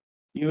picture,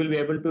 you will be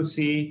able to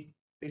see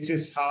this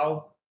is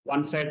how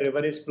one side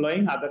river is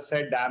flowing, other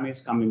side dam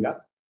is coming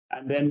up.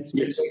 And then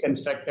spillway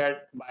constructed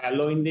by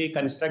allowing the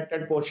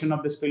constructed portion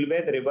of the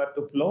spillway, the river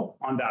to flow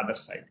on the other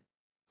side.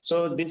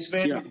 So this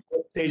way, the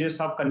stages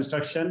of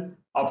construction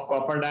of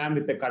coffer dam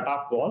with the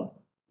cutoff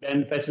wall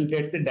then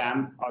facilitates the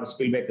dam or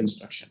spillway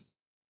construction.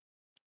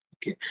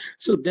 Okay.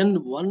 So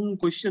then one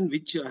question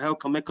which I have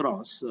come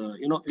across,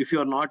 if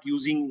you are not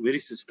using very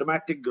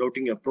systematic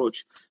grouting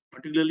approach,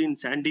 particularly in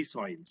sandy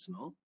soils,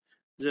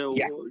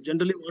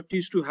 generally what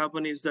used to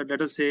happen is that,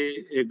 let us say,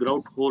 a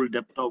grout hole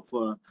depth of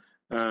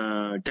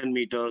 10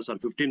 meters or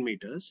 15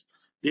 meters,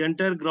 the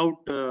entire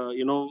grout,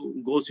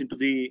 goes into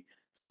the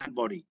sand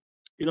body.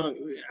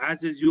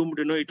 As assumed,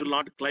 it will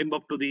not climb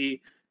up to the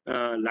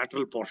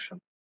lateral portion.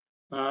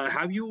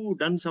 Have you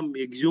done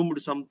exhumed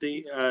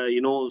something,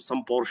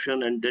 some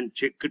portion and then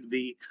checked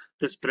the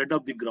spread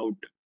of the grout?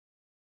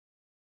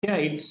 Yeah,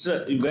 it's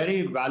a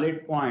very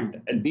valid point.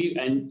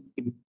 And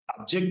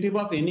objective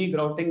of any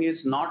grouting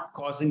is not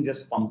causing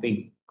just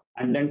pumping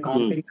and then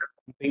counting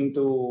pumping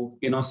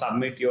to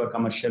submit your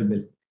commercial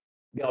bill.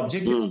 The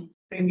objective of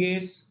grouting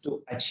is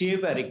to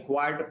achieve a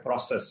required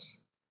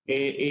process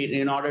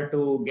in order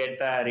to get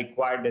a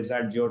required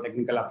desired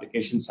geotechnical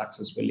application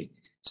successfully.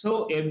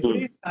 So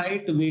every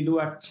site we do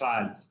a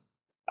trial,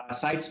 a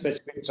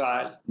site-specific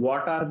trial.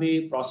 What are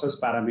the process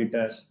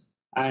parameters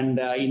and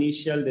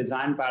initial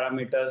design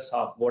parameters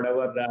of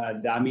whatever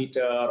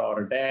diameter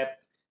or depth,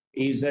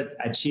 is it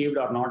achieved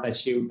or not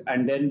achieved,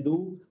 and then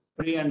do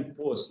pre and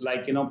post,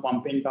 like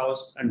pump in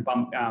test and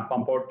pump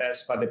out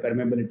test for the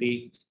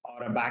permeability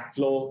or a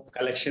backflow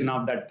collection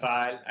of that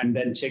trial, and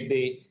then check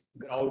the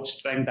grout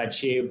strength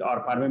achieved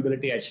or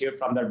permeability achieved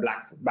from that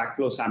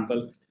backflow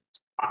sample.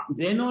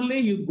 Then only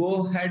you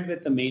go ahead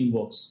with the main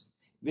works.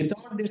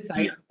 Without this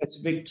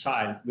site-specific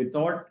trial,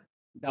 without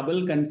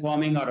double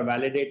confirming or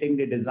validating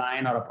the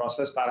design or a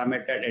process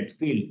parameter at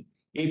field,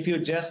 if you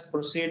just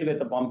proceed with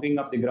the pumping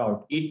of the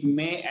grout, it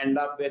may end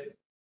up with,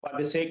 for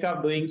the sake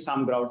of doing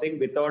some grouting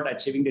without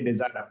achieving the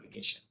desired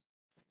application.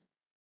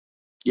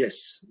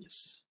 Yes.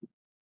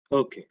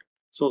 Okay.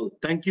 So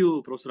thank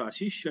you, Professor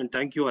Ashish, and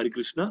thank you, Hari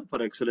Krishna,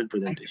 for excellent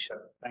presentation.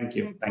 Thank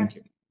you.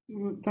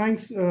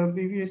 Thanks,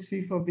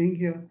 BVSV, for being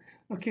here.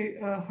 Okay,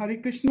 Hari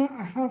Krishna,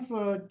 I have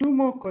 2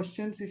 more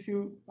questions, if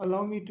you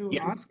allow me to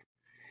ask.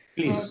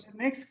 Please. The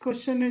next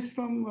question is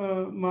from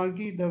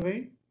Margi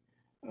Dave.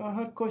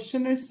 Her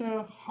question is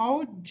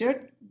how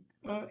jet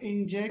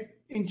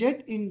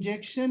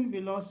injection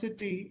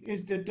velocity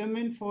is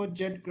determined for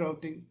jet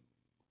grouting.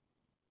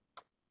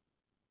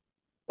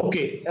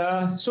 Okay,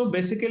 so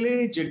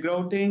basically jet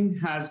grouting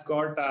has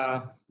got,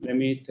 let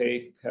me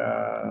take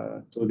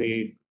to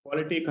the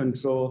quality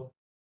control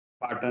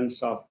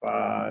patterns of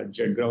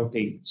jet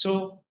grouting.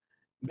 So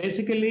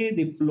basically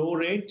the flow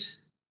rate,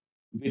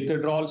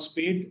 withdrawal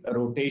speed,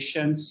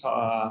 rotations,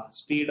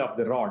 speed of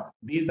the rod.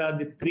 These are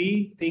the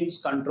 3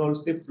 things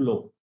controls the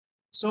flow.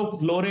 So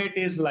flow rate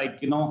is like,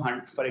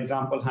 for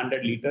example,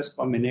 100 liters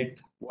per minute,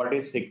 what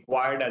is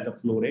required as a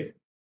flow rate.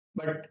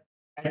 But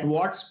at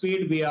what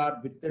speed we are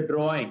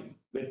withdrawing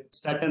with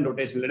certain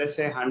rotation, let us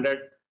say 100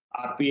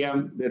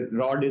 RPM, the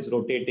rod is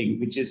rotating,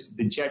 which is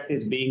the jet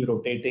is being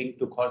rotating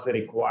to cause the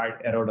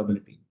required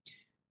erodibility.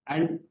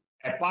 And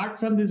apart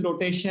from this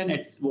rotation,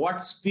 at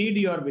what speed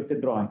you are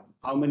withdrawing,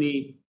 how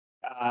many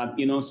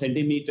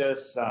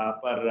centimeters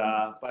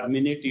per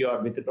minute you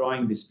are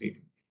withdrawing the speed.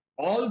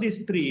 All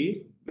these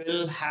 3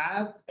 will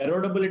have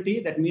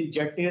erodibility. That means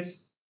jet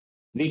is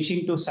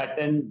reaching to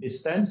certain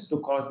distance to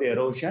cause the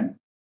erosion.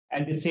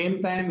 At the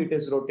same time, it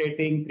is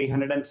rotating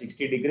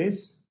 360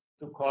 degrees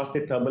to cause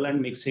the turbulent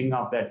mixing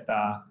of that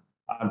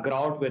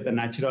grout with the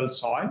natural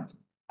soil,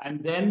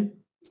 and then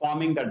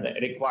forming the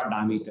required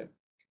diameter.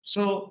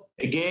 So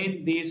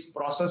again, these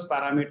process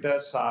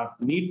parameters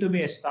need to be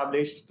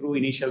established through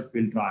initial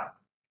field trial.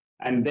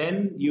 And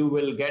then you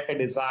will get a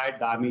desired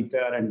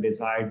diameter and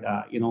desired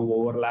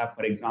overlap.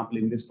 For example,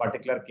 in this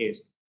particular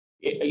case,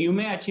 you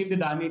may achieve the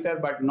diameter,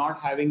 but not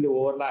having the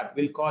overlap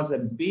will cause a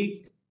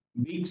big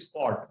weak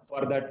spot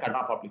for that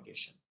cutoff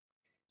application.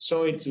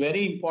 So it's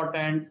very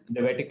important,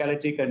 the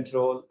verticality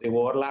control, the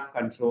overlap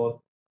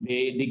control,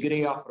 the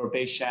degree of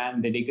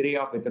rotation, the degree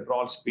of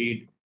withdrawal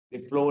speed, the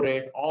flow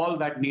rate, all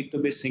that need to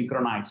be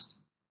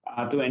synchronized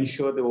to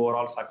ensure the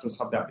overall success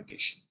of the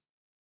application.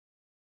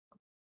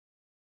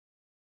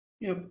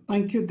 Yeah,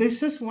 thank you.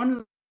 This is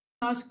one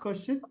last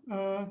question.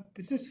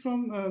 This is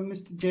from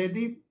Mr.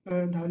 Jaydeep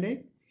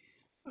Dhale.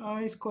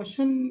 His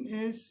question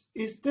is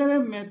there a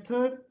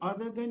method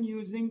other than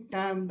using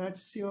TAM,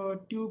 that's your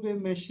tube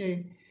mesh?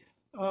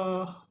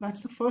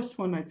 That's the first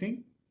one, I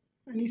think.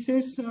 And he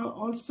says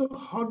also,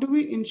 how do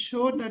we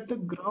ensure that the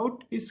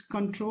grout is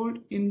controlled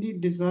in the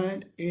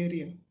desired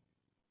area?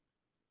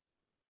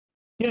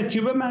 Yeah,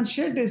 tube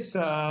manchet is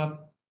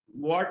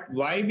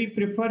why we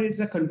prefer is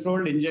a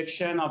controlled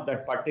injection of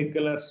that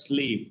particular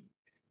sleeve.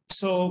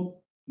 So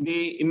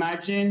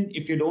imagine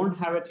if you don't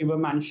have a tube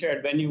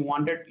manchet, when you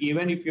want it,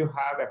 even if you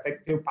have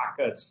effective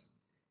packers,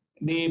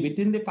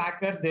 within the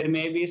packers there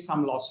may be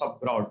some loss of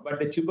grout, but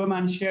the tube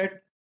manchet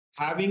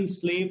having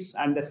sleeves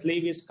and the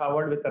sleeve is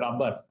covered with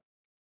rubber,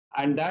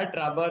 and that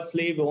rubber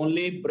sleeve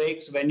only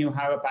breaks when you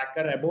have a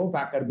packer above,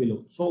 packer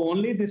below. So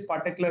only this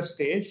particular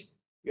stage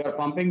you are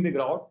pumping the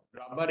grout,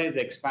 rubber is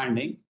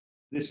expanding,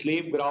 the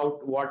sleeve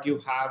grout, what you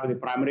have, the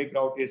primary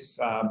grout is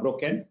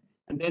broken,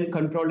 and then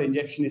controlled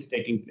injection is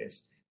taking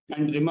place.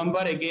 And remember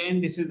again,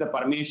 this is the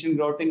permeation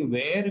grouting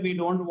where we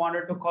don't want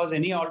it to cause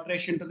any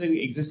alteration to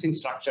the existing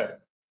structure.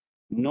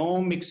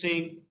 No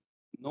mixing,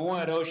 no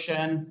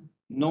erosion,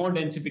 no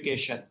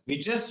densification. We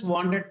just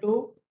wanted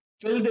to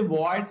fill the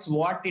voids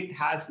what it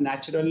has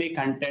naturally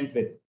content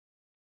with.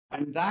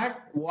 And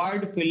that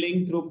void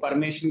filling through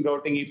permeation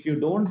grouting, if you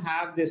don't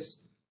have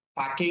this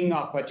packing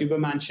of a tube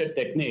manchet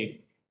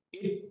technique,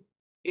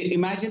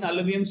 imagine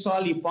alluvium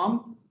soil you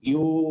pump,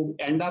 you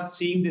end up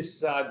seeing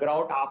this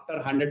grout after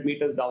 100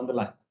 meters down the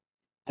line.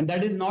 And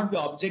that is not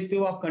the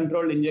objective of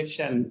controlled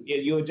injection.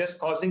 You're just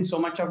causing so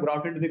much of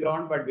grout into the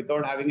ground, but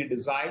without having a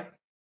desired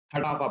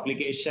cutoff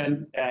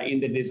application in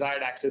the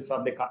desired axis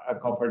of the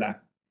cofferdam.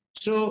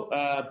 So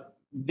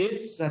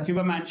this tube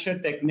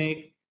manchet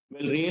technique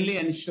will really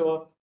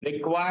ensure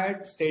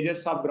required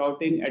stages of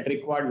grouting at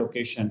required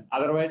location.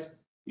 Otherwise,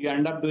 you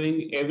end up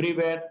doing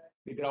everywhere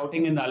the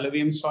grouting in the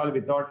alluvium soil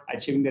without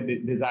achieving the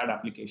desired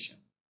application.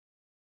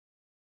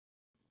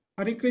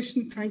 Hari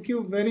Krishna, thank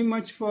you very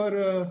much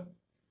for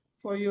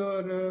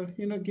your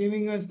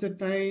giving us the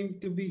time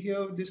to be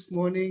here this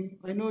morning.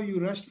 I know you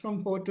rushed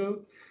from hotel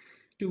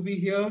to be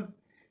here.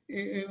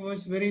 It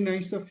was very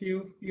nice of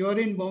you. You're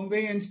in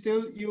Bombay and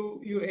still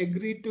you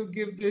agreed to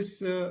give this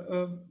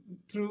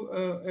through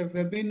a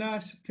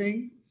webinar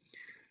thing,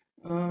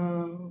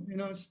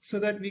 so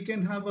that we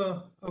can have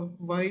a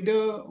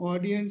wider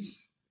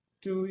audience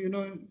to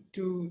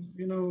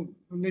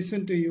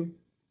listen to you.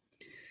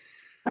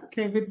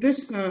 Okay, with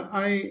this,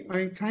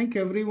 I thank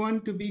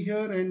everyone to be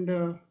here,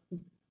 and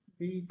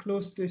we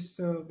close this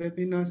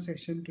webinar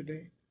session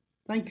today.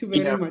 Thank you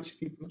very much,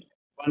 people.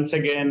 Once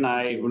again,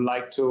 I would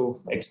like to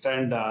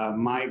extend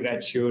my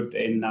gratitude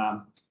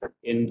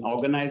in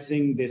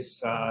organizing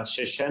this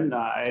session.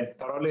 I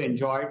thoroughly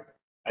enjoyed.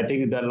 I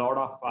think there are a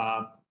lot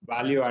of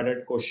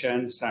value-added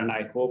questions, and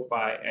I hope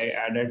I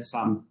added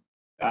some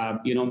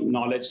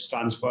knowledge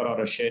transfer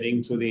or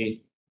sharing to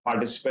the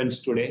participants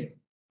today.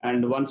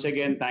 And once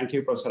again, thank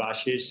you, Professor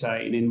Ashish,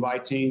 in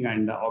inviting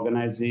and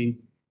organizing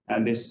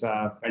this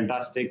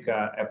fantastic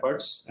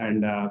efforts,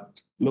 and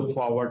look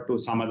forward to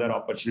some other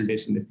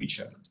opportunities in the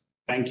future.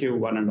 Thank you,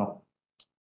 one and all.